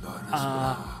 Okay.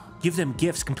 Give them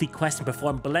gifts, complete quests, and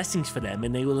perform blessings for them,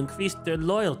 and they will increase their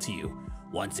loyalty to you.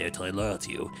 Once they're totally loyal to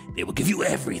you, they will give you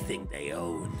everything they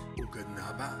own.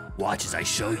 Watch as I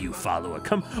show you, follower.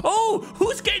 Come. Oh,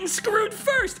 who's getting screwed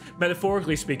first?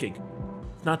 Metaphorically speaking.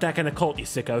 It's not that kind of cult, you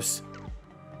sickos.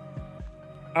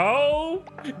 Oh,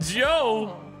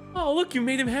 Joe. Oh, look, you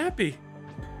made him happy.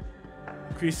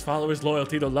 Increase followers'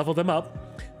 loyalty to level them up,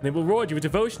 and they will reward you with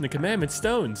devotion to commandment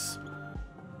stones.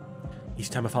 Each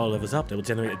time a follower levels up, they will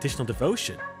generate additional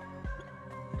devotion.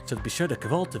 So be sure to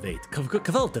cultivate.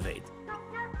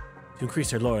 To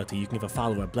increase their loyalty, you can give a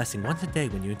follower a blessing once a day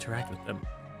when you interact with them.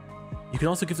 You can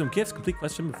also give them gifts, complete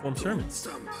quests, and perform sermons.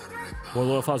 The more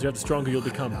loyal followers you have, the stronger you'll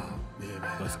become.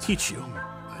 I must teach you,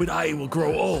 but I will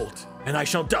grow old, and I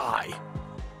shall die.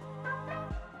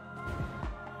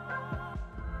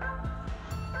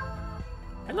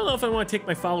 I don't know if I want to take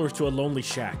my followers to a lonely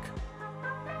shack.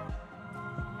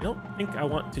 I don't think I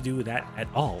want to do that at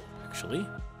all, actually.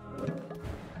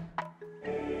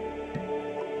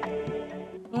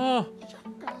 Oh.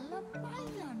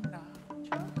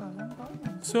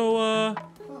 So,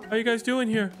 how you guys doing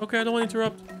here? Okay, I don't want to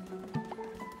interrupt.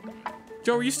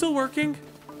 Joe, are you still working?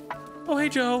 Oh, hey,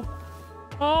 Joe.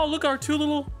 Oh, look, our two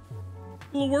little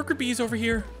worker bees over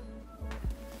here.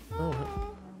 Oh,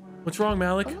 what's wrong,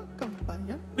 Malik?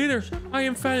 Leader, I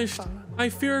am famished. I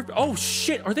fear... Oh,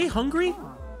 shit, are they hungry?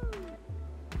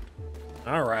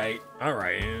 All right,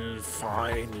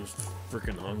 fine.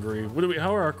 Freaking hungry.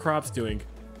 How are our crops doing?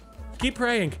 Keep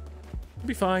praying. We'll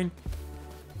be fine.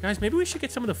 Guys, maybe we should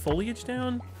get some of the foliage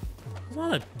down. There's a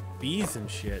lot of bees and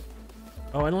shit.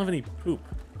 Oh, I don't have any poop.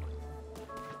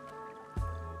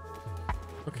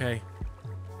 Okay.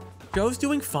 Joe's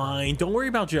doing fine. Don't worry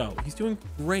about Joe. He's doing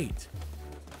great.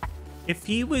 If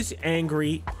he was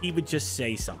angry, he would just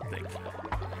say something.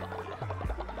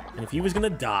 And if he was gonna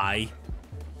die,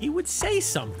 he would say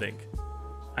something.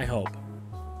 I hope.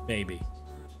 Maybe.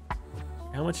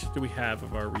 How much do we have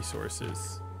of our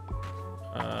resources?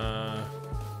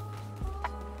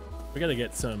 We gotta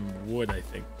get some wood, I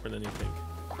think, more than anything.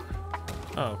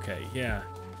 Oh, okay, yeah.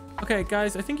 Okay,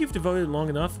 guys, I think you've devoted long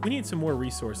enough. We need some more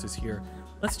resources here.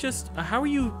 Let's just... how are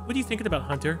you... What are you thinking about,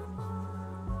 Hunter?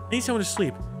 I need someone to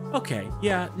sleep. Okay,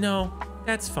 yeah, no,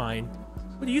 that's fine.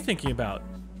 What are you thinking about?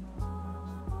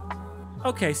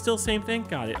 Okay, still same thing?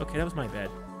 Got it. Okay, that was my bad.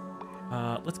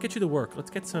 Let's get you to work.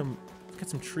 Let's get some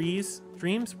trees.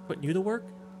 Dreams, putting you to work.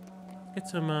 Get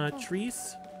some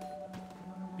trees.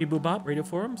 Beep boop bop, radio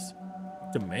forums.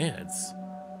 Demands.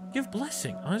 Give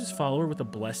blessing. Honest follower with a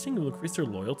blessing will increase their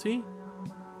loyalty.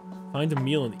 Find a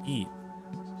meal and eat.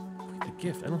 Wait, the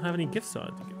gift. I don't have any gifts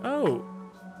on. Oh.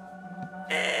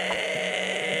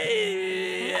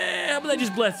 How about I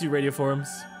just bless you, radio forums?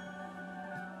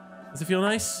 Does it feel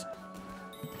nice?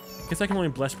 Guess I can only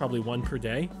bless probably one per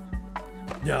day.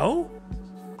 No?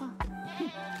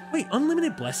 Wait, wait,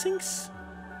 unlimited blessings?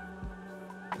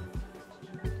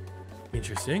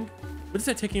 Interesting. What is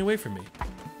that taking away from me?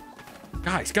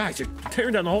 Guys, you're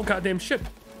tearing down the whole goddamn ship.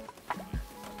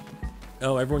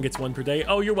 Oh, everyone gets 1 per day.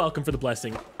 Oh, you're welcome for the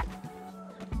blessing.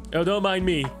 Oh, don't mind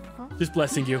me. Just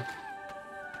blessing you.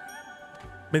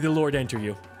 May the Lord enter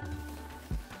you.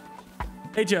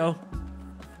 Hey, Joe.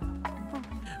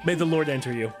 May the Lord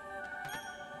enter you.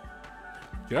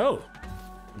 Joe.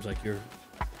 Seems like you're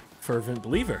a fervent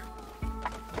believer.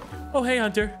 Oh, hey,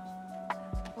 Hunter.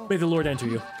 May the Lord enter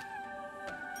you.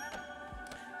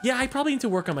 Yeah, I probably need to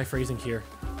work on my phrasing here.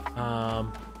 I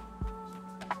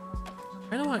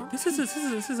know what. This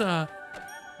is a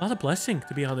lot of blessing,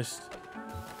 to be honest.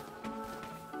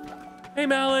 Hey,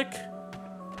 Malik.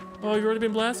 Oh, you've already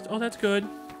been blessed? Oh, that's good.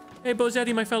 Hey,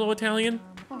 Bozetti, my fellow Italian.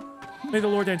 May the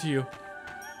Lord enter you.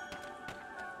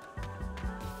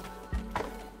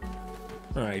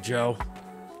 All right, Joe.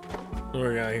 What do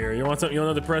we got here? You want something? You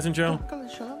want another present, Joe? I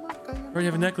already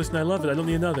have a necklace and I love it. I don't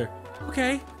need another.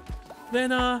 Okay.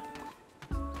 Then,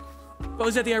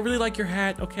 Bozetti, I really like your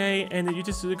hat, okay? And you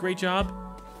just did a great job.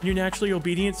 You're naturally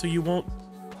obedient, so you won't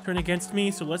turn against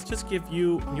me. So let's just give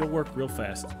you, and you'll work real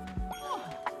fast.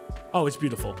 Oh, it's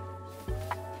beautiful.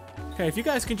 Okay, if you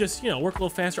guys can just, work a little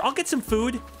faster. I'll get some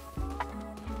food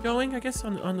going, I guess,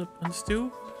 on the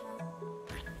stew.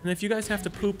 And if you guys have to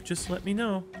poop, just let me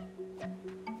know.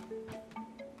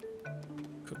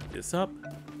 Cook this up.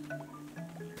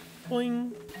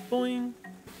 Boing, boing,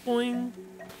 boing,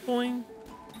 boing.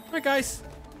 All right, guys.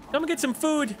 Come and get some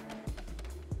food.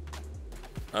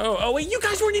 Oh, wait, you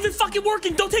guys weren't even fucking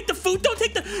working. Don't take the food. Don't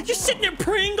take the... You're sitting there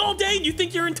praying all day and you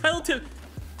think you're entitled to...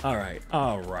 All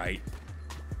right.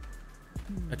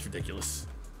 That's ridiculous.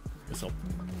 Guess I'll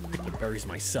pick the berries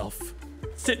myself.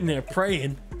 Sitting there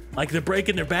praying like they're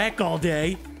breaking their back all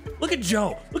day. Look at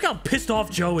Joe. Look how pissed off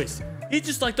Joe is. He's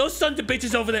just like, those sons of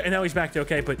bitches over there. And now he's back to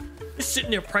okay, but just sitting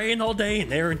there praying all day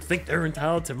and they think they're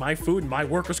entitled to my food and my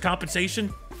workers'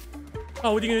 compensation.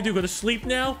 Oh, what are you gonna do? Go to sleep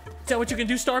now? Is that what you can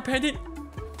do, Star Pendant?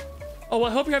 Oh, well,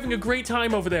 I hope you're having a great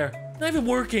time over there. Not even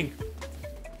working.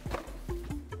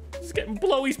 Just getting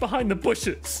blowies behind the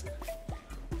bushes.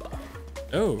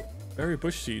 Oh, berry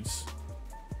bush seeds.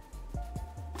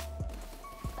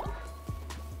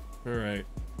 All right.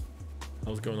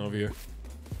 How's it going over here?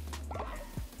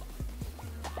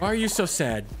 Why are you so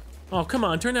sad? Oh, come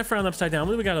on. Turn that frown upside down.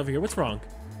 What do we got over here? What's wrong?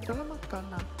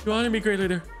 You honor me, great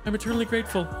leader. I'm eternally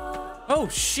grateful. Oh,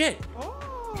 shit.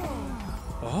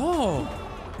 Oh.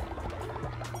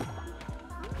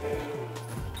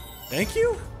 Thank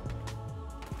you?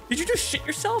 Did you just shit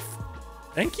yourself?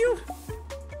 Thank you?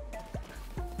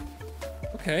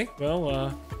 Okay, well,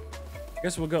 I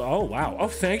guess we'll go. Oh, wow. Oh,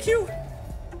 thank you?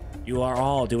 You are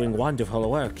all doing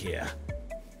wonderful work here.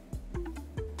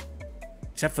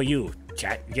 Except for you,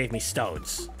 chat. You gave me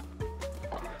stones.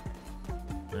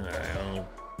 Alright,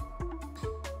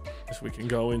 guess we can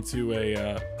go into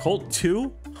a, Cult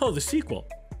 2? Oh, the sequel.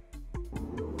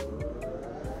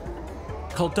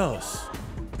 Cult Dos.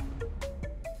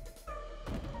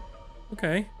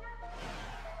 Okay.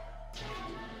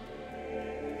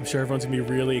 I'm sure everyone's gonna be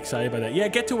really excited by that. Yeah,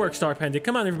 get to work, Star Pendant.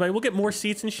 Come on, everybody. We'll get more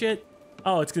seats and shit.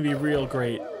 Oh, it's gonna be real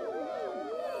great.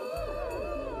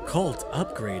 Cult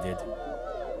upgraded.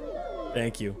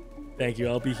 Thank you. Thank you.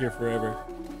 I'll be here forever.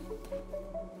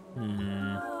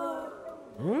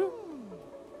 Huh?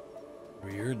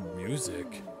 Weird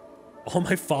music. All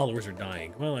my followers are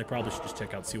dying. Well, I probably should just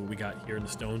check out, see what we got here in the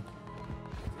stone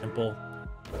temple.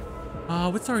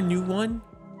 What's our new one?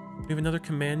 We have another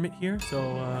commandment here,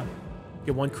 so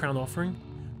get 1 crown offering.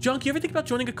 Junk, you ever think about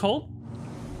joining a cult?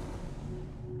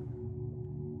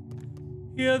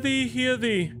 Hear thee, hear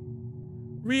thee.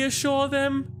 Reassure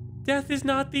them, death is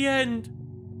not the end.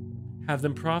 Have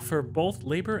them proffer both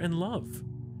labor and love.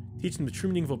 Teach them the true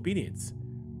meaning of obedience.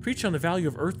 Preach on the value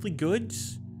of earthly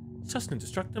goods. Sustenance,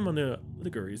 instruct them on the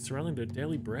liturgies surrounding their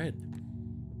daily bread.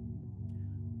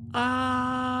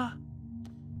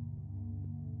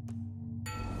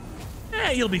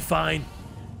 You'll be fine.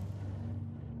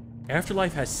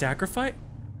 Afterlife has sacrifice?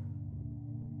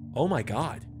 Oh my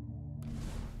god.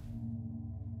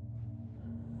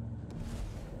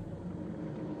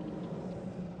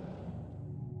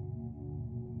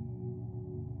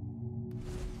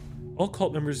 All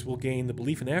cult members will gain the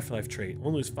belief in afterlife trait.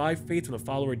 Only lose 5 faiths when a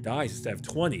follower dies instead of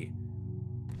 20.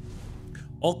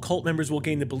 All cult members will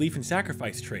gain the belief in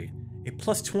sacrifice trait. A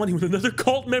plus 20 when another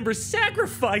cult member is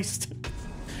sacrificed.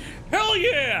 Hell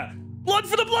yeah! Blood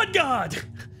for the blood god!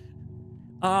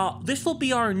 This will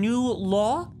be our new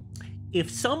law.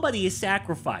 If somebody is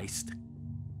sacrificed,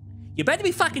 you better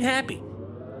be fucking happy.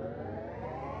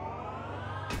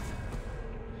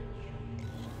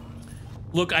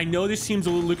 Look, I know this seems a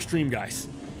little extreme, guys.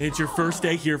 And it's your first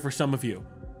day here for some of you.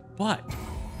 But,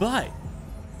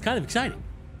 it's kind of exciting.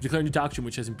 Declare a new doctrine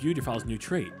which has imbued your files a new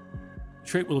trait. The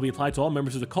trait will be applied to all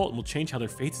members of the cult and will change how their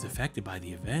fate is affected by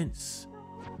the events.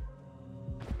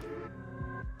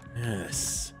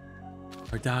 Yes.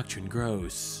 Our doctrine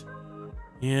grows.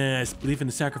 Yes, believe in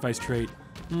the sacrifice trait.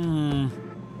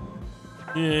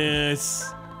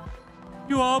 Yes.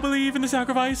 You all believe in the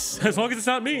sacrifice? As long as it's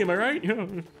not me, am I right? I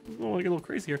don't want to get a little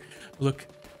crazy here. Look,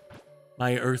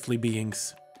 my earthly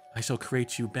beings, I shall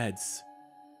create you beds.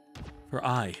 For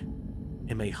I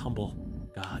am a humble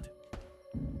god.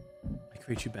 I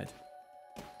create you bed.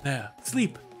 There,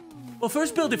 sleep. Well,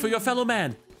 first build it for your fellow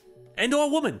man. And or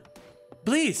woman.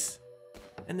 Please.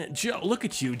 And then, Joe, look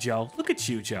at you, Joe. Look at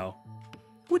you, Joe.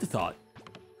 Who would have thought?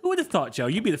 Who would have thought, Joe?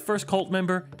 You'd be the first cult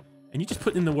member, and you just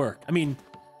putting in the work. I mean,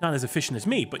 not as efficient as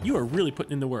me, but you are really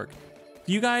putting in the work.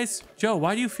 Do you guys, Joe,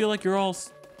 why do you feel like you're all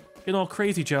getting all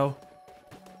crazy, Joe?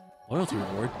 Loyalty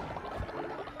reward.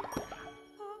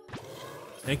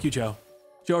 Thank you, Joe.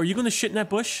 Joe, are you gonna shit in that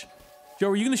bush? Joe,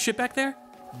 are you gonna shit back there?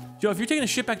 Joe, if you're taking a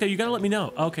shit back there, you gotta let me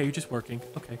know. Okay, you're just working.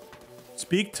 Okay.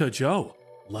 Speak to Joe.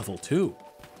 Level 2.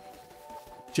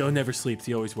 Joe never sleeps.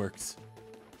 He always works.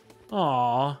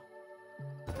 Aww.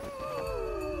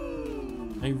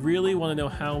 I really want to know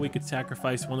how we could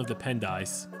sacrifice one of the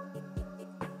Pendais.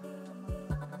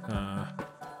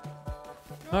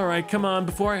 All right, come on.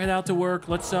 Before I head out to work,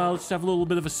 let's have a little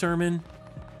bit of a sermon.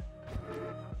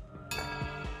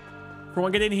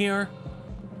 Everyone get in here.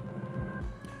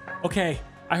 Okay,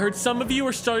 I heard some of you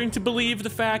are starting to believe the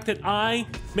fact that I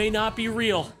may not be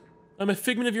real. I'm a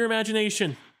figment of your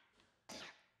imagination.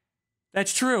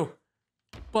 That's true.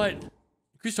 But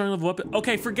you're starting to level up.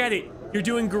 Okay, forget it. You're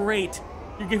doing great.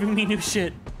 You're giving me new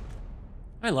shit.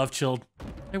 I love Chilled.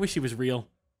 I wish he was real.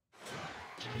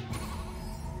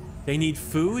 They need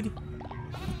food?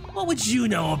 What would you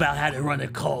know about how to run a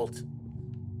cult?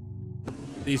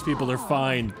 These people are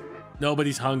fine.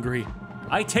 Nobody's hungry.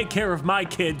 I take care of my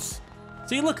kids.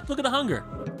 See, look at the hunger.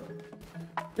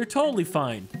 They're totally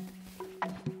fine.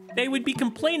 They would be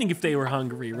complaining if they were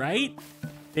hungry, right?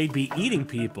 They'd be eating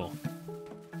people.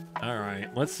 All right,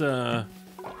 let's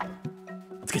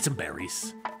get some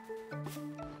berries.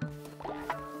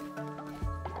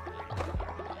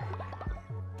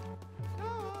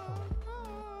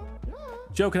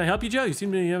 Joe, can I help you, Joe? You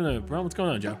seem to be having a problem. What's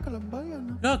going on, Joe?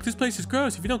 Look, this place is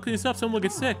gross. If you don't clean this up, someone will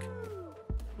get sick.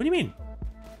 What do you mean?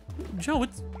 Joe,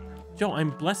 Joe,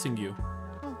 I'm blessing you.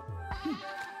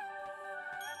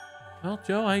 Well,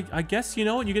 Joe, I guess, you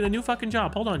know what? You get a new fucking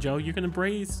job. Hold on, Joe. You're gonna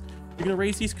raise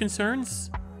these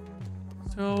concerns.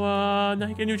 So, now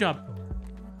you get a new job.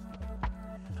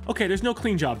 Okay, there's no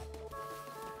clean job.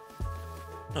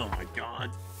 Oh my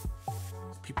god.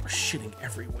 People are shitting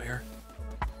everywhere.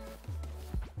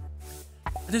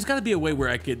 There's gotta be a way where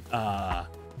I could,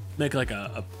 make like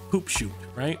a poop shoot,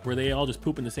 right? Where they all just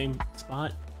poop in the same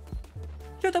spot.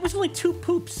 Joe, that was only 2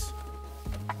 poops.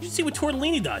 You should see what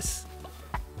Tortellini does.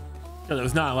 Joe, that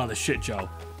was not a lot of shit, Joe.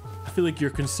 I feel like your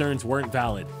concerns weren't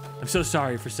valid. I'm so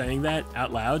sorry for saying that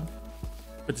out loud.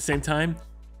 But at the same time,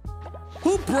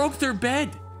 who broke their bed?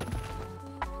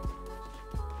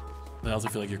 I also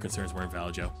feel like your concerns weren't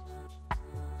valid, Joe.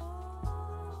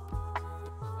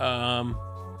 All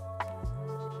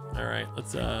right,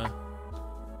 let's,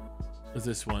 what's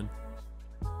this one?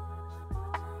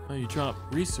 Oh, you drop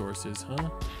resources, huh?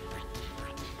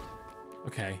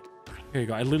 Okay, here you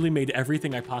go. I literally made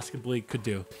everything I possibly could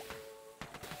do.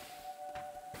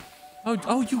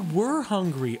 Oh, you were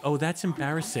hungry. Oh, that's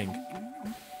embarrassing.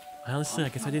 Honestly, I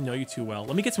guess I didn't know you too well.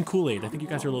 Let me get some Kool-Aid. I think you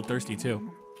guys are a little thirsty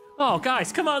too. Oh,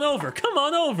 guys, come on over. Come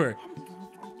on over.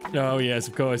 Oh, yes,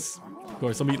 of course. Of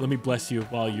course. Let me bless you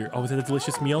while you're... Oh, is that a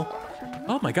delicious meal?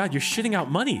 Oh my god, you're shitting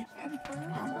out money.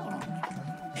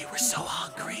 They were so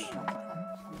hungry.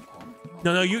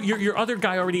 No, your other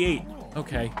guy already ate.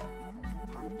 Okay.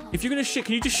 If you're gonna shit,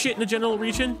 can you just shit in the general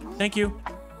region? Thank you.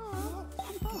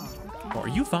 Oh, are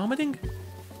you vomiting?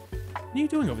 What are you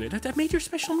doing over there? That made your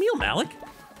special meal, Malik.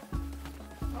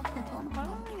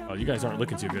 Oh, you guys aren't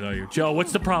looking too good, are you? Joe,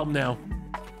 what's the problem now?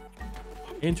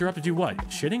 Interrupted you what?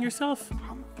 Shitting yourself?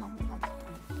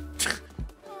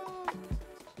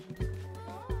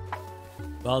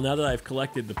 Well, now that I've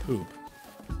collected the poop.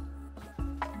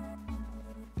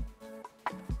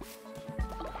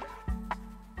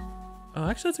 Oh,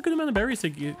 actually, that's a good amount of berries they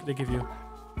give you.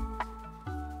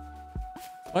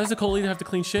 Why does the cult leader have to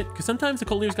clean shit? Because sometimes the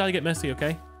cult leader's got to get messy,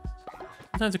 okay?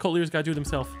 Sometimes the cult leader's got to do it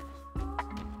himself.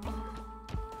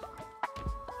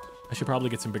 I should probably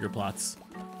get some bigger plots.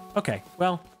 Okay,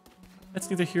 well, that's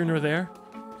neither here nor there.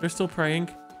 They're still praying.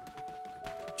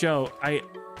 Joe,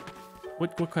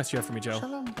 what quest do you have for me, Joe?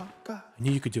 I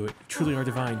knew you could do it. You truly are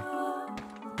divine.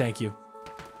 Thank you.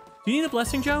 Do you need a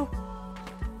blessing, Joe?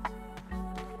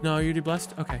 No, you're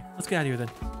blessed? Okay, let's get out of here then.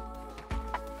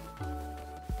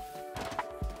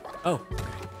 Oh, okay.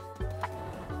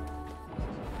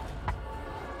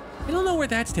 I don't know where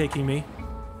that's taking me.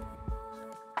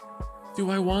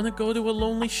 Do I want to go to a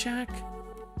lonely shack?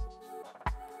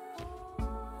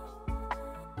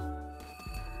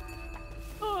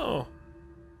 Oh.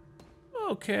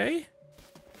 Okay.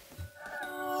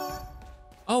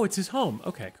 Oh, it's his home.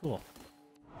 Okay, cool.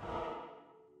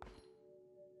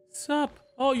 Sup?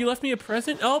 Oh, you left me a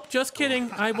present? Oh, just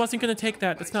kidding. I wasn't gonna take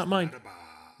that. That's not mine.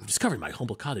 You've discovered my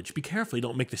humble cottage. Be careful you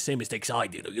don't make the same mistakes I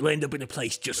did, or you'll end up in a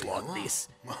place just like this.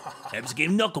 That was a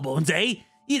game of knucklebones, eh?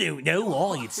 You don't know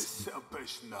all it's...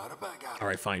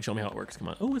 Alright, fine. Show me how it works. Come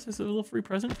on. Oh, is this a little free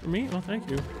present for me? Oh, thank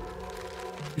you.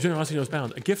 Your generosity knows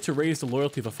bounds. A gift to raise the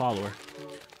loyalty of a follower.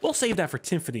 We'll save that for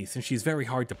Tiffany, since she's very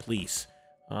hard to please.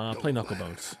 Play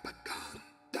knucklebones.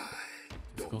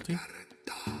 Difficulty?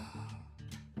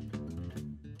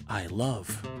 I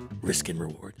love risk and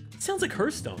reward. Sounds like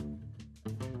Hearthstone.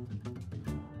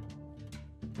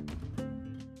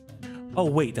 Oh,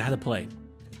 wait, how to play.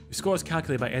 Your score is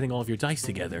calculated by adding all of your dice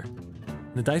together.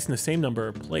 When the dice in the same number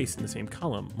are placed in the same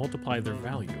column, multiply their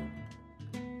value.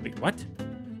 Wait, what?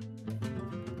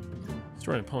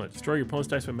 Destroy an opponent. Destroy your opponent's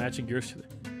dice by matching yours to the...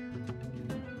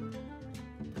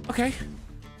 Okay.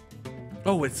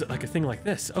 Oh, it's like a thing like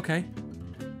this. Okay.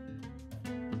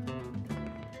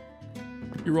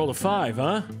 You rolled a 5,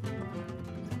 huh?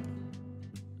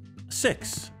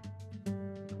 6.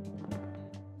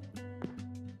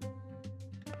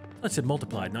 That said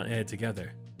multiplied, not added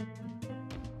together.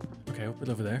 Okay, open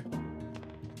it over there.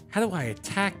 How do I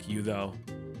attack you, though?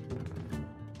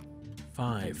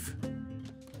 5.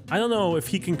 I don't know if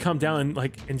he can come down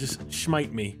and just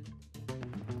smite me.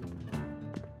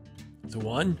 It's a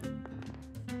 1.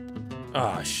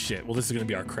 Oh, shit. Well, this is going to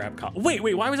be our crap cop. Wait,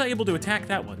 why was I able to attack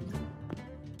that one?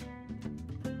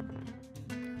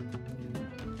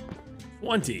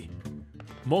 20.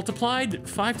 Multiplied?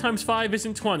 5 times 5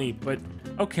 isn't 20, but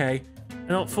okay. I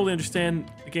don't fully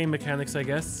understand the game mechanics, I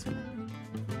guess.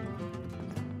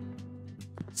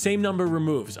 Same number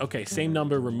removes. Okay, same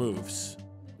number removes.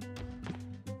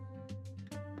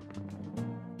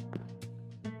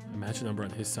 Match a number on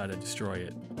his side and destroy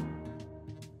it.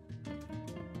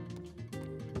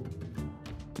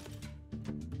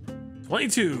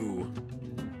 $22.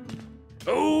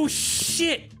 Oh,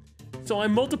 shit! So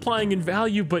I'm multiplying in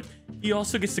value, but he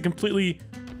also gets to completely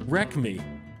wreck me.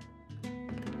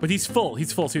 But he's full,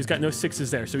 so he's got no 6s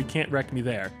there, so he can't wreck me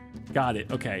there. Got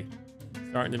it, okay.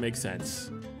 Starting to make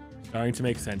sense. Starting to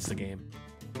make sense, the game.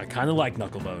 I kind of like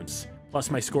Knucklebones.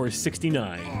 Plus my score is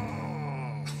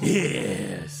 69.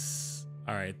 Yes!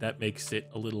 Alright, that makes it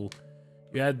a little...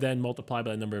 You add then multiply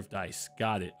by the number of dice.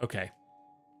 Got it, okay.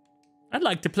 I'd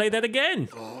like to play that again.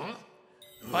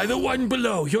 By the one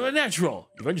below, you're a natural.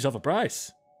 You've earned yourself a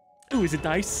prize. Ooh, is it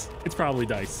dice? It's probably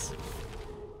dice.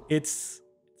 It's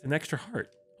an extra heart.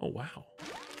 Oh, wow.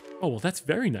 Oh, well, that's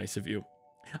very nice of you.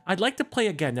 I'd like to play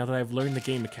again now that I've learned the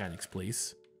game mechanics,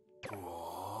 please.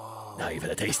 Now you've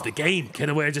had a taste of the game. Can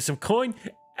I wager some coin?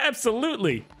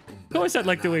 Absolutely. Of course I'd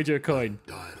like to wager a coin.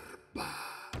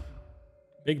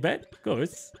 Big bet? Of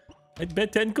course. I'd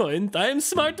bet 10 coins. I am a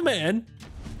smart man.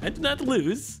 I do not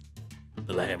lose.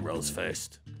 The lamb rolls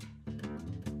first.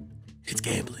 It's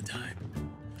gambling time.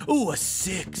 Ooh, a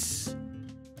 6.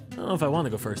 I don't know if I want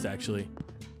to go first, actually.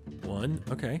 1.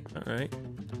 Okay. All right.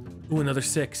 Ooh, another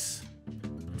 6.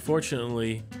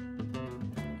 Unfortunately,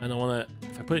 I don't want to...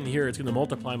 If I put it in here, it's going to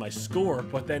multiply my score.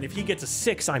 But then if he gets a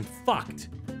 6, I'm fucked.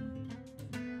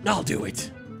 I'll do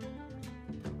it.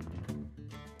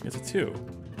 It's a 2.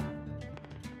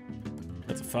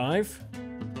 That's a 5.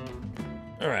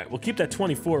 All right, we'll keep that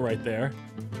 24 right there.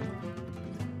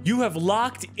 You have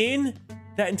locked in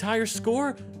that entire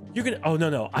score? You're gonna... Oh,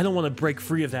 no. I don't want to break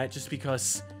free of that just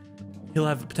because he'll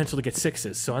have the potential to get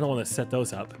 6s, so I don't want to set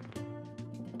those up.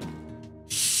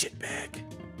 Shitbag.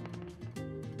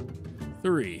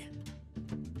 3.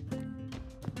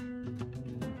 I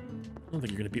don't think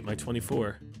you're gonna beat my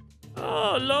 24.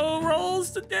 Oh, low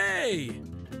rolls today!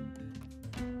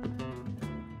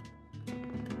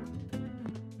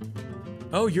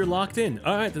 Oh, you're locked in.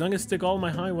 All right, then I'm gonna stick all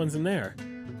my high ones in there.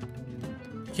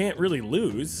 Can't really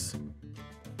lose.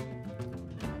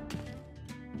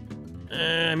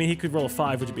 I mean, he could roll a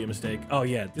 5, which would be a mistake. Oh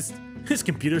yeah, this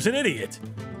computer's an idiot.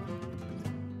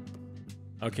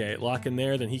 Okay, lock in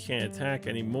there, then he can't attack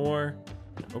anymore.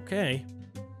 Okay.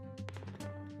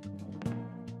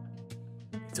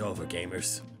 It's over,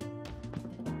 gamers.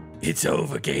 It's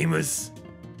over, gamers.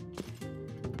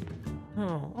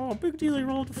 Oh, big deal, he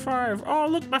rolled a 5. Oh,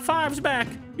 look, my 5's back.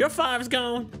 Your 5's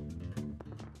gone.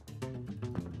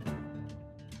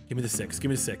 Give me the 6, give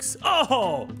me the 6.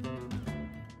 Oh!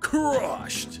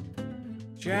 Crushed.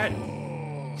 Chat.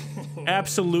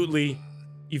 Absolutely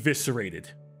eviscerated.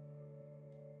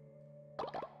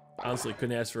 Honestly,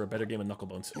 couldn't ask for a better game of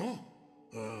Knucklebones.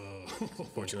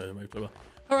 Fortunately, I might play well.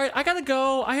 All right, I gotta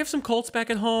go. I have some cults back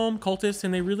at home, cultists,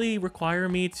 and they really require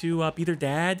me to be their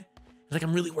dad. Like,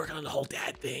 I'm really working on the whole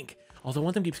dad thing. Although one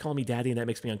of them keeps calling me daddy, and that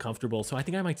makes me uncomfortable, so I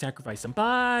think I might sacrifice them.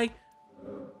 Bye!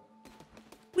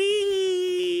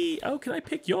 Whee! Oh, can I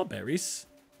pick your berries?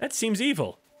 That seems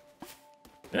evil.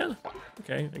 Yeah,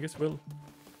 okay, I guess we'll...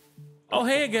 Oh,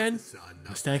 hey again!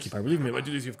 Yes, thank you, by relieving me of my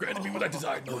duties. You've granted me what I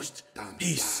desired most.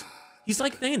 Peace. He's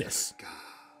like Thanos.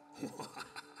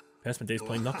 Past my days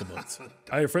playing Knucklebones.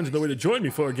 I have friends with no way to join me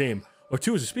for a game. Or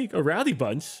two as to speak, a rowdy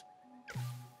bunch.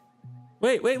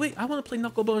 Wait. I want to play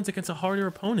Knucklebones against a harder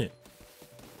opponent.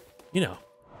 You know.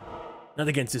 Not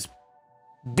against this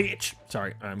bitch.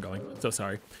 Sorry, I'm going. I'm so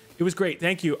sorry. It was great.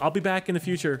 Thank you. I'll be back in the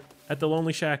future at the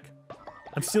Lonely Shack.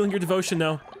 I'm stealing your devotion,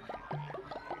 though.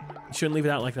 You shouldn't leave it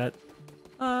out like that.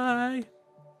 Bye.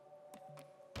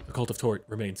 The Cult of Tort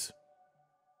remains.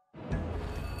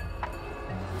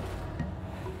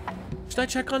 Should I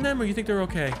check on them, or you think they're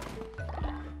okay?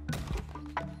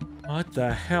 What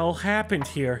the hell happened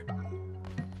here?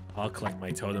 I'll collect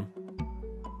my totem.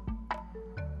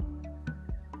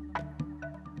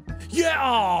 Yeah!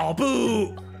 Oh,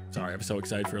 boo! Sorry, I'm so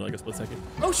excited for like a split second.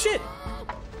 Oh, shit!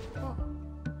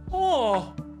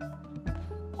 Oh!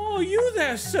 Oh, you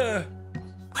there, sir!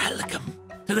 Welcome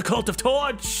to the Cult of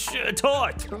Tort!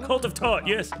 Cult of Tort,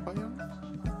 yes.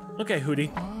 Okay,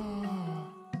 Hootie.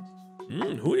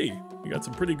 Hootie, you got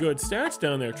some pretty good stats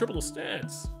down there. Triple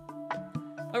stats.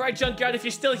 All right, Junkyard, if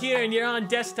you're still here and you're on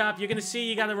desktop, you're gonna see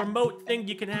you got a remote thing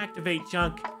you can activate,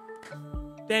 Junk.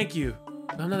 Thank you.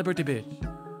 I'm not a birthday bitch.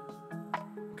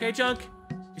 Okay, Junk,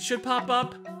 it should pop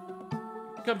up.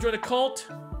 Come join a cult.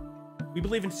 We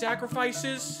believe in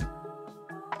sacrifices.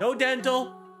 No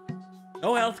dental.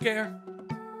 No healthcare.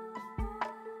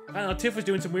 I don't know, Tiff was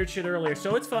doing some weird shit earlier,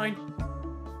 so it's fine.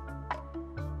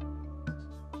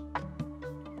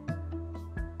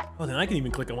 Oh, then I can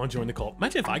even click on join the cult.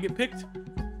 Imagine if I get picked.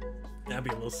 That'd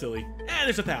be a little silly.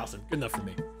 There's 1,000. Good enough for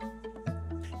me.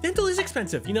 Dental is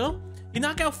expensive, you know? You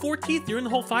knock out 4 teeth, you're in the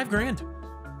whole 5 grand.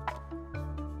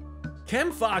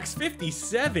 Chem Fox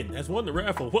 57 has won the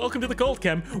raffle. Welcome to the cult,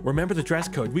 Chem. Remember the dress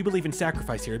code. We believe in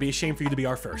sacrifice here. It'd be a shame for you to be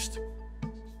our first.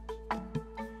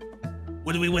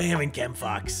 What are we wearing, Chem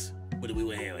Fox? What are we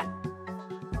wearing?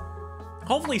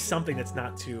 Hopefully something that's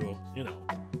not too, you know,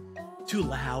 too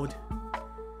loud.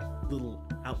 A little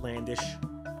outlandish.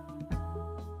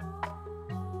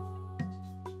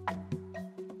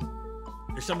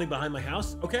 There's something behind my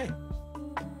house? Okay.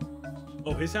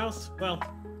 Oh, his house? Well,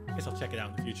 I guess I'll check it out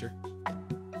in the future.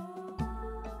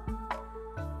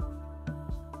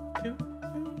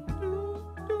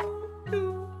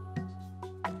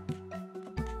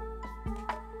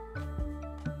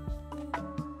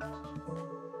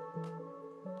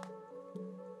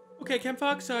 Okay, Chem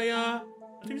Fox, I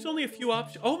think there's only a few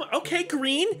options. Oh, okay,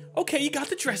 green. Okay, you got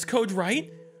the dress code right.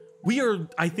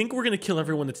 I think we're gonna kill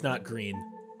everyone that's not green.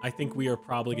 I think we are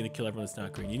probably gonna kill everyone that's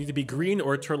not green. You need to be green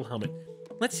or a turtle helmet.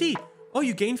 Let's see. Oh,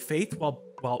 you gain faith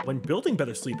when building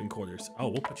better sleeping quarters. Oh,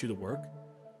 we'll put you to work.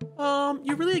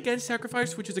 You're really against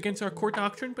sacrifice, which is against our core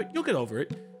doctrine, but you'll get over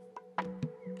it.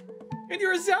 And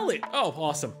you're a zealot. Oh,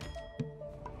 awesome.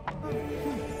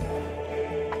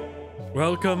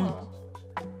 Welcome.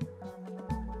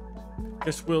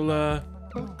 Guess we'll, there's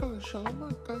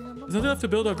nothing left to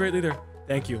build, our great leader.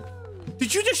 Thank you.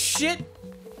 Did you just shit?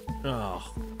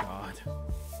 Oh, God.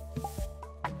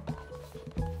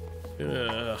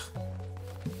 Ugh.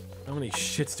 How many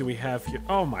shits do we have here?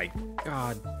 Oh, my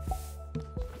God.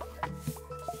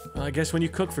 Well, I guess when you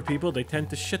cook for people, they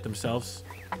tend to shit themselves.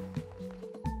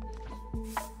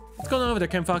 What's going on over there,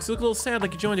 Chem Fox? You look a little sad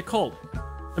like you joined a cult.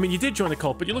 I mean, you did join a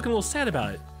cult, but you're looking a little sad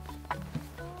about it.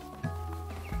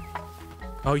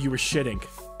 Oh, you were shitting.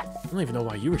 I don't even know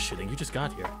why you were shitting. You just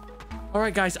got here. All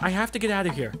right, guys, I have to get out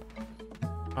of here.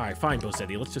 All right, fine,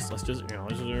 Bosetti. Let's just,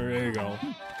 there you go.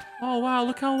 Oh, wow,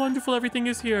 look how wonderful everything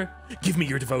is here. Give me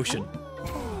your devotion.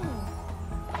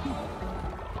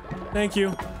 Thank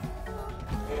you.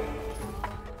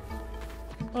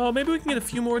 Oh, maybe we can get a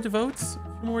few more devotes?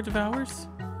 A few more devours?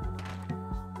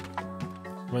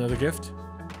 Another gift?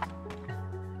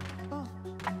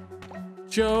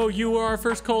 Joe, you are our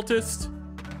first cultist.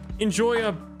 Enjoy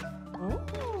a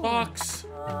box.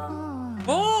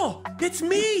 Oh! It's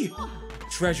me!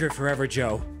 Treasure it forever,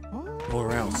 Joe.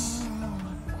 Or else.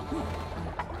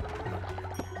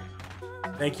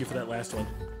 Thank you for that last one.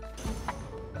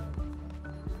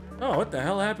 Oh, what the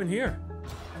hell happened here?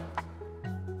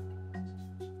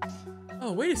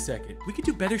 Oh, wait a second. We could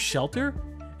do better shelter?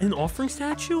 An offering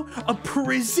statue? A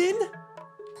prison?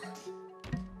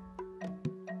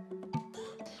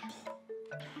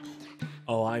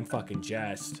 Oh, I'm fucking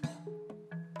jazzed.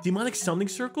 Demonic summoning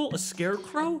circle? A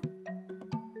scarecrow?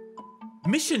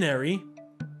 Missionary?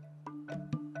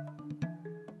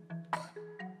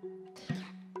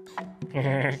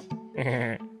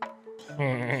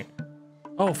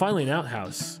 Oh, finally an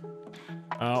outhouse.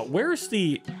 Where's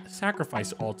the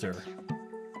sacrifice altar?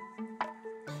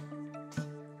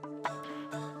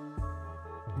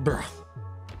 Bruh.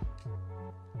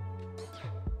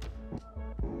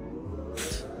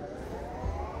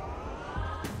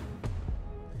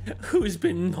 Who's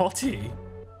been naughty?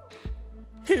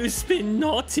 Who's been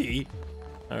naughty?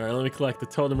 Alright, let me collect the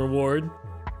totem reward.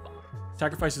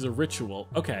 Sacrifice is a ritual.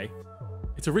 Okay.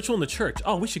 It's a ritual in the church.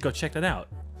 Oh, we should go check that out.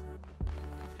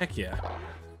 Heck yeah.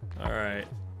 Alright.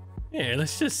 Yeah,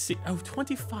 let's just see. Oh,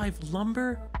 25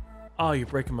 lumber? Oh, you're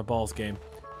breaking my balls, game.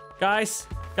 Guys,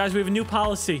 we have a new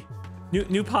policy.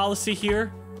 New policy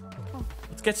here.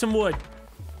 Let's get some wood.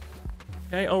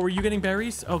 Okay, oh, were you getting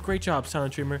berries? Oh, great job,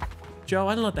 Silent Dreamer. Joe,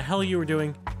 I don't know what the hell you were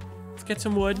doing. Let's get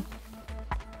some wood.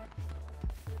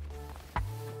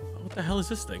 What the hell is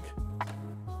this thing?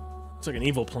 It's like an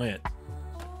evil plant.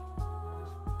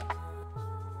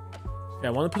 Okay,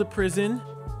 I want to put a prison.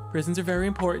 Prisons are very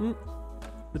important.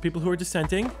 The people who are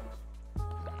dissenting.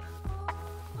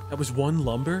 That was one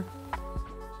lumber? I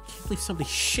can't believe somebody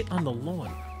shit on the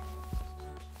lawn.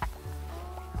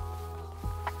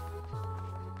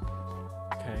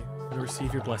 Okay, I'm gonna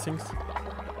receive your blessings.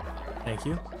 Thank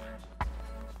you.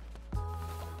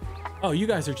 Oh, you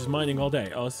guys are just mining all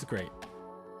day. Oh, this is great.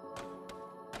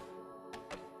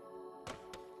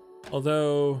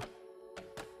 Although,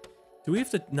 do we have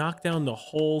to knock down the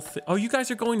whole thing? Oh, you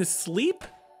guys are going to sleep?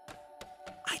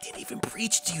 I didn't even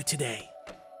preach to you today.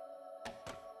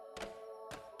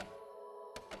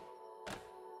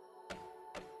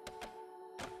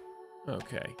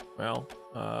 Okay, well,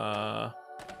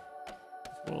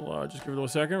 we'll just give it a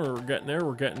second. We're getting there.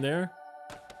 We're getting there.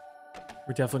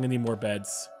 We're definitely gonna need more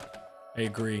beds. I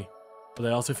agree. But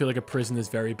I also feel like a prison is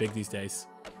very big these days.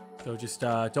 So just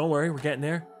don't worry. We're getting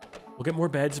there. We'll get more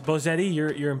beds. Bozetti,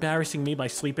 you're embarrassing me by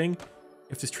sleeping.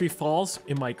 If this tree falls,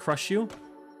 it might crush you.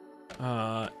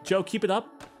 Joe, keep it up.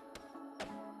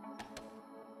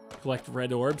 Collect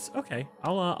red orbs. Okay,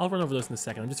 I'll run over those in a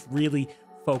second. I'm just really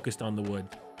focused on the wood.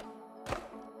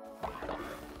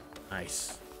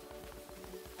 Nice.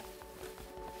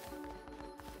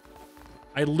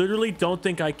 I literally don't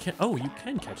think I can. Oh, you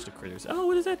can catch the critters. Oh,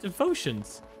 what is that?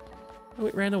 Devotions. Oh,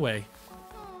 it ran away.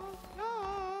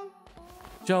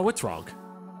 Joe, what's wrong?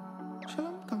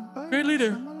 Great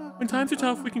leader. When times are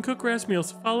tough, we can cook grass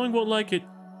meals. Following won't like it,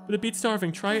 but it beats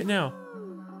starving. Try it now.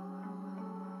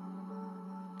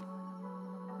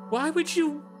 Why would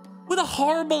you? What a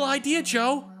horrible idea,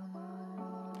 Joe.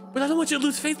 But I don't want you to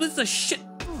lose faith. This is a shit.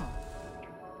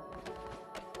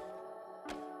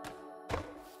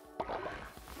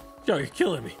 Joe, you're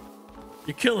killing me.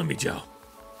 You're killing me, Joe.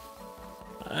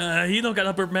 You don't got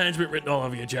upper management written all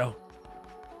over you, Joe.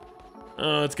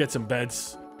 Let's get some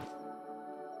beds.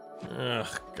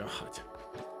 Ugh, God.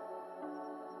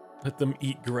 Let them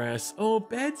eat grass. Oh,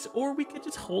 beds? Or we could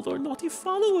just hold our naughty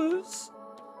followers.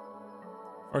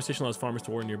 Our station allows farmers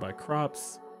to water nearby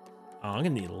crops. Oh, I'm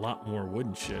gonna need a lot more wood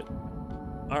and shit.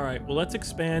 All right, well, let's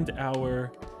expand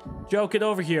our... Joe, get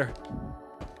over here.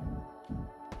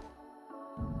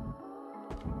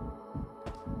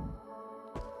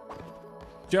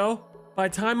 Joe, by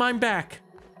the time I'm back,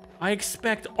 I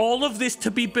expect all of this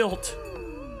to be built.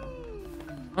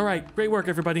 All right, great work,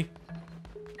 everybody.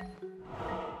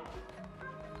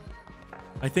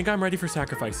 I think I'm ready for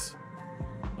sacrifice.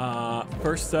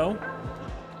 First, though,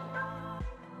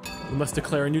 we must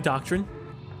declare a new doctrine.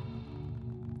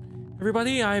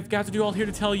 Everybody, I've got to do all here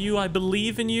to tell you I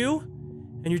believe in you,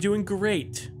 and you're doing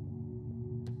great.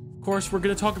 Of course, we're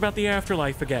going to talk about the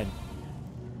afterlife again.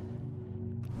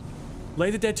 Lay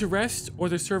the dead to rest, or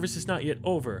their service is not yet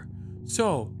over.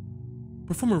 So,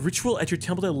 perform a ritual at your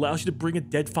temple that allows you to bring a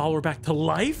dead follower back to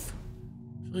life?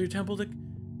 Fill your temple to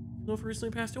know if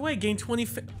recently passed away. Gain 20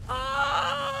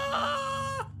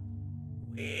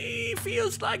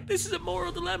 feels like this is a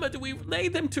moral dilemma. Do we lay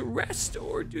them to rest,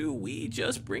 or do we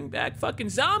just bring back fucking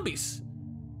zombies?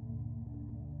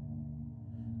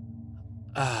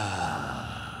 Damn.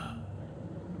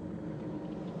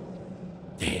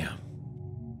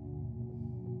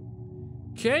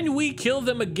 Can we kill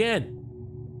them again?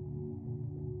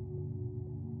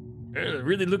 It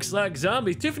really looks like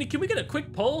zombies. Tiffany, can we get a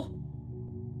quick poll?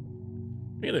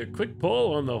 Get a quick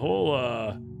poll on the whole,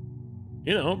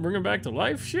 you know, bring them back to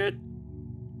life shit?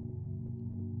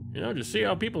 You know, just see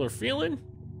how people are feeling?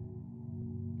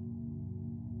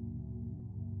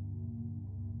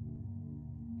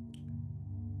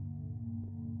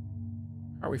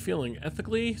 How are we feeling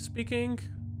ethically speaking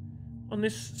on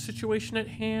this situation at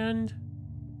hand?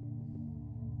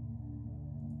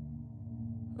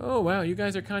 Oh, wow, you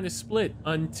guys are kind of split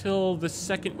until the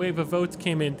second wave of votes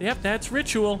came in. Yep, that's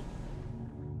ritual.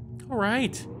 All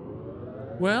right.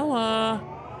 Well,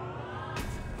 I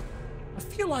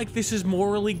feel like this is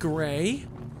morally gray.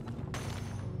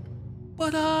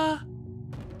 But,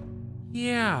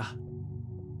 yeah.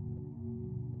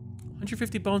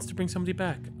 150 bones to bring somebody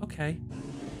back. Okay.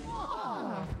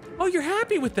 Oh, you're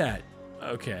happy with that?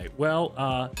 Okay, well,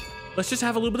 let's just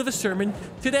have a little bit of a sermon.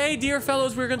 Today, dear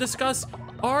fellows, we're gonna discuss,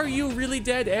 are you really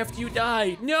dead after you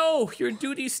die? No, your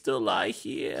duties still lie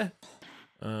here.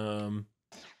 3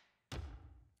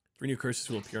 new curses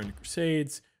will appear on your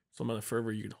crusades. So amount of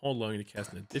fervor you can hold long to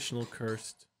cast an additional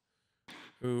curse.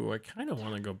 Ooh, I kind of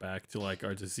want to go back to like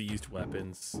our diseased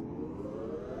weapons.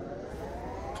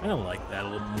 Kind of like that a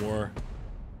little more.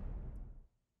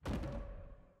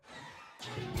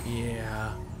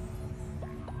 Yeah.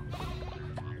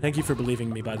 Thank you for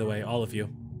believing me, by the way, all of you.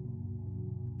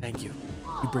 Thank you.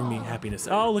 You bring me happiness.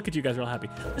 Oh, look at you guys are all happy.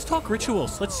 Let's talk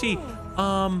rituals. Let's see.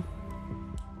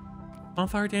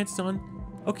 Bonfire dance is on.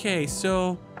 Okay,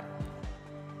 so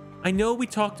I know we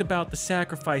talked about the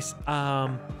sacrifice.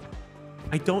 I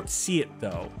don't see it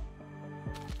though.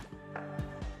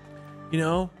 You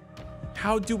know,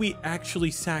 how do we actually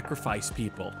sacrifice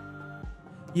people?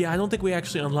 Yeah, I don't think we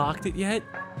actually unlocked it yet.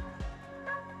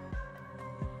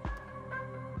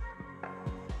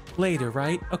 Later,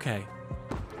 right? Okay.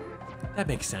 That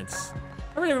makes sense.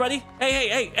 All right, everybody.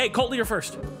 Hey, Colt leader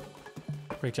first.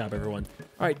 Great job, everyone.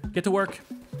 All right, get to work.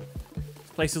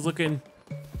 This place is looking...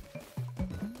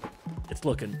 It's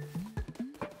looking.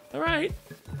 All right.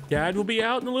 Dad will be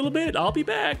out in a little bit. I'll be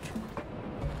back.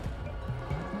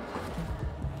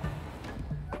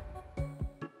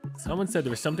 Someone said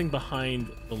there was something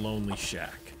behind the lonely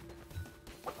shack.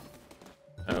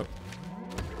 Oh.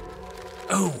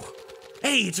 Oh.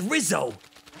 Hey, it's Rizzo.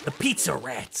 The pizza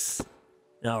rats.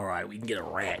 All right, we can get a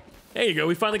rat. There you go.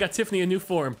 We finally got Tiffany a new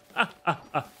form.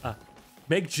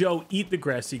 Make Joe eat the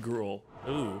grassy gruel.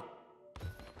 Ooh.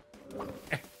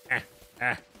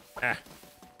 It's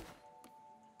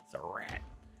a rat.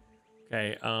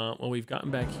 Okay, well, we've gotten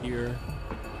back here.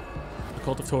 The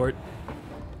Cult of Tort.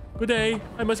 Good day.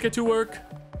 I must get to work.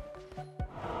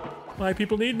 My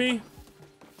people need me.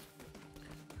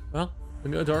 Well,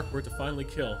 when the dark were to finally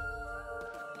kill.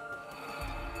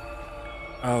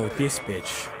 Oh, this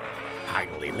bitch.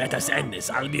 Finally, let us end this.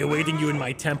 I'll be awaiting you in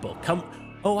my temple. Come.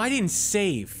 Oh, I didn't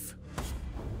save.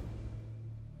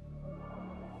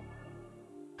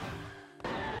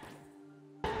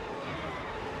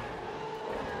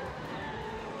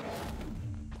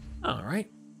 All right.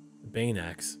 The Bane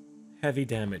Axe. Heavy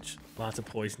damage. Lots of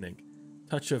poisoning.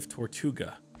 Touch of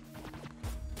Tortuga.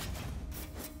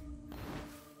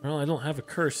 Well, I don't have a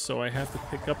curse, so I have to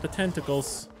pick up the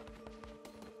tentacles.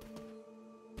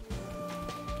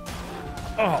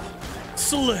 Oh,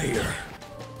 Slayer.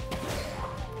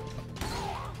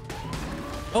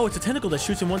 Oh, it's a tentacle that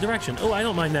shoots in one direction. Oh, I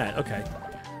don't mind that. Okay.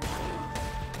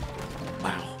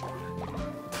 Wow.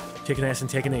 Kicking ass and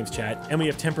taking names, chat. And we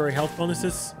have temporary health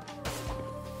bonuses.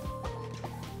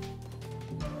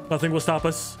 Nothing will stop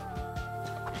us.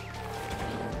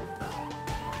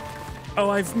 Oh,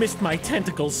 I've missed my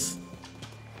tentacles.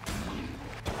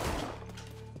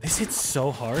 This hits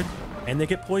so hard, and they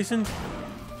get poisoned.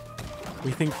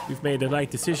 We think we've made the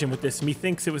right decision with this.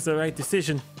 Methinks it was the right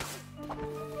decision.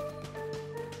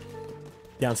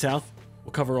 Down south,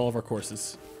 we'll cover all of our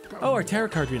courses. Oh, our tarot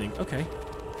card reading. Okay.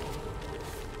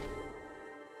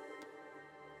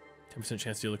 10%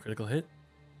 chance to deal a critical hit.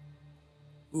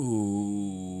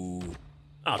 Ooh.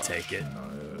 I'll take it.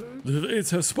 It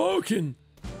has spoken.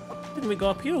 Didn't we go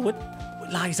up here? What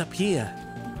lies up here?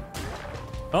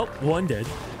 Oh, 1 dead.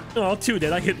 Oh, 2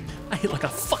 dead. I hit like a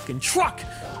fucking truck.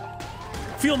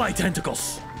 Feel my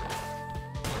tentacles.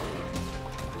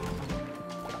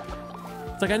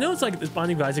 It's like, I know it's like this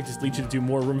Binding of Isaac just leads you to do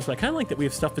more rooms, but I kind of like that we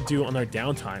have stuff to do on our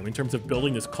downtime in terms of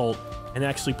building this cult and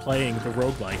actually playing the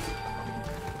roguelike.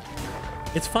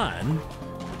 It's fun.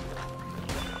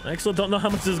 I actually don't know how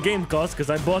much this game costs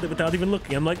because I bought it without even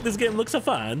looking. I'm like, this game looks so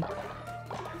fun.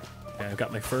 Okay, I've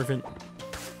got my fervent.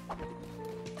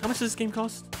 How much does this game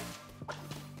cost?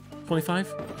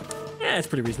 25? Yeah, it's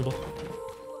pretty reasonable.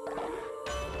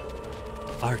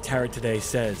 Our tarot today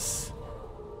says...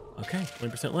 Okay,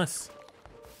 20% less.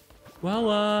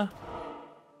 Well,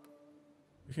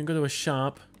 we can go to a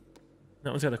shop.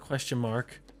 That one's got a question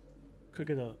mark. Could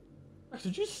get a...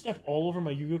 Did you step all over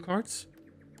my Yu-Gi-Oh cards?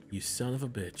 You son of a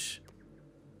bitch.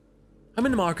 I'm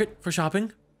in the market for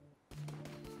shopping.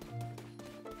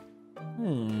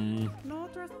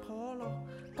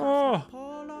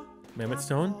 Oh! Mammoth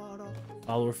Stone.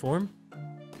 Follower form.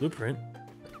 Blueprint.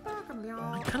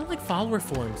 I kind of like follower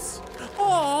forms.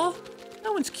 Oh,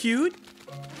 that one's cute.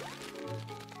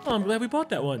 Oh, I'm glad we bought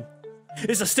that one.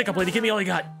 It's a stick-up lady. Give me all you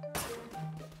got.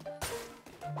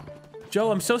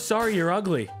 Joe, I'm so sorry you're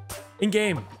ugly. In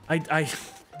game, I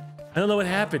don't know what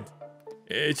happened.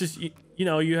 It's just you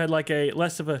know, you had like a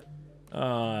less of a.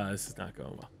 This is not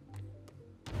going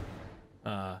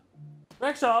well.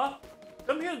 Rexall,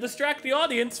 come here to distract the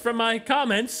audience from my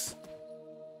comments.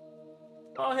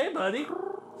 Oh, hey, buddy.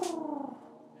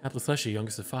 Hapless fleshy,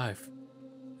 youngest of 5.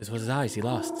 This was his eyes he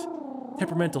lost.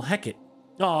 Temperamental Hecate.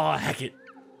 Oh, Hecate.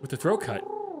 With the throat cut.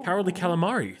 Cowardly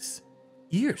calamaris.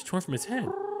 Ears torn from his head.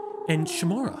 And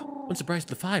Shimura. Unsurprised at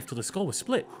the 5 till the skull was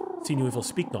split. See no evil,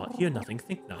 speak not. Hear nothing,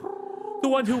 think none. The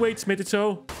one who waits made it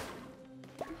so.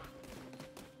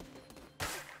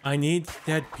 I need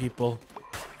dead people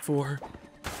for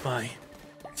my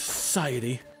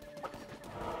society.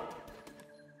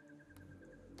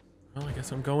 Well, I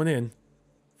guess I'm going in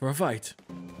for a fight.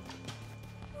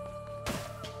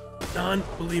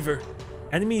 Non-believer.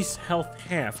 Enemy's health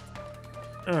halved.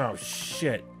 Oh,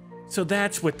 shit. So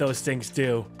that's what those things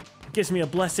do. It gives me a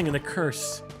blessing and a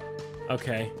curse.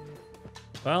 Okay.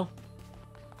 Well.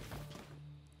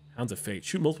 Hounds of Fate.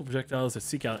 Shoot multiple projectiles that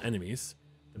seek out enemies.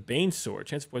 The Bane Sword.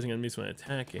 Chance of poisoning enemies when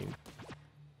attacking.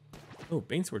 Oh,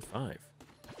 Bane Sword 5.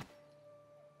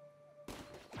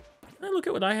 Can I look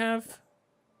at what I have?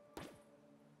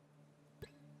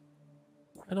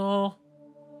 At all?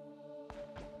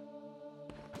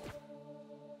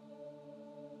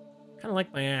 Kind of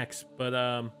like my axe, but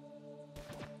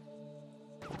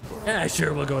yeah,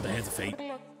 sure, we'll go with the Hands of Fate.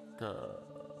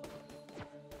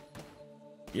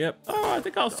 Yep. Oh, I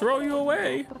think I'll throw you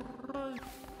away.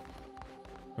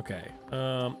 Okay.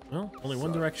 Well, only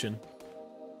one direction.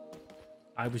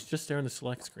 I was just there on the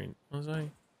select screen. Was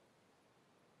I?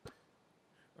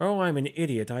 Oh, I'm an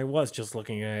idiot. I was just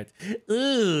looking at it.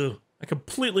 Ooh. I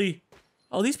completely...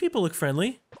 Oh, these people look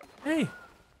friendly. Hey.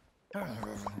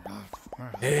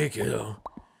 Hey, kiddo.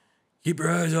 Keep your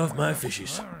eyes off my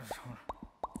fishies.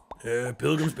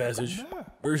 Pilgrim's Passage.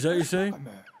 Where's that, you say?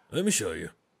 Let me show you.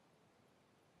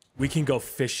 We can go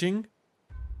fishing?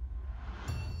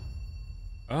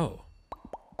 Oh.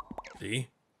 See?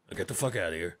 Now get the fuck out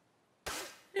of here.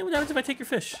 Hey, what happens if I take your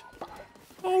fish?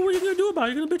 Oh, what are you gonna do about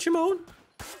it? You gonna bitch and moan?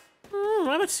 I'm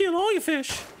not seeing all your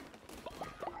fish.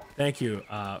 Thank you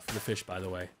for the fish, by the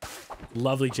way.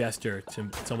 Lovely gesture to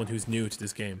someone who's new to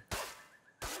this game.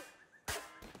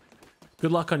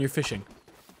 Good luck on your fishing.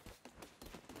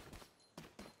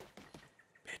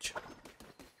 Bitch.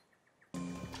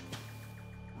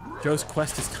 Joe's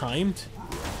quest is timed?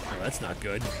 Oh, that's not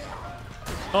good.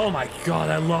 Oh my god,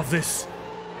 I love this.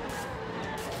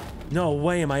 No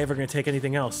way am I ever going to take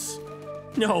anything else.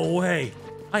 No way.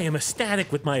 I am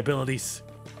ecstatic with my abilities.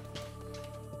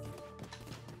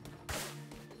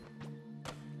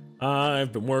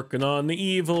 I've been working on the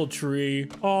evil tree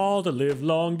all the live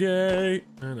long day.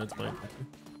 Oh, that's mine.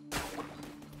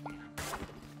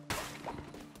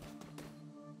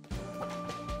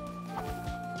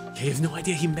 He has no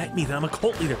idea he met me, that I'm a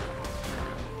cult leader.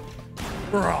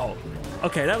 Bro.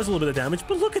 Okay, that was a little bit of damage,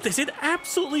 but look at this. It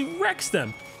absolutely wrecks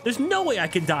them. There's no way I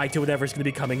can die to whatever's going to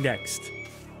be coming next.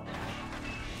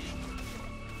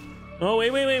 Oh,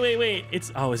 wait.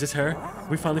 It's... Oh, is this her? Are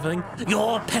we finally feeling...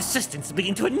 Your persistence is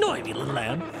beginning to annoy me, little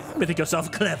lamb. You may think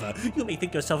yourself clever. You may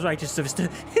think yourself righteous service to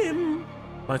him.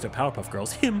 Mine's are Powerpuff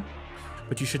Girls. Him.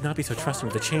 But you should not be so trusting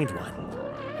of the chained one.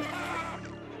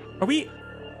 Are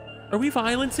we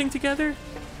violencing together?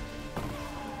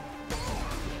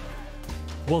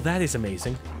 Well, that is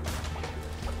amazing.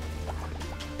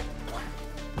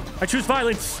 I choose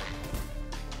violence.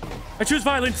 I choose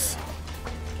violence.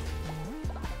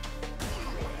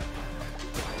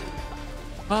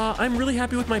 I'm really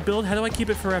happy with my build. How do I keep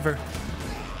it forever?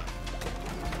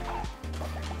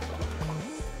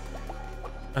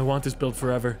 I want this build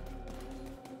forever.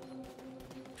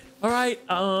 All right.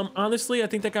 Honestly, I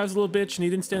think that guy was a little bitch and he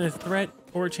didn't stand a threat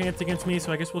or a chance against me,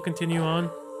 so I guess we'll continue on.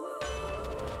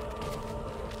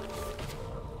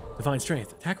 Divine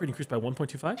Strength. Attack rate increased by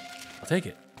 1.25. I'll take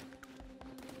it.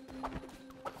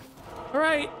 All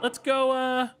right, let's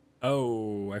go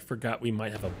Oh, I forgot we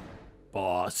might have a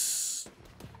boss.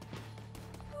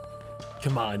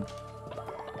 Come on.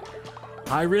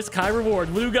 High risk, high reward.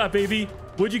 What do you got, baby?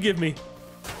 What'd you give me?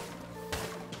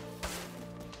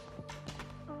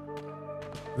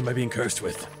 What am I being cursed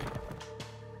with?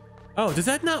 Oh, does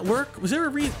that not work? Was there a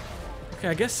reason? Okay,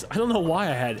 I guess I don't know why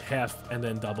I had half and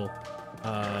then double.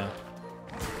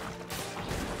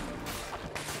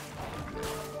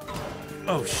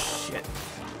 Oh shit.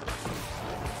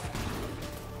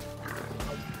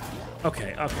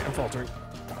 Okay, I'm faltering.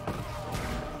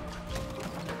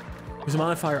 There's a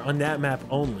modifier on that map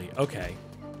only. Okay.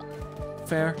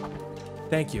 Fair.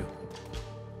 Thank you.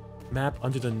 Map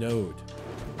under the node.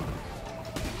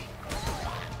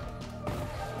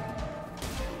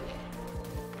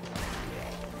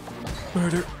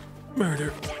 Murder.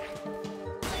 Murder.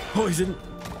 Poison.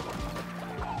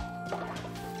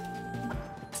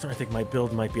 I think my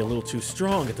build might be a little too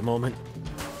strong at the moment.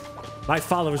 My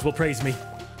followers will praise me.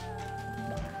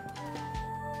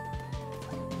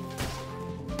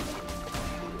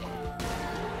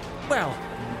 Well.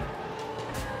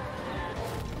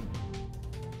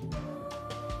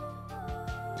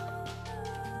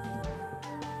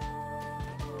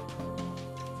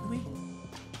 Really?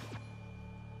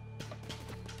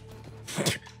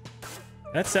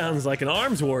 That sounds like an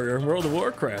arms warrior in World of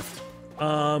Warcraft.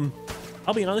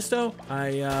 I'll be honest though,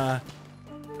 I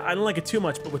don't like it too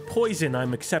much, but with poison,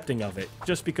 I'm accepting of it.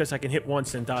 Just because I can hit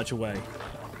once and dodge away.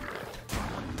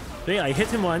 So yeah, I hit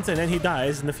him once and then he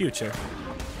dies in the future.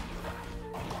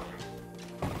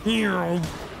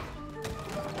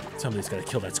 Somebody's gotta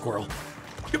kill that squirrel.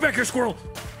 Get back here, squirrel!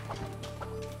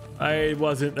 That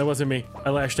wasn't me. I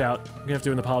lashed out. I'm gonna have to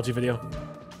do an apology video.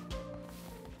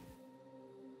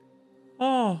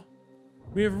 Oh,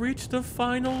 we have reached the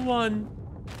final one.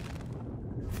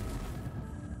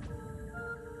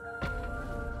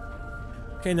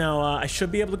 Okay, now I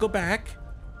should be able to go back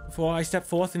before I step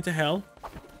forth into hell.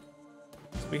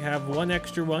 So we have one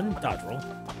extra one. Dodge roll.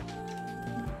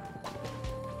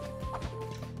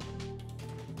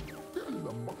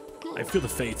 I feel the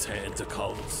fate's hand to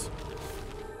calls.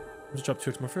 Let's drop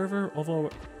 2x more fervor. Although,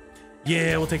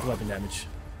 yeah, we'll take 11 damage.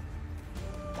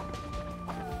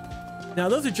 Now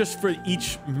those are just for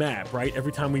each map, right?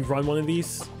 Every time we run one of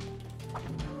these,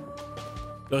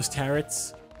 those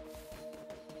turrets.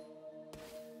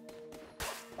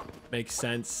 Makes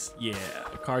sense. Yeah,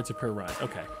 cards are per run.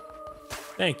 Okay.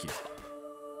 Thank you.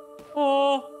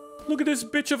 Oh, look at this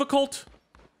bitch of a cult.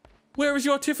 Where is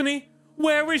your Tiffany?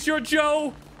 Where is your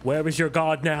Joe? Where is your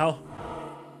God now?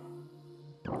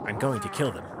 I'm going to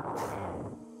kill them.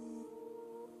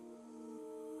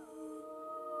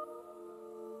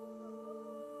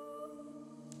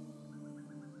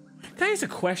 Can I ask a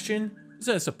question? This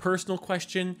is a personal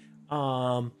question.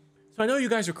 So I know you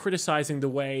guys are criticizing the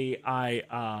way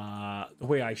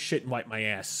I shit and wipe my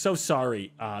ass. So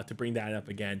sorry to bring that up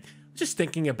again. Just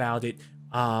thinking about it,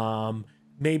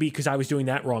 maybe because I was doing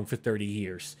that wrong for 30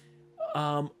 years.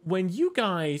 When you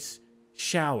guys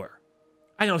shower,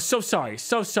 I know, so sorry,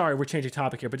 we're changing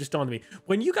topic here, but just dawned on me.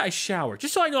 When you guys shower,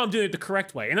 just so I know I'm doing it the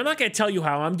correct way, and I'm not going to tell you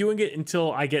how I'm doing it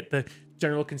until I get the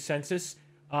general consensus,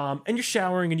 and you're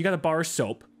showering and you got a bar of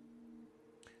soap,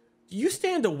 do you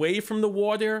stand away from the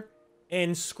water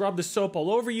and scrub the soap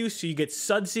all over you so you get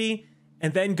sudsy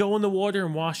and then go in the water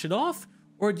and wash it off?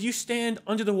 Or do you stand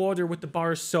under the water with the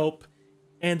bar of soap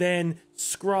and then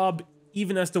scrub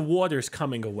even as the water's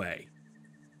coming away?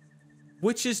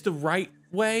 Which is the right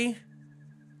way?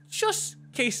 Just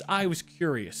in case I was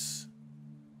curious.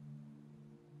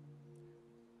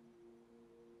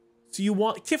 So you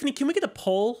want... Tiffany, can we get a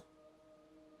poll?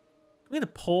 Can we get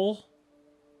a poll?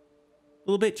 A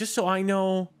little bit, just so I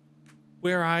know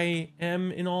where I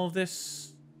am in all of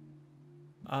this.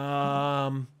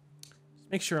 Just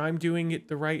make sure I'm doing it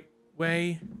the right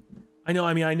way. I know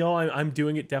I'm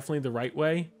doing it definitely the right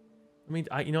way. I mean,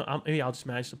 maybe I'll just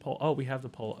manage the poll. Oh, we have the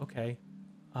poll. Okay.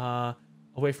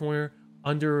 Away from where?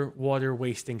 Underwater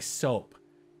wasting soap.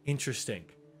 Interesting.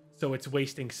 So it's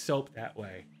wasting soap that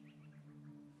way.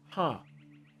 Huh.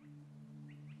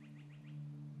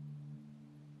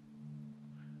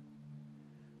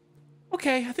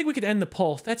 Okay, I think we could end the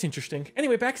poll. That's interesting.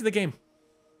 Anyway, back to the game.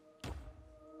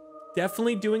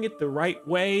 Definitely doing it the right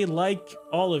way, like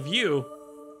all of you.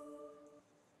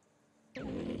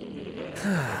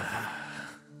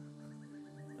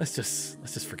 Let's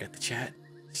just forget the chat.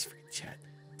 Just forget the chat.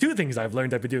 2 things I've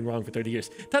learned I've been doing wrong for 30 years.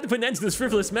 Time to put an end to this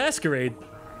frivolous masquerade.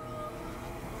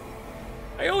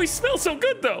 I always smell so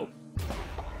good, though.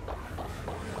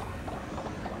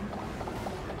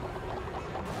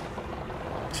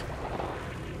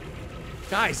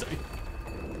 Guys,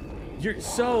 You're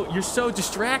so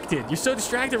distracted. You're so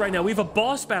distracted right now. We have a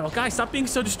boss battle. Guys, stop being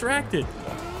so distracted.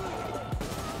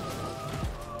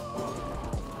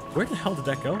 Where the hell did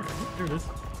that go? There it is.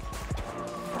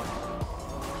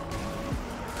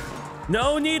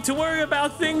 No need to worry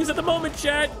about things at the moment,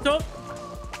 chat. Don't.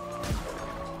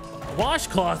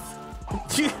 Washcloth.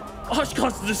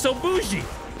 Washcloths are so bougie.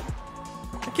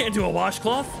 I can't do a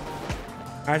washcloth.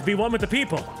 I have to be one with the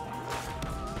people.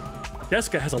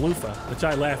 Jessica has a loofah, which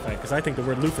I laugh at because I think the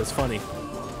word loofah is funny.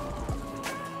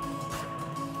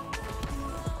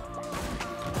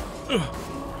 Ugh.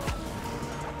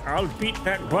 I'll beat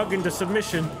that bug into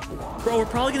submission. Bro, we're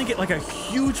probably gonna get like a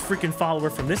huge freaking follower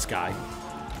from this guy.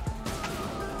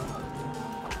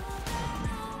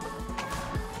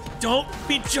 Don't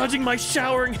be judging my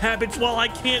showering habits while I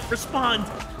can't respond.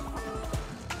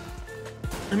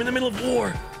 I'm in the middle of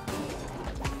war.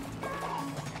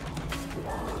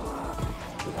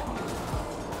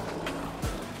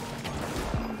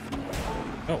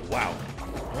 Oh, wow.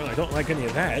 Well, I don't like any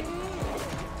of that.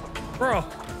 Bro,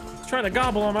 he's trying to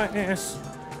gobble on my ass.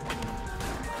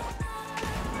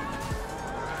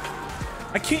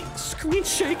 I can't. Screen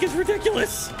shake is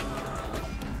ridiculous.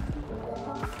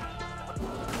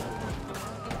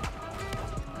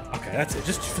 Okay, that's it.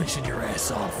 Just finishing your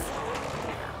ass off.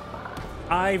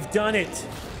 I've done it.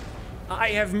 I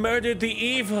have murdered the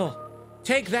evil.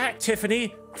 Take that,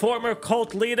 Tiffany, former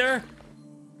cult leader.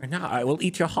 And now I will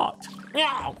eat your heart.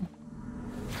 Meow.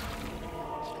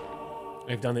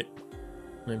 I've done it.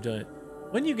 I've done it.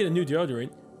 When you get a new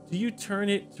deodorant, do you turn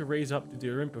it to raise up the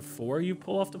deodorant before you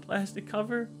pull off the plastic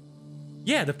cover?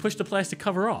 Yeah, to push the plastic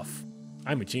cover off.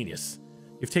 I'm a genius.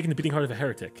 You've taken the beating heart of a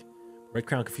heretic. Red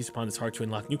crown confused upon his heart to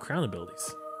unlock new crown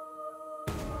abilities.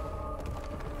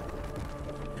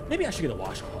 Maybe I should get a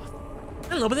washcloth. I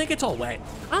don't know, but then it gets all wet.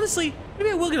 Honestly, maybe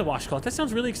I will get a washcloth. That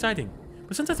sounds really exciting.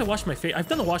 But sometimes I wash my face. I've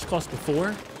done the washcloths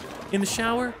before in the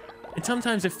shower, and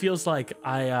sometimes it feels like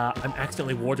I'm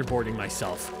accidentally waterboarding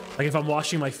myself. Like if I'm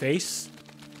washing my face,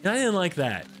 and I didn't like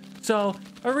that. So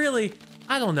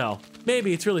I don't know.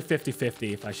 Maybe it's really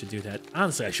 50-50 if I should do that.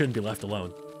 Honestly, I shouldn't be left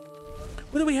alone.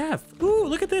 What do we have? Ooh,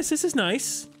 look at this. This is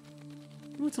nice.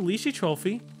 Ooh, it's a Lishi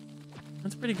trophy.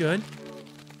 That's pretty good.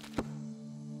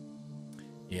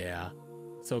 Yeah.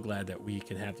 So glad that we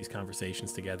can have these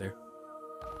conversations together.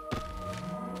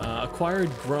 Acquired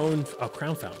crown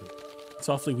fountain.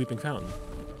 Softly weeping fountain.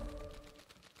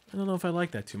 I don't know if I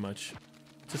like that too much.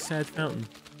 It's a sad fountain.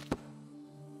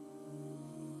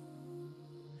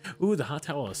 Ooh, the hot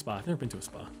towel at a spa. I've never been to a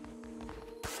spa.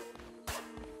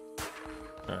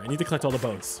 Alright, I need to collect all the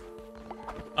bones.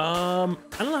 I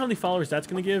don't know how many followers that's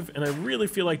gonna give, and I really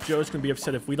feel like Joe's gonna be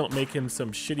upset if we don't make him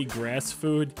some shitty grass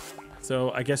food.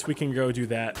 So I guess we can go do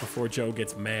that before Joe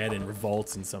gets mad and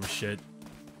revolts and some shit.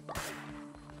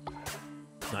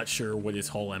 Not sure what his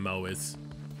whole MO is.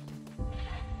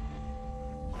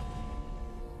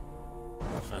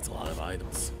 That's a lot of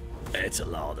items. It's a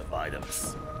lot of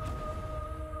items.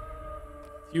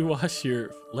 Do you wash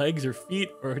your legs or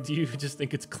feet, or do you just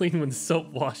think it's clean when the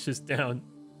soap washes down?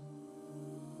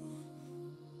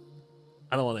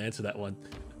 I don't want to answer that one.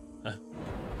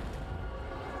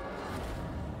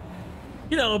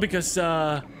 You know, because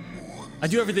I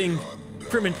do everything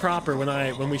prim and proper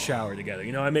when we shower together.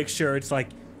 You know, I make sure it's like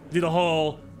do the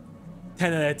whole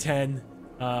 10 out of 10.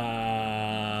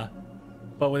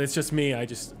 But when it's just me, I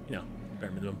just, you know,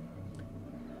 bare minimum.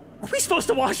 Are we supposed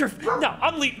to wash our? No,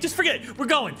 I'm leaving. Just forget it. We're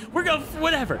going.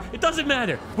 Whatever. It doesn't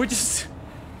matter. We're just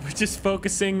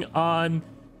focusing on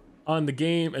the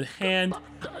game at hand.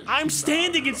 I'm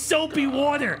standing in soapy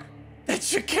water. That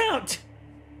should count.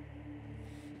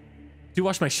 Do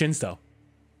wash my shins though.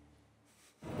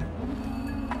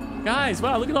 Guys,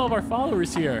 wow, look at all of our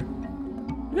followers here.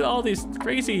 Look at all these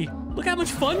crazy. Look how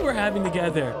much fun we're having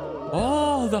together.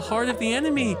 Oh, the heart of the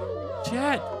enemy.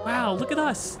 Chat. Wow, look at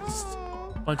us. Just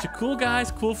a bunch of cool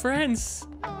guys, cool friends.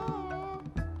 I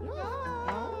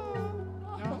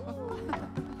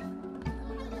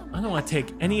don't want to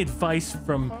take any advice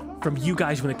from you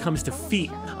guys when it comes to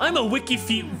feet. I'm a wiki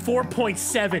feet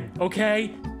 4.7,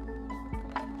 okay?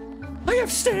 I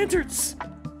have standards.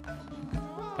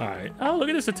 All right. Oh, look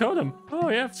at this, a totem. Oh,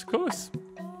 yeah, of course.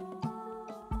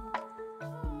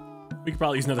 We could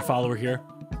probably use another follower here.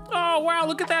 Oh, wow,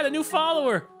 look at that, a new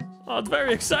follower. Oh, it's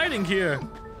very exciting here.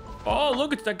 Oh,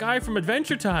 look, it's that guy from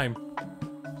Adventure Time.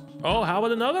 Oh, how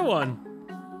about another one?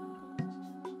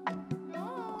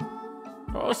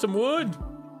 Oh, some wood.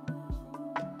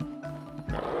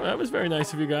 Oh, that was very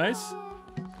nice of you guys.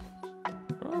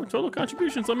 Oh, total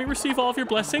contributions. Let me receive all of your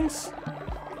blessings.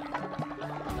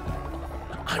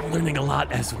 I'm learning a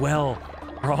lot as well.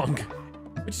 Wrong.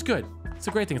 which is good. It's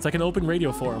a great thing. It's like an open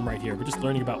radio forum right here. We're just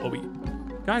learning about what we...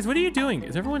 Guys, what are you doing?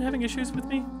 Is everyone having issues with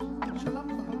me?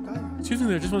 Excuse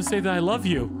me, I just want to say that I love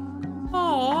you.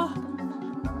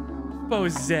 Aww.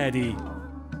 Bozetti.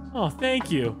 Oh, thank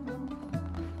you.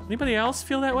 Anybody else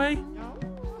feel that way?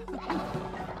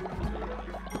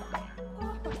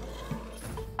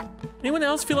 Anyone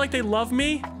else feel like they love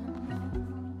me?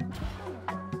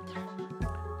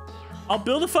 I'll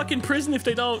build a fucking prison if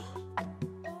they don't.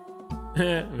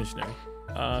 Missionary.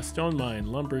 Stone mine,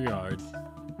 lumber yard.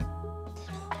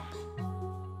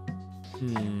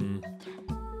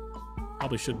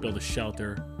 Probably should build a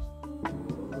shelter.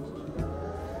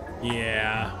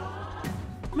 Yeah.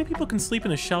 How many people can sleep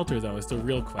in a shelter, though, is the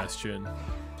real question.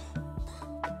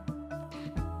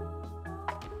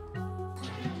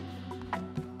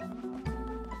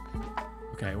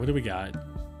 Okay, what do we got?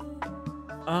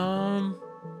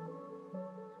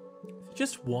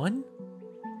 Just one?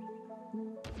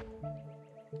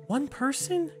 One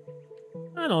person?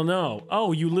 I don't know.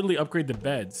 Oh, you literally upgrade the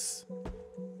beds.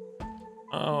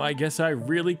 Oh, I guess I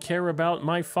really care about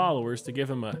my followers to give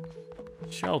them a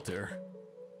shelter.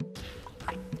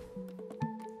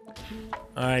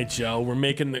 All right, Joe, we're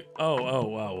making the...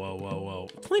 whoa.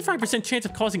 25% chance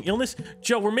of causing illness?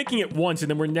 Joe, we're making it once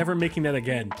and then we're never making that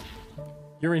again.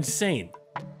 You're insane.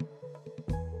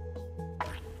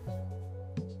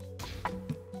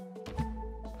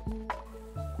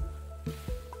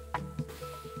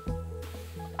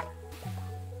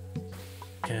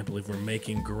 Can't believe we're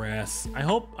making grass. I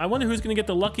wonder who's gonna get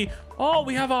the lucky... Oh,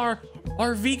 we have our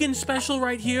vegan special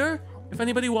right here. If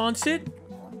anybody wants it.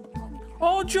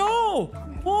 Oh, Joe!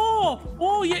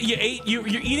 Oh, yeah, you're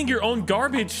eating your own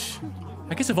garbage.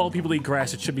 I guess if all people eat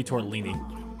grass, it should be tortellini.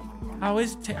 How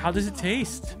does it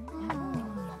taste?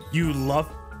 You love...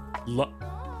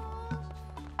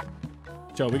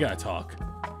 Joe, we gotta talk.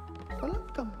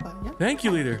 Thank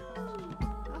you, leader.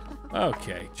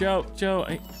 Okay, Joe,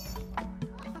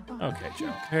 Okay,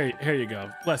 Joe. Here you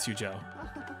go. Bless you, Joe.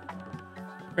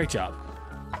 Great job.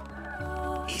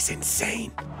 He's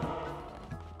insane.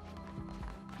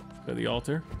 Go to the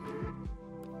altar.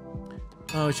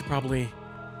 Oh, I should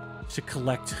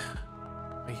collect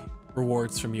my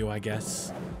rewards from you, I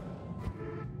guess.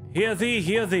 Hear thee,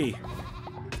 hear thee.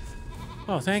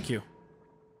 Oh, thank you.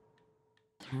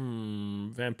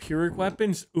 Vampiric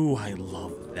weapons? Ooh, I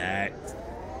love that.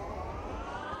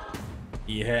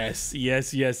 Yes.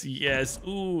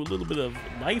 Ooh, a little bit of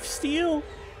lifesteal.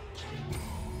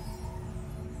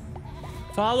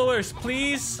 Followers,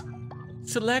 please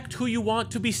select who you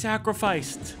want to be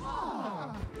sacrificed.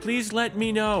 Please let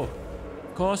me know.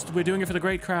 Of course, we're doing it for the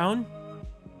Great Crown.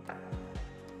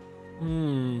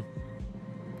 We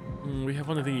have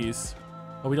one of these.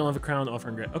 Oh, we don't have a crown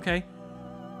offering grid. Okay.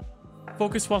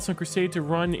 Focus whilst on crusade to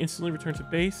run, instantly return to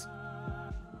base.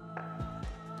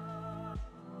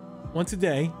 Once a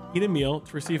day, eat a meal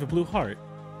to receive a blue heart.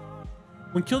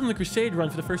 When killed in the crusade run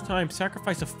for the first time,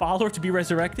 sacrifice a follower to be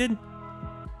resurrected.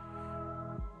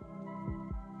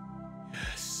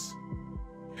 Yes.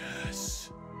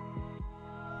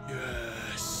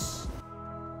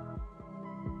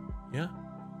 Yeah.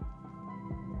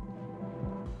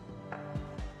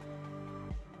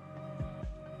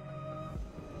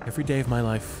 Every day of my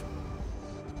life.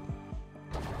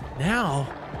 Now,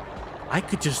 I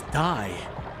could just die.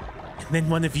 And then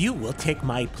one of you will take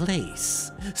my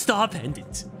place. Star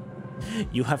Pendant.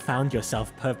 You have found your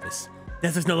self-purpose.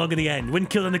 This is no longer the end. When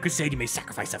killed in the crusade, you may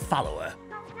sacrifice a follower.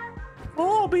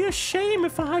 Oh, it'll be a shame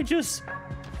if I just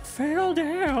fell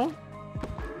down.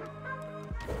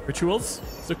 Rituals?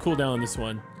 It's a cooldown on this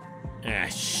one. Ah,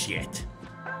 shit.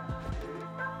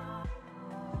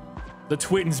 The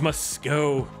twins must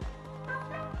go.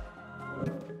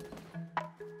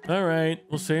 All right,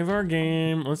 we'll save our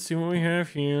game. Let's see what we have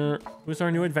here. Who's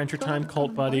our new Adventure Time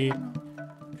cult buddy?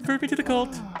 Convert me to the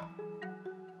cult.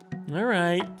 All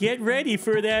right, get ready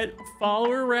for that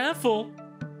follower raffle.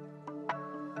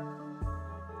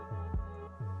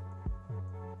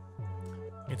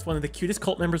 It's one of the cutest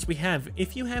cult members we have.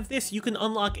 If you have this, you can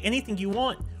unlock anything you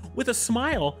want. With a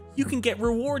smile, you can get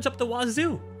rewards up the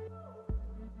wazoo.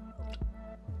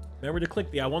 Remember to click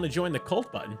the I want to join the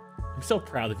cult button. I'm so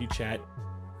proud of you, chat.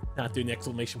 Not doing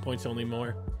exclamation points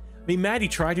anymore. I mean, Maddie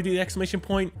tried to do the exclamation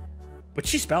point, but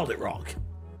she spelled it wrong.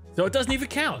 So it doesn't even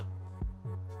count.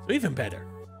 So even better.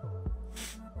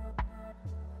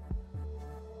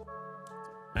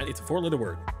 Maddie, it's a 4-letter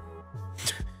word.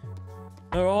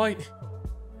 All right.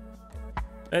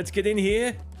 Let's get in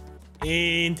here.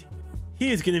 And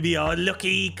here's going to be our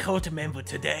lucky cult member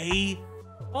today.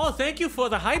 Oh, thank you for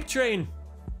the hype train.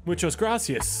 Muchos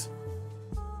gracias.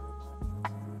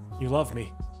 You love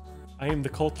me. I am the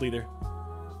cult leader.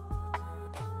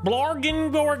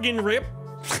 Blargin Gorgon Rip.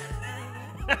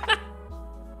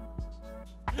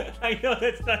 I know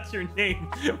that's not your name,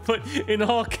 but in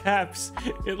all caps,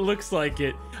 it looks like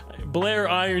it. Blair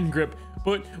Iron Grip,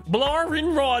 but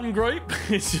Blarin Ron Grip.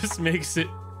 It just makes it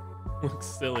look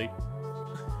silly.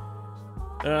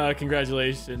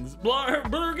 Congratulations.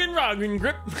 Blurgen Rogan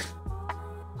Grip.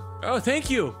 Oh, thank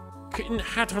you. Kitten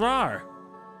Hatrar.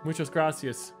 Muchas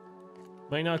gracias.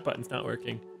 My not button's not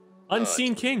working.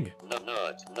 Unseen King.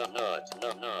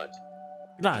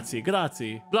 Grazie,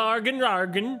 grazie. Blargen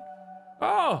Rargen.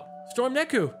 Oh, Storm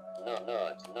Neku.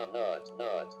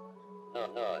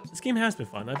 This game has been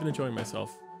fun. I've been enjoying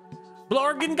myself.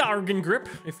 Blargen Gargan Grip.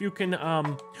 If you can,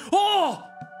 Oh!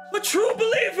 A true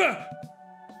believer!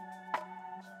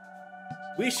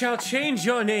 We shall change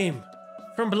your name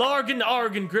from Blargen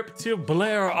Argan Grip to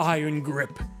Blair Iron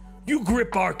Grip. You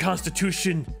grip our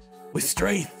constitution with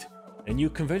strength, and you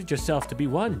converted yourself to be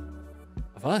one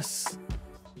of us.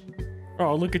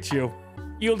 Oh, look at you.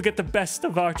 You'll get the best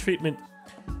of our treatment.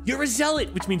 You're a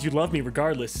zealot, which means you love me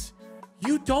regardless.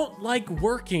 You don't like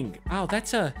working. Oh,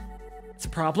 that's a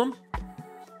problem.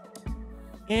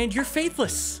 And you're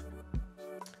faithless.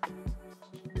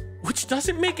 Which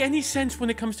doesn't make any sense when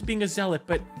it comes to being a zealot,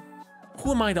 but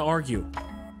who am I to argue?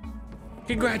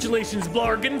 Congratulations,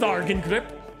 Blargen Vargan Grip.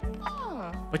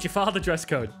 But you followed the dress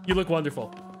code. You look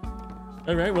wonderful.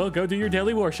 All right, well, go do your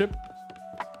daily worship.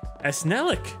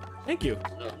 Esnelik, thank you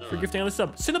for gifting on the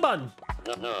sub. Cinnabon.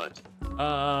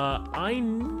 I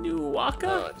knew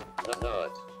Waka.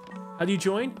 How do you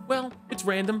join? Well, it's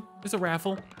random. There's a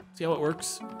raffle. See how it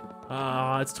works.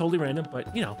 It's totally random,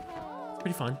 but you know, it's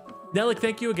pretty fun. Nelik,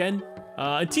 thank you again.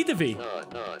 Tita V.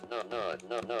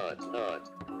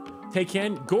 Take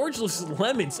Ken. Gorgeous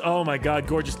Lemons. Oh my god,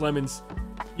 Gorgeous Lemons.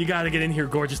 You gotta get in here,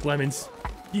 Gorgeous Lemons.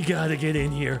 You gotta get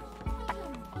in here.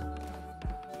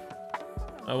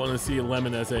 I want to see a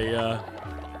lemon as a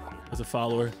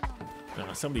follower.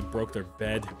 Somebody broke their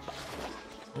bed.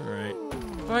 All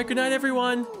right, good night,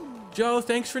 everyone. Joe,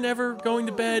 thanks for never going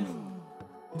to bed.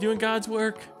 Doing God's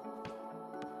work.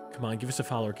 Come on, give us a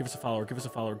follower, give us a follower, give us a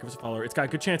follower, give us a follower. It's got a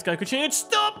good chance, got a good chance.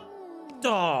 Stop!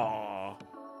 Aww.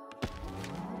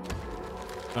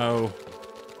 Oh,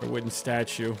 a wooden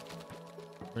statue.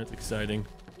 That's exciting.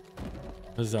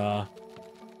 Huzzah.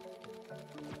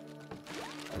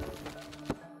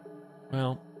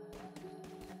 Well,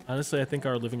 honestly, I think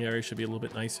our living area should be a little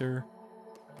bit nicer.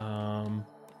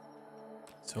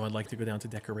 So I'd like to go down to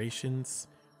decorations.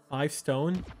 5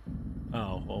 stone.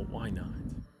 Oh, well, why not?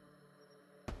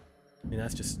 I mean,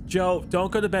 that's just... Joe,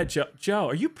 don't go to bed, Joe. Joe,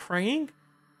 are you praying?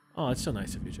 Oh, it's so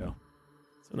nice of you, Joe.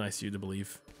 So nice of you to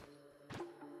believe.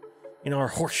 You know, our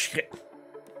horse shit.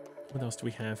 What else do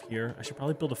we have here? I should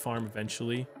probably build a farm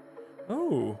eventually.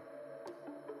 Oh.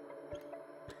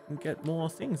 And get more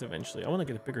things eventually. I want to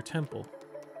get a bigger temple.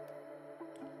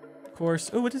 Of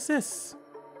course. Oh, what is this?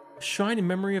 A shrine in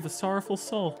memory of a sorrowful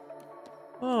soul.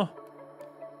 Oh.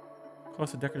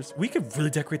 Cost of decorators. We could really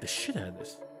decorate the shit out of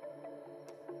this.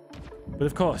 But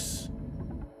of course,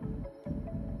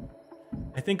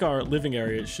 I think our living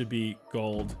area should be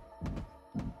gold.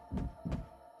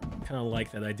 Kind of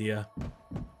like that idea.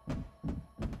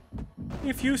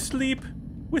 If you sleep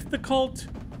with the cult,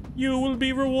 you will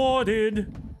be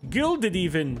rewarded. Gilded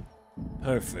even.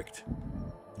 Perfect.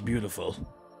 Beautiful.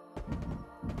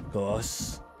 Of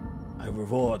course, I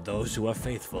reward those who are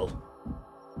faithful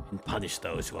and punish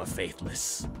those who are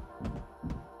faithless.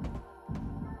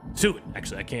 Soon.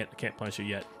 Actually, I can't punish you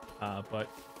yet. But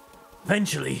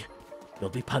eventually, you'll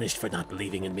be punished for not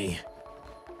believing in me.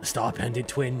 The Star-Pendant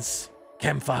Twins,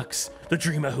 Chemfox, the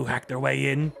dreamer who hacked their way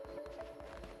in.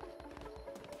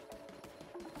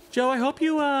 Joe, I hope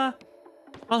you, I'll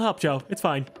help Joe. It's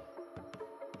fine.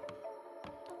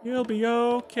 You'll be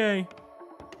okay.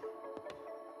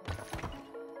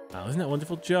 Wow, isn't that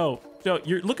wonderful? Joe,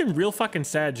 you're looking real fucking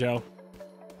sad, Joe.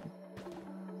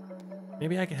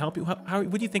 Maybe I can help you. What are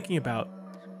you thinking about?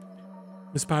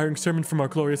 Inspiring sermon from our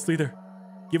glorious leader.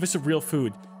 Give us a real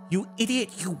food. You idiot,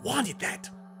 you wanted that.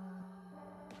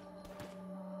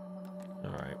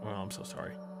 All right, well, I'm so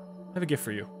sorry. I have a gift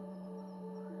for you.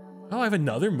 Oh, I have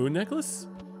another moon necklace?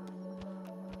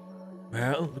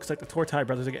 Well, looks like the Tortai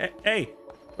brothers are... Hey,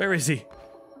 where is he?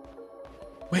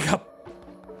 Wake up.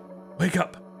 Wake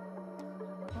up.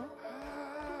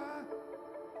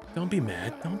 Don't be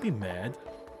mad. Don't be mad.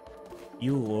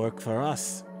 You work for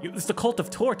us. It's the cult of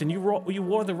Tort, and you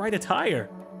wore the right attire.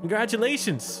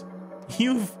 Congratulations.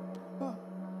 You've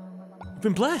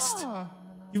been blessed.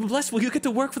 You've been blessed. Well, you get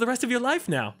to work for the rest of your life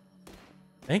now.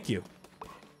 Thank you.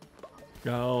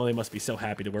 Oh, they must be so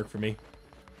happy to work for me.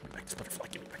 Give me back this butterfly.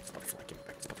 Give me back this butterfly. Give me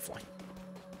back this butterfly.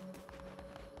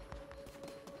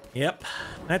 Yep,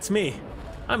 that's me.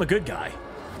 I'm a good guy.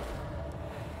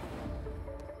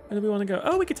 Where do we want to go?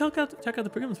 Oh, we could check out the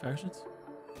Brigham's fashions.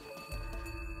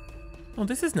 Oh,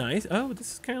 this is nice. Oh,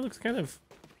 this kind of looks kind of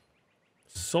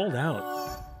sold out.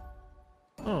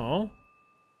 Oh.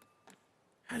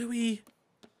 How do we...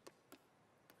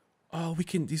 Oh, we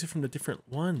can... These are from the different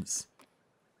ones.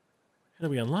 How do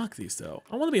we unlock these, though?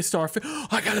 I want to be a starfish.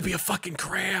 I gotta be a fucking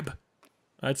crab.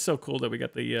 It's so cool that we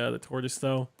got the tortoise,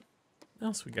 though. What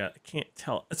else we got? I can't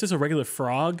tell. It's just a regular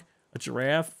frog, a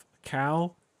giraffe, a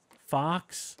cow,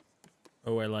 fox.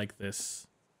 Oh, I like this.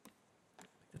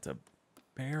 It's a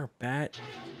bear, bat.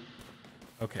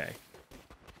 Okay.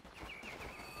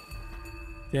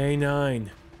 Day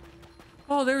 9.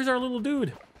 Oh, there's our little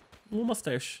dude. Little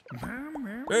mustache.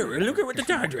 Hey, look at what the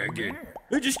tide drag did.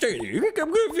 I just stay there. Look,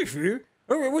 I'm going to fish here.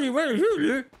 All right, what do you want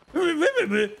to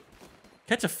do?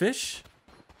 Catch a fish?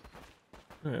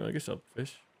 All right, I guess I'll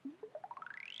fish.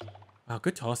 Wow,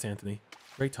 good toss, Anthony.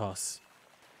 Great toss.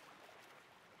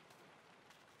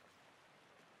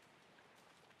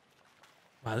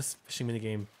 Wow, this fishing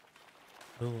minigame.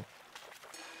 Oh.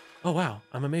 Oh, wow.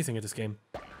 I'm amazing at this game.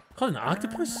 Called an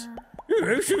octopus?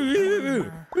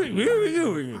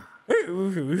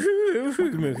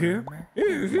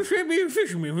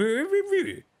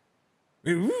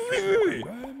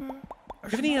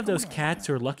 Have any of those cats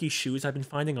or lucky shoes I've been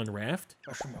finding on Raft?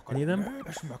 Any of them?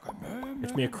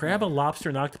 It's me a crab, a lobster,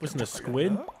 an octopus, and a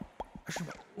squid?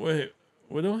 Wait,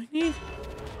 what do I need?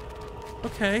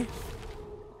 Okay.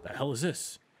 The hell is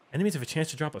this? Enemies have a chance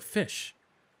to drop a fish.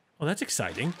 Oh, that's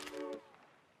exciting.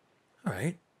 All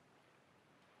right.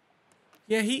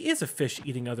 Yeah, he is a fish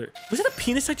eating other... Was it a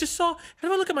penis I just saw? How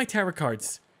do I look at my tarot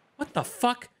cards? What the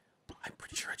fuck? I'm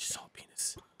pretty sure I just saw a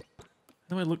penis.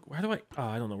 How do I look? How do I... Oh,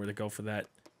 I don't know where to go for that.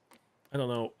 I don't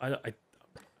know. I'm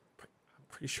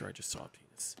pretty sure I just saw a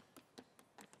penis.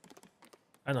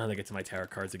 I don't know how to get to my tarot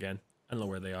cards again. I don't know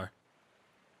where they are.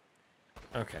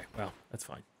 Okay, well, that's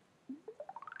fine.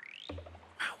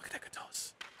 Wow, look at that good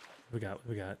toss. What we got? What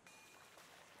we got?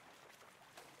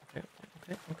 Okay.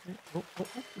 Oh,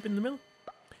 keep it in the middle.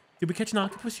 Did we catch an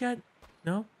octopus yet?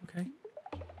 No? Okay.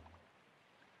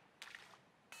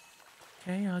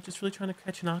 Okay, just really trying to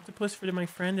catch an octopus for my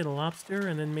friend and a lobster,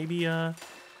 and then maybe some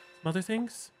other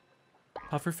things.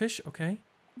 Pufferfish, okay.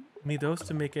 Need those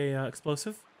to make a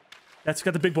explosive. That's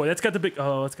got the big boy. That's got the big.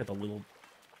 Oh, that's got the little.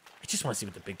 I just want to see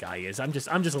what the big guy is. I'm just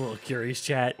a little curious,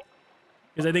 chat,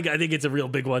 because I think it's a real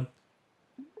big one.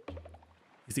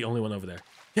 He's the only one over there.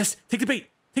 Yes, take the bait.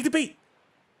 Take the bait.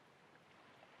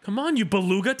 Come on, you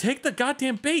beluga, take the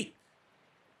goddamn bait.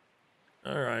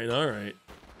 All right.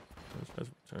 That's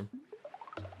turn.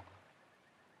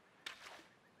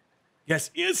 Yes!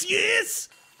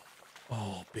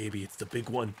 Oh, baby, it's the big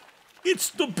one. It's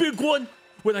the big one.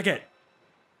 What'd I get?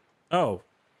 Oh.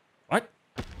 What?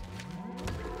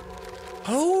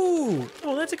 Oh,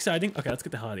 that's exciting. Okay, let's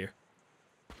get the hell out of here.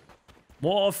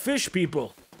 More fish,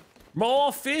 people.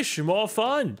 More fish, more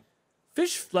fun.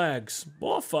 Fish flags,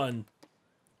 more fun.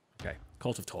 Okay,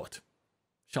 Cult of Tort.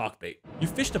 Shark bait. You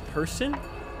fished a person?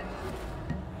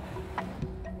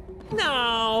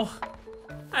 No.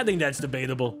 I think that's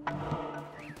debatable.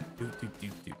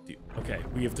 Okay,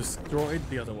 we have destroyed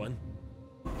the other one.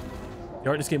 The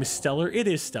art in this game is stellar. It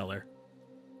is stellar.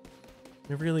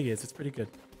 It really is. It's pretty good.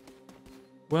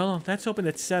 Well, that's open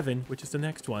at 7, which is the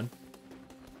next one.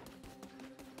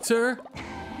 Sir,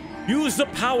 use the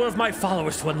power of my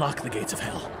followers to unlock the gates of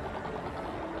hell.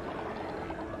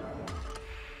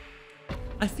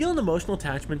 I feel an emotional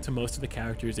attachment to most of the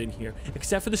characters in here,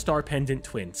 except for the Star Pendant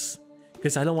twins.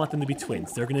 Because I don't want them to be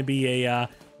twins. They're going to be a,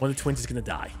 one of the twins is going to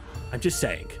die. I'm just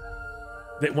saying.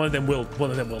 That one of them will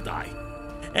die.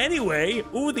 Anyway,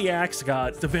 ooh, the axe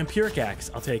gods. The vampiric axe.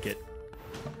 I'll take it.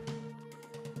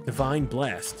 Divine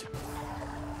Blast.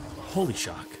 Holy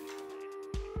shock.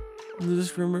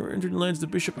 This remember entered the lands the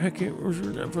bishop can't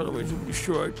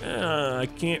destroyed. I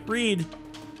can't read.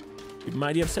 I'd be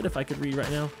mighty upset if I could read right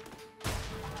now.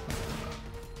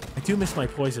 I do miss my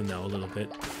poison though a little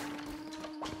bit.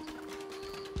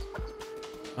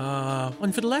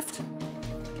 One for the left.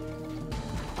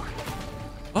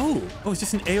 Oh, it's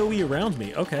just an AoE around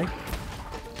me. Okay.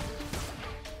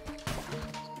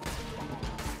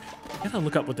 I gotta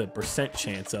look up what the percent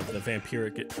chance of the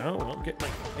vampiric. Oh, I'll get my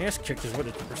ass kicked is what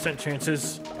the percent chance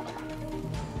is.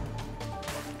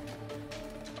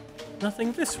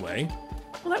 Nothing this way.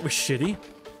 Well, that was shitty.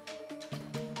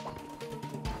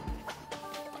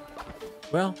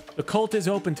 Well, the cult is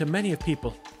open to many of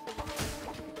people.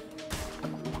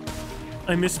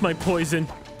 I miss my poison.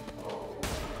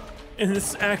 And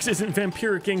this axe isn't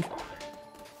vampiricking.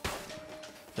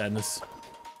 Sadness.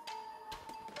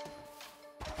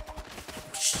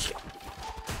 Shit.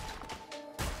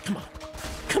 Come on.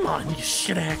 Come on, you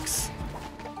shit axe.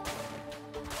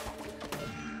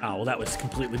 Oh, well, that was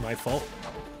completely my fault.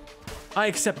 I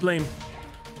accept blame.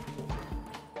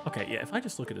 Okay, yeah, if I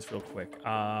just look at this real quick.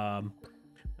 My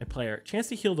player. Chance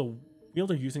to heal the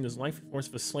wielder using his life force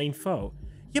of a slain foe.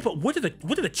 Yeah, but what are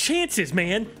the chances,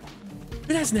 man?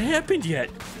 It hasn't happened yet.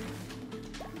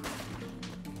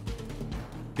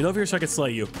 Get over here so I can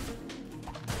slay you.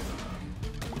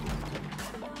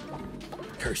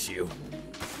 Curse you.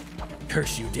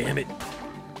 Curse you, damn it.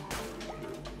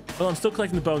 Well, I'm still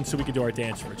collecting the bones so we can do our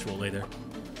dance ritual later.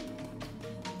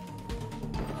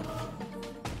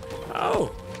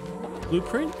 Oh!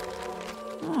 Blueprint?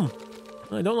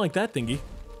 I don't like that thingy.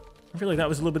 I feel like that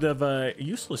was a little bit of a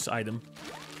useless item.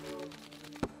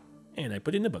 And I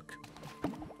put it in the book.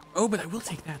 Oh, but I will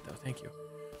take that, though. Thank you.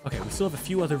 Okay, we still have a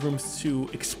few other rooms to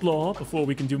explore before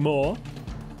we can do more.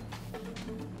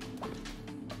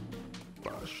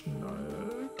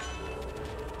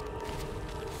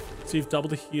 So you've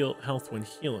doubled the health when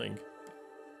healing.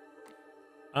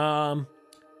 I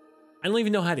don't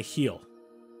even know how to heal.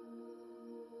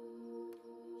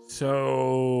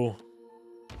 So...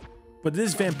 But it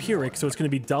is vampiric, so it's going to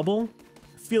be double.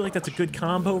 I feel like that's a good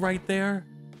combo right there.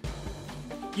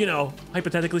 You know,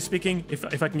 hypothetically speaking,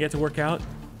 if I can get to work out.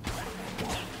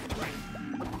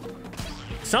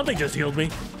 Something just healed me.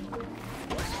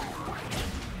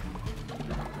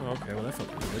 Oh, okay, well that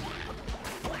felt pretty good.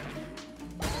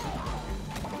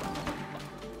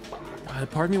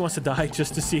 Part of me wants to die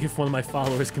just to see if one of my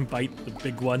followers can bite the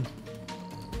big one.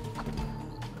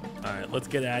 Alright, let's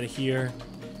get out of here.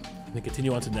 And then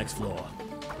continue on to the next floor.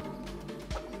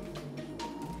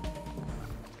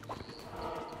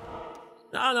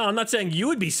 No, I'm not saying you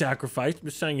would be sacrificed. I'm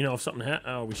just saying, you know, if something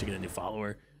happened... Oh, we should get a new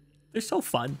follower. They're so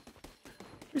fun.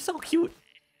 They're so cute.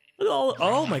 Look at all...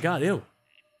 Oh my god, ew. What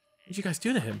did you guys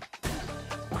do to him?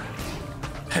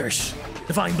 Perish.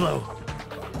 Divine blow.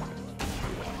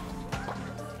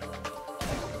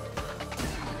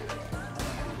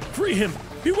 Free him.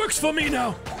 He works for me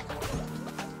now.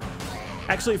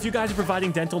 Actually, if you guys are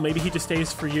providing dental, maybe he just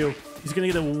stays for you. He's gonna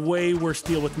get a way worse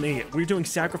deal with me. We're doing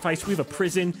sacrifice, we have a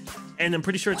prison, and I'm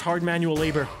pretty sure it's hard manual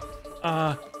labor.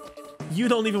 You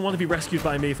don't even want to be rescued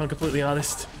by me, if I'm completely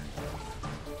honest.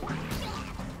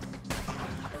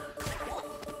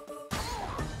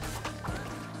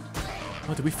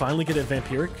 Oh, did we finally get a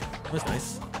vampiric? That's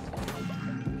nice.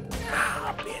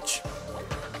 Ah, bitch.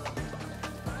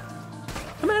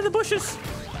 Come out of the bushes!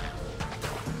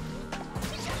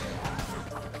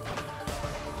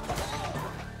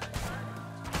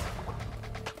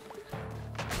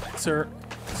 Sir,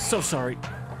 so sorry.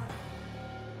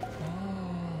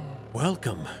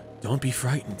 Welcome. Don't be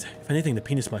frightened. If anything, the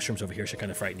penis mushrooms over here should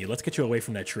kind of frighten you. Let's get you away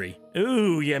from that tree.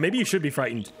 Ooh, yeah, maybe you should be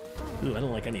frightened. Ooh, I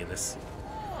don't like any of this.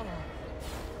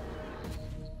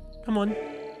 Come on.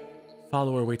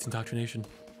 Follower awaits indoctrination.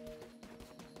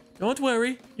 Don't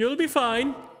worry, you'll be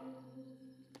fine.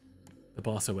 The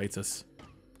boss awaits us.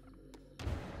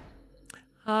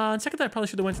 On second thought, I probably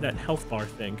should have went to that health bar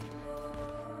thing.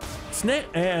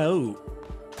 Oh.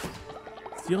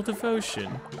 Seal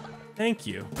devotion. Thank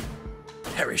you.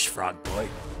 Perish, frog boy.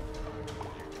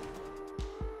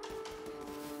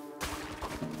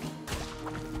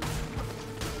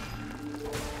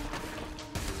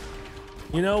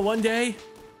 You know, one day,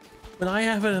 when I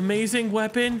have an amazing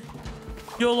weapon,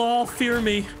 you'll all fear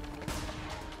me.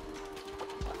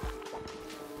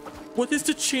 What is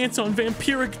the chance on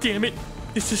vampiric, damn it?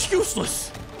 This is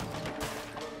useless.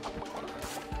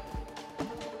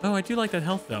 Oh, I do like that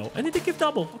health, though. And it did give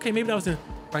double. Okay, maybe that was the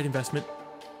right investment.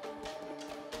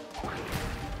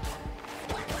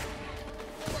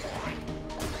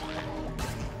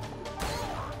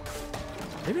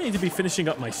 Maybe I need to be finishing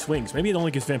up my swings. Maybe it only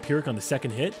gives vampiric on the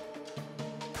second hit.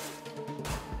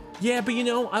 Yeah, but you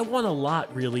know, I want a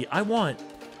lot, really. I want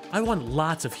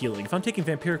lots of healing. If I'm taking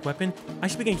vampiric weapon, I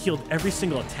should be getting healed every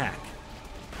single attack.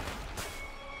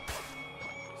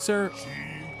 Sir...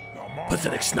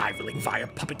 Pathetic, sniveling, vile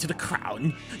puppet to the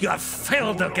crown. You have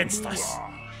failed against us.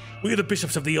 We are the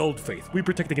bishops of the old faith. We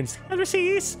protect against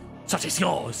heresies, such as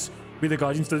yours. We are the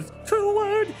guardians of the true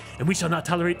word, and we shall not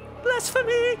tolerate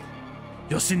blasphemy.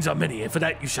 Your sins are many, and for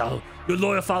that your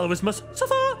loyal followers must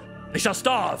suffer. They shall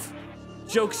starve.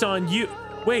 Joke's on you.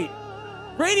 Wait.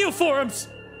 Radio forums!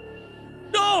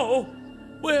 No!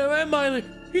 Where am I?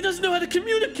 He doesn't know how to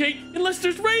communicate unless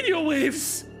there's radio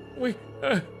waves. Wait,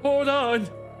 hold on.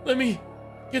 Let me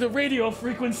get a radio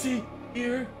frequency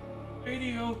here.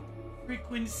 Radio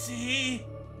Frequency.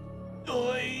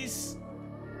 Noise.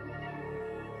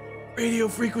 Radio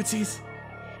frequencies.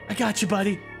 I got you,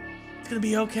 buddy. It's gonna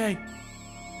be okay.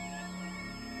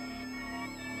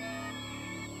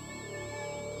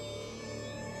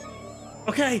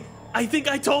 Okay, I think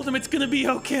I told him it's gonna be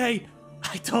okay.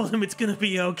 I told him it's gonna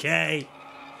be okay.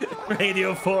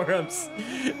 Radio forums.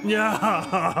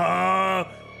 No.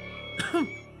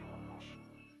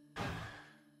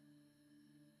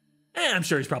 I'm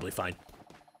sure he's probably fine.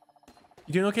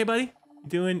 You doing okay, buddy?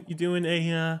 You doing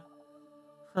a,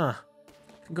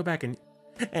 Go back and,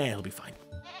 he'll be fine.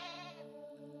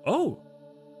 Oh.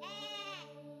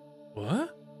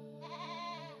 What?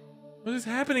 What is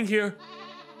happening here?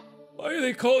 Why are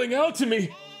they calling out to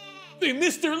me? They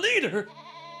missed their leader.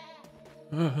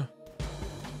 Don't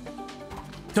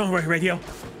worry, Radio.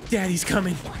 Daddy's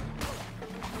coming.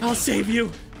 I'll save you.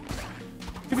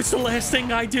 If it's the last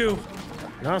thing I do.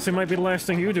 It honestly might be the last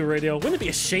thing you do, Radio. Wouldn't it be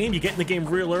a shame you get in the game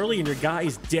real early and your guy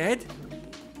is dead?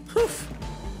 Oof.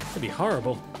 That'd be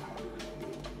horrible.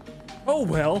 Oh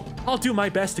well, I'll do my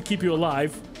best to keep you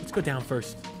alive. Let's go down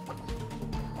first.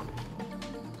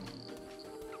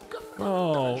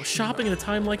 Oh, shopping at a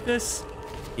time like this?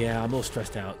 Yeah, I'm a little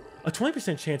stressed out. A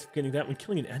 20% chance of getting that when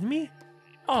killing an enemy?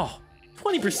 Oh,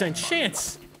 20%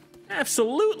 chance.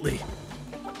 Absolutely.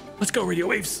 Let's go, Radio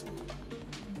Waves.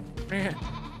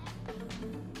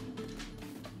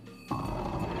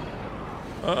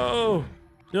 Oh,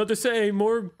 you know what to say,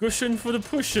 more cushion for the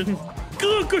pushin'.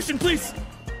 Cushion, please.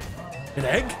 An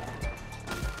egg?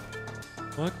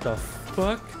 What the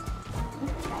fuck?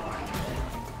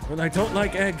 Well, I don't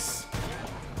like eggs.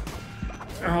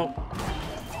 Ow.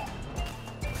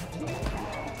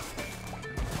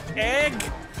 Egg!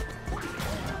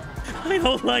 I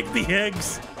don't like the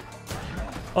eggs.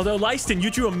 Although, Lyston,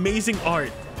 you drew amazing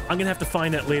art. I'm gonna have to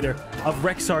find that later. Of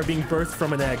Rexar being birthed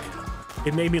from an egg.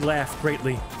 It made me laugh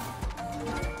greatly.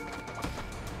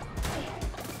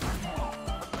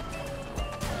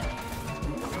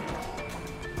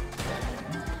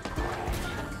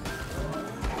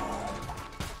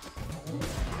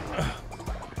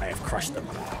 I have crushed them.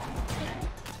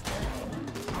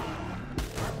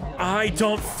 I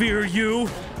don't fear you.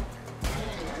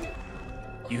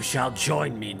 You shall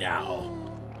join me now.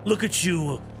 Look at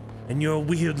you and your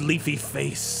weird leafy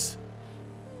face.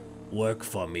 Work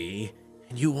for me,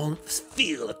 and you won't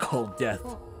feel a cold death.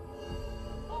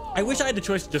 I wish I had the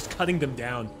choice of just cutting them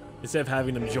down instead of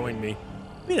having them join me.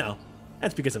 You know,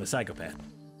 that's because I'm a psychopath.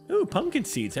 Ooh, pumpkin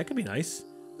seeds, that could be nice.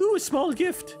 Ooh, a small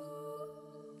gift.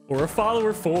 Or a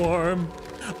follower form.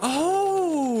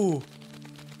 Oh!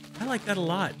 I like that a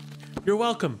lot. You're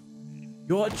welcome.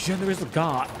 Your generous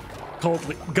God,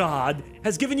 God,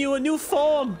 has given you a new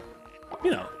form.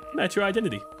 You know, match your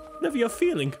identity. Whatever you're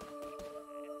feeling.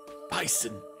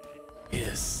 Bison.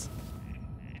 Yes.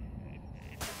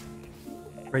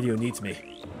 Radio needs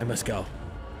me. I must go.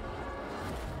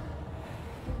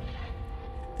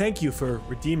 Thank you for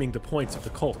redeeming the points of the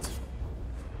cult.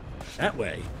 That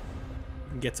way, we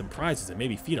can get some prizes and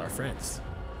maybe feed our friends.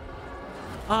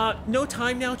 No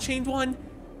time now, Chained One.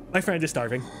 My friend is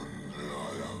starving.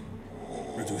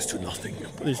 Reduced to nothing.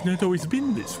 But it's not always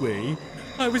been this way.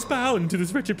 I was bound to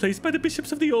this wretched place by the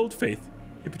bishops of the old faith.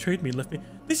 They betrayed me and left me.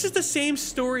 This is the same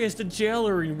story as the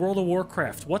jailer in World of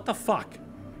Warcraft. What the fuck?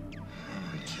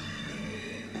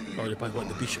 Guarded by one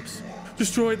of the bishops.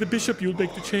 Destroy the bishop, you'll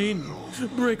break the chain.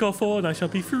 Break all four and I shall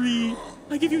be free.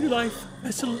 I give you new life,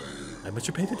 vessel. I must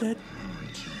repay the debt.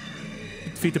 To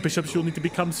defeat the bishops, you'll need to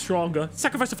become stronger.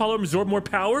 Sacrifice a follower and absorb more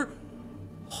power.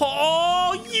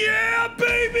 Oh, yeah,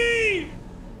 baby!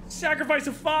 Sacrifice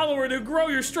a follower to grow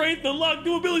your strength and unlock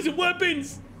new abilities and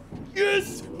weapons.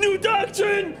 Yes, new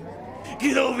doctrine!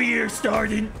 Get over here,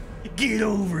 Stardon. Get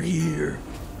over here.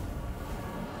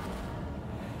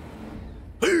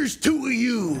 There's two of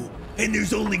you, and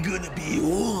there's only gonna be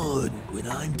one when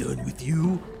I'm done with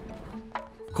you.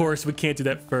 Of course, we can't do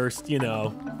that first, you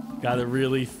know. Gotta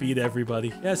really feed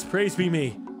everybody. Yes, praise be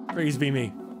me. Praise be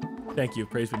me. Thank you,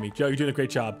 praise be me. Joe, you're doing a great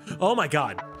job. Oh my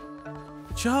God.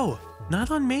 Joe,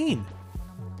 not on main.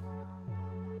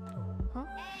 Huh?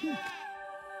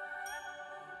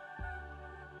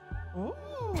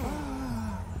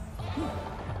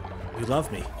 You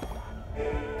love me.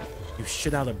 You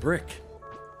shit out a brick.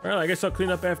 Well, I guess I'll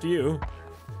clean up after you.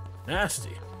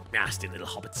 Nasty. Nasty little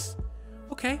hobbits.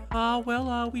 Okay,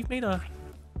 we've made a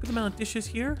good amount of dishes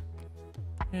here.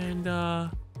 And,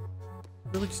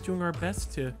 really just doing our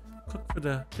best to cook for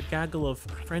the gaggle of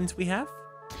friends we have.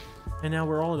 And now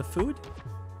we're all out of food.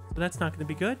 So that's not gonna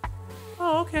be good.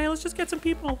 Oh, okay, let's just get some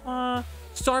people.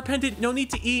 Star Pendant, no need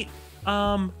to eat.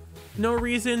 No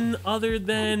reason other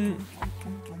than,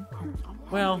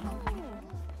 well,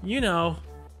 you know.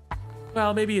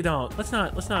 Well, maybe you don't. Let's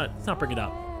not bring it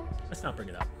up. Let's not bring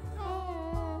it up.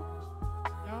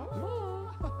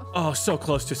 Oh, so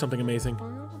close to something amazing.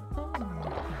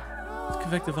 Let's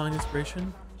collect divine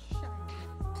inspiration.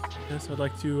 Yes, I'd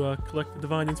like to collect the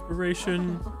divine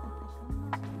inspiration.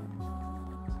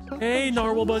 Hey,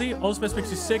 Narwhal buddy. All this mess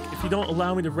makes you sick. If you don't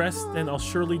allow me to rest, then I'll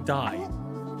surely die.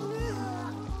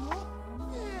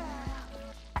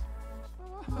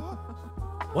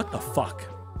 What the fuck?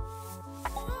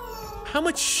 How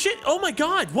much shit? Oh my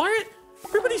god, why are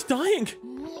everybody's dying?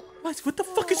 What the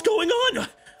fuck is going on? I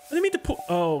didn't mean to put.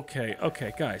 Oh,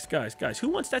 okay, guys. Who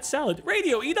wants that salad?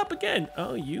 Radio, eat up again.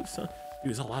 Oh, you son. Dude,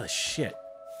 there's a lot of shit.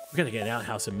 We gotta get an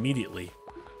outhouse immediately.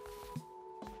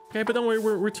 Okay, but don't worry,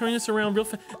 we're turning this around real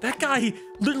fast. That guy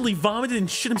literally vomited and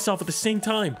shit himself at the same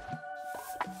time.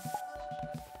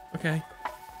 Okay,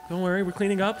 don't worry, we're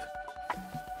cleaning up.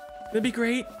 It's gonna be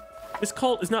great. This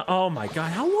cult is not. Oh my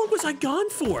god, how long was I gone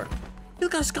for? I feel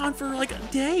like I was gone for like a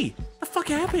day. What the fuck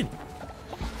happened?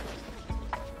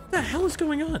 What the hell is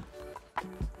going on?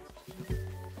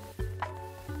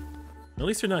 At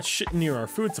least they're not shitting near our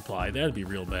food supply. That'd be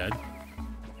real bad.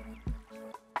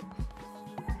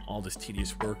 All this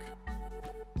tedious work.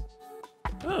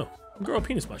 Oh, grow a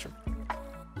penis mushroom.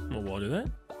 We'll water that.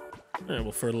 And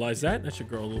we'll fertilize that. That should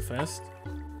grow a little fast.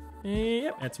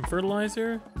 Yep, add some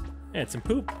fertilizer. Add some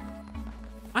poop.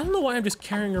 I don't know why I'm just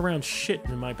carrying around shit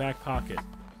in my back pocket.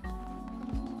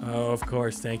 Oh, of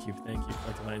course. Thank you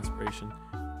for divine inspiration.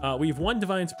 We have 1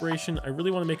 divine inspiration. I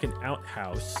really want to make an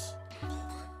outhouse.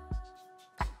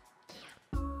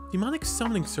 Demonic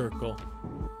summoning circle.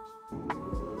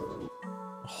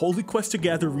 A holy quest to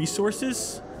gather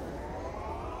resources?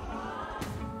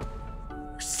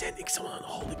 We're sending someone on a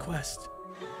holy quest.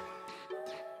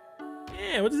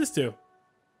 Yeah, what does this do?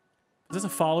 Does a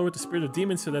follower with the spirit of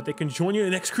demons so that they can join you in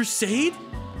the next crusade?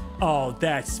 Oh,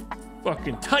 that's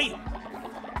fucking tight.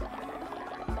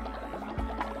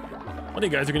 One of you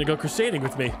guys are gonna go crusading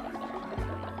with me.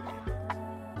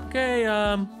 Okay,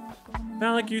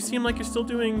 Malik, you seem like you're still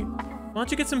doing. Why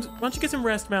don't you get some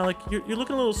rest, Malik? You're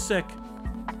looking a little sick.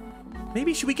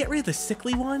 Maybe should we get rid of the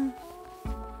sickly one?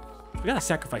 We gotta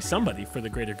sacrifice somebody for the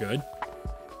greater good.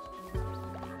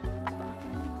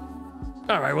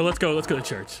 All right, well let's go to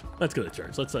church. Let's go to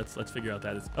church. Let's figure out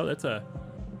that. Oh, that's a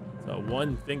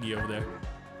one thingy over there.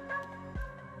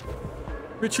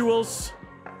 Rituals.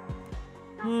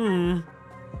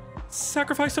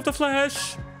 Sacrifice of the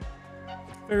flesh.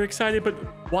 Very excited, but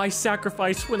why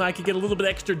sacrifice when I could get a little bit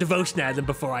extra devotion out of them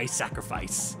before I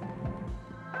sacrifice?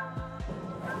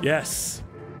 Yes,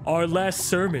 our last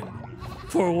sermon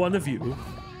for one of you.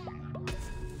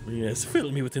 Yes,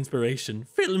 fill me with inspiration.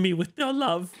 Fill me with your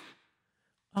love.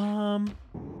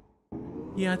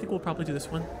 Yeah, I think we'll probably do this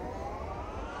one.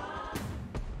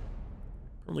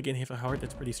 Only getting half a heart,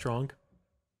 that's pretty strong.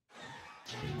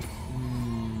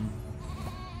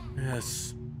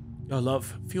 Yes, your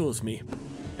love fuels me,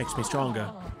 makes me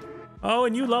stronger. Oh,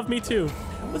 and you love me too.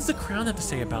 What does the crown have to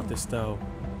say about this, though?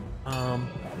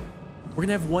 We're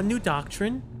gonna have 1 new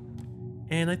doctrine,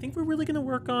 and I think we're really gonna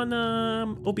work on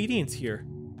obedience here.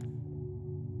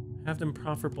 Have them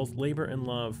proffer both labor and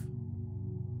love.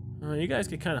 You guys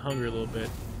get kind of hungry a little bit.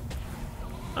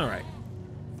 All right,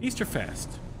 feast or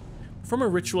fast. Perform a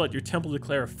ritual at your temple to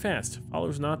declare a fast.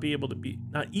 Followers will not be able to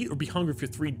not eat or be hungry for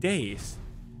 3 days.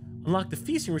 Unlock the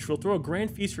feasting ritual. Throw a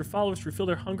grand feast for followers to refill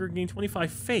their hunger and gain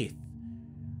 25 faith.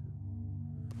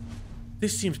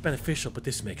 This seems beneficial, but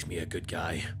this makes me a good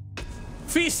guy.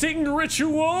 Feasting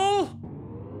ritual!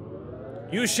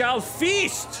 You shall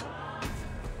feast!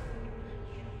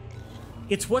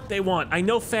 It's what they want. I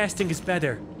know fasting is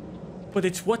better, but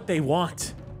it's what they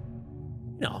want.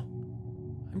 No,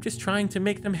 I'm just trying to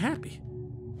make them happy.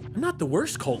 I'm not the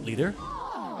worst cult leader.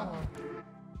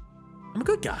 I'm a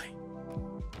good guy.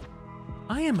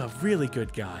 I am a really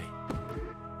good guy.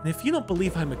 And if you don't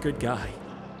believe I'm a good guy,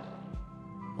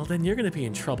 well then you're gonna be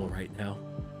in trouble right now.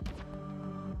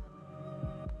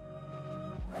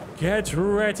 Get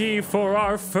ready for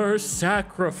our first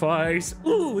sacrifice.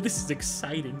 Ooh, this is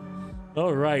exciting.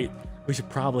 All right, we should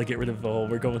probably get rid of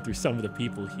we're going through some of the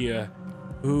people here.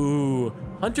 Ooh,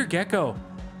 Hunter Gecko.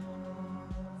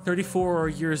 34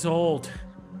 years old.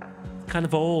 Kind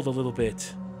of old a little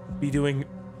bit. Be doing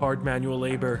hard manual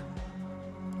labor.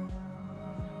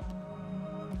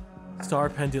 Star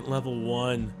Pendant level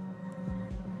 1.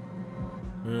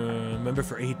 Remember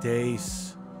for 8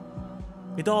 days.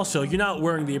 And also, you're not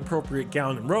wearing the appropriate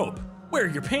gown and robe. Wear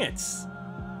your pants.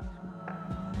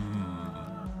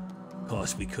 Of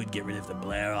course, we could get rid of the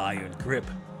Blair Iron Grip.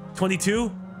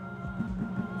 22?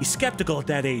 He's skeptical at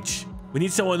that age. We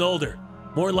need someone older,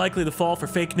 more likely to fall for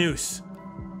fake news.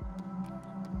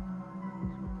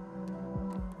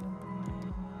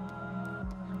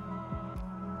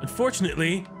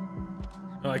 Unfortunately,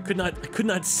 I could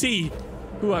not see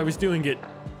who I was doing it.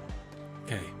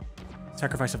 Okay.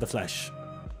 Sacrifice of the flesh.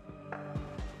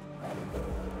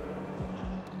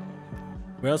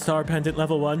 Well, star pendant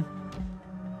level 1.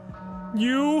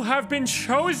 You have been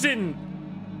chosen.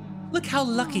 Look how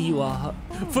lucky you are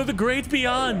for the great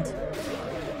beyond.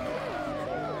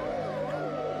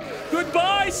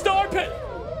 Goodbye, Star Pen.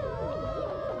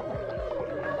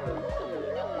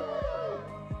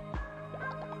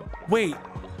 Wait.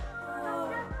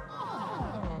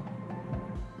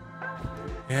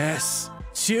 Yes,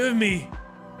 cheer me.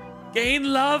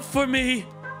 Gain love for me.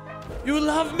 You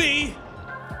love me.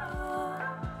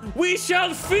 We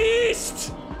shall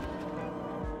feast.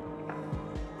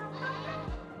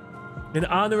 In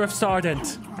honor of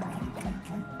Sardent.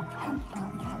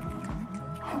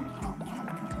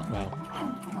 Wow.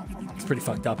 It's pretty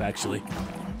fucked up, actually.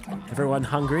 Everyone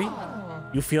hungry?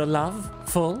 You feel love?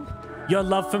 Full? Your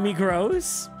love for me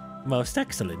grows? Most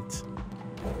excellent.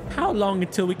 How long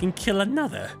until we can kill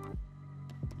another?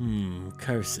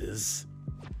 Curses.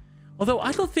 Although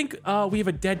I don't think we have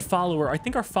a dead follower. I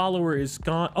think our follower is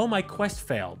gone. Oh, my quest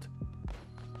failed.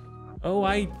 Oh,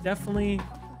 I definitely...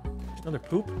 There's another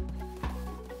poop.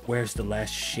 Where's the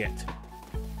last shit?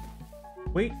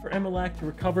 Wait for Emilak to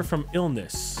recover from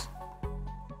illness.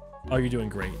 Oh, you're doing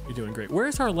great. You're doing great.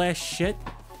 Where's our last shit?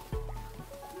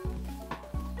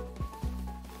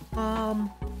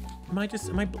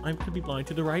 I could be blind.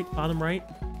 To the right, bottom right.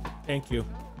 Thank you.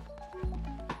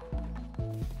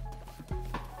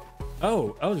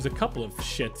 Oh, there's a couple of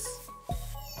shits.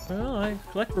 Well, I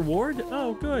collect reward.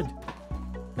 Oh, good.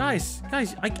 Guys,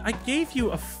 I gave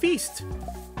you a feast.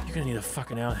 You're gonna need a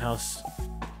fucking outhouse.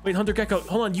 Wait, Hunter Gecko,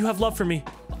 hold on. You have love for me.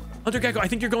 Hunter Gecko, I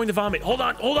think you're going to vomit. Hold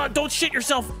on. Don't shit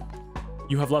yourself.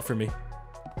 You have love for me.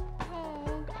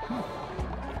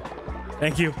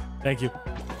 Thank you.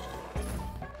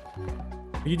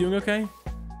 Are you doing okay?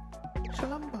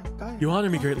 You honor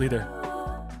me, great leader.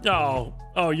 Oh,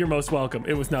 you're most welcome.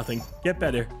 It was nothing. Get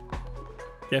better.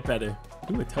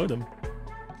 Ooh, a totem.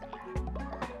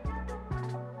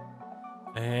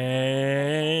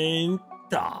 And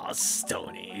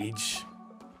Stone Age.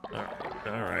 All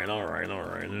right.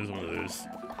 There's one of those.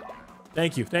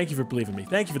 Thank you for believing me.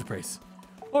 Thank you for the praise.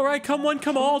 All right, come one,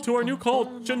 come all to our new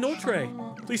cult,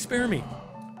 Janotre. Please spare me.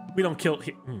 We don't kill.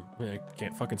 I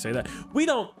can't fucking say that. We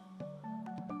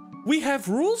have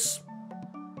rules.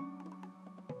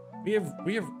 We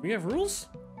have rules.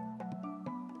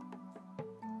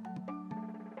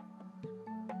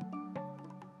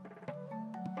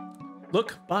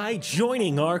 Look, by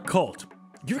joining our cult,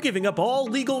 you're giving up all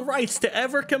legal rights to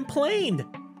ever complain.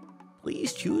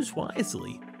 Please choose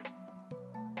wisely.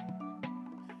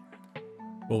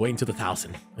 We'll wait until the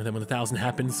 1,000, and then when the 1,000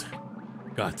 happens,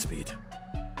 Godspeed.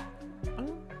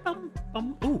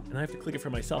 Ooh, and I have to click it for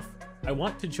myself. I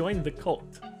want to join the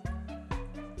cult.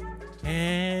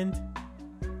 And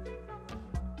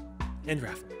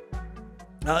raffle.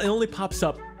 It only pops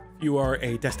up if you are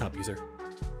a desktop user.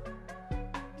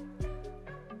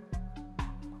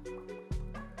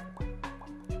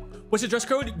 What's the dress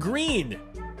code? Green.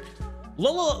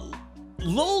 Lola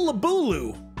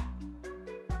Bulu.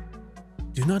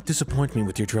 Do not disappoint me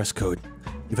with your dress code.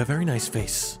 You have a very nice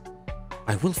face.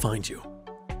 I will find you.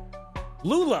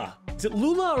 Lula. Is it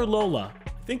Lula or Lola? I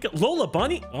think Lola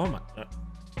Bunny. Oh my.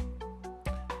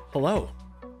 Hello.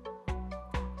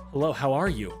 Hello, how are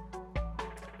you?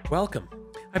 Welcome.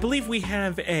 I believe we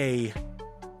have a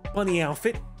bunny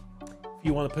outfit. If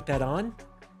you want to put that on.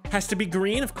 Has to be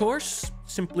green, of course.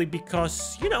 Simply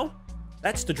because, you know,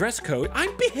 that's the dress code.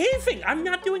 I'm behaving. I'm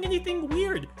not doing anything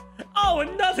weird. Oh,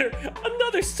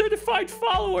 another certified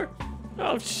follower.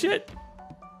 Oh, shit.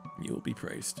 You will be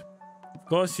praised. Of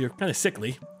course, you're kind of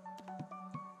sickly.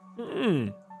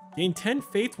 Gain 10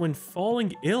 faith when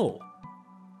falling ill.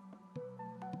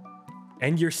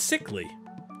 And you're sickly.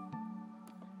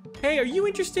 Hey, are you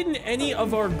interested in any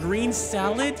of our green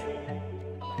salad?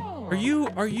 Do you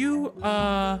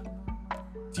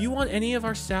want any of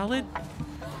our salad?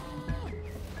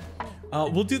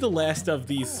 We'll do the last of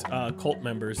these cult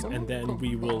members, and then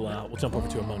we'll jump over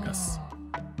to Among Us.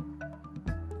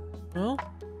 Well,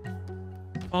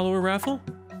 follower raffle.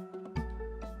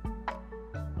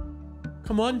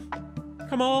 Come on,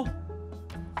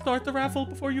 start the raffle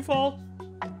before you fall.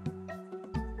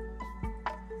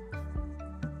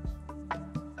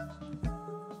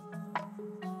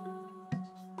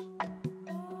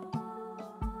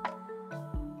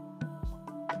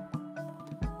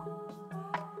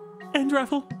 End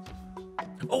raffle.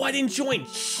 Oh, I didn't join.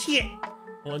 Shit.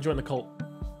 I want to join the cult.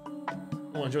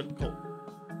 I want to join the cult.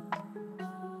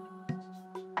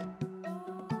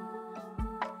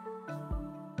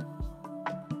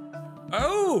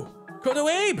 Oh, Koto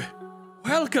Abe.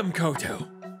 Welcome, Koto.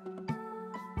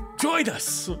 Join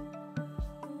us.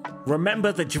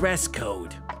 Remember the dress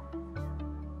code.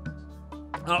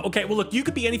 Okay, well, look, you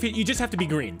could be anything. You just have to be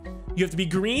green. You have to be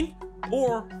green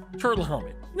or turtle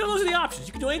helmet. You know, those are the options.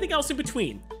 You can do anything else in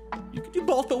between. You can do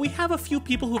both, but we have a few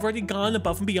people who've already gone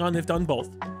above and beyond and have done both.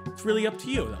 It's really up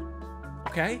to you, though.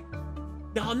 Okay?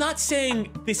 Now, I'm not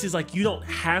saying this is like you don't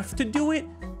have to do it,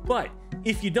 but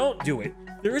if you don't do it,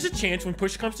 there is a chance when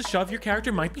push comes to shove, your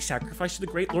character might be sacrificed to the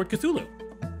great Lord Cthulhu.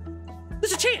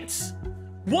 There's a chance.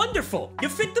 Wonderful. You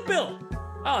fit the bill.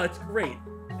 Oh, that's great.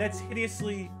 That's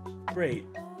hideously great.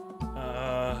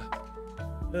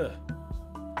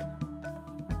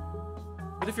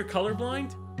 What if you're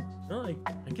colorblind? Well,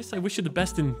 I guess I wish you the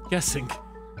best in guessing.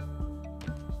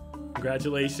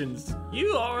 Congratulations.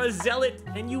 You are a zealot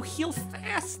and you heal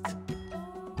fast.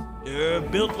 You're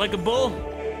built like a bull.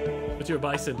 But you're a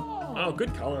bison. Oh,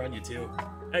 good color on you too.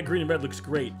 That green and red looks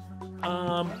great.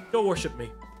 Go worship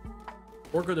me.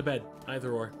 Or go to bed.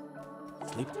 Either or.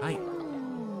 Sleep tight,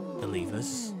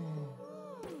 believers.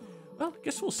 Well, I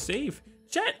guess we'll save.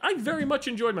 Chat, I very much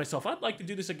enjoyed myself. I'd like to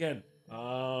do this again.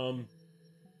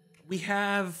 We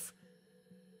have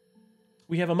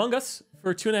Among Us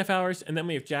for 2.5 hours, and then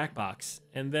we have Jackbox.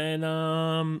 And then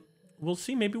we'll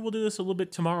see. Maybe we'll do this a little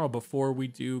bit tomorrow before we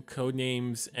do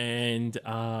Codenames and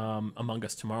Among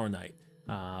Us tomorrow night.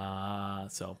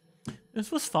 So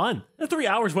this was fun. The 3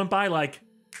 hours went by like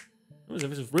it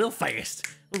was real fast.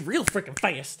 Real freaking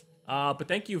fast. But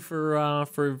thank you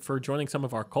for joining some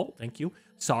of our cult. Thank you.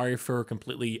 Sorry for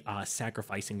completely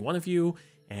sacrificing one of you,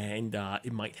 and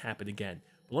it might happen again.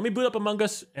 But let me boot up Among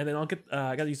Us, and then I'll get.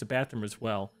 I gotta use the bathroom as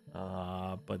well.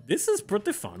 But this is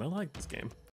pretty fun. I like this game.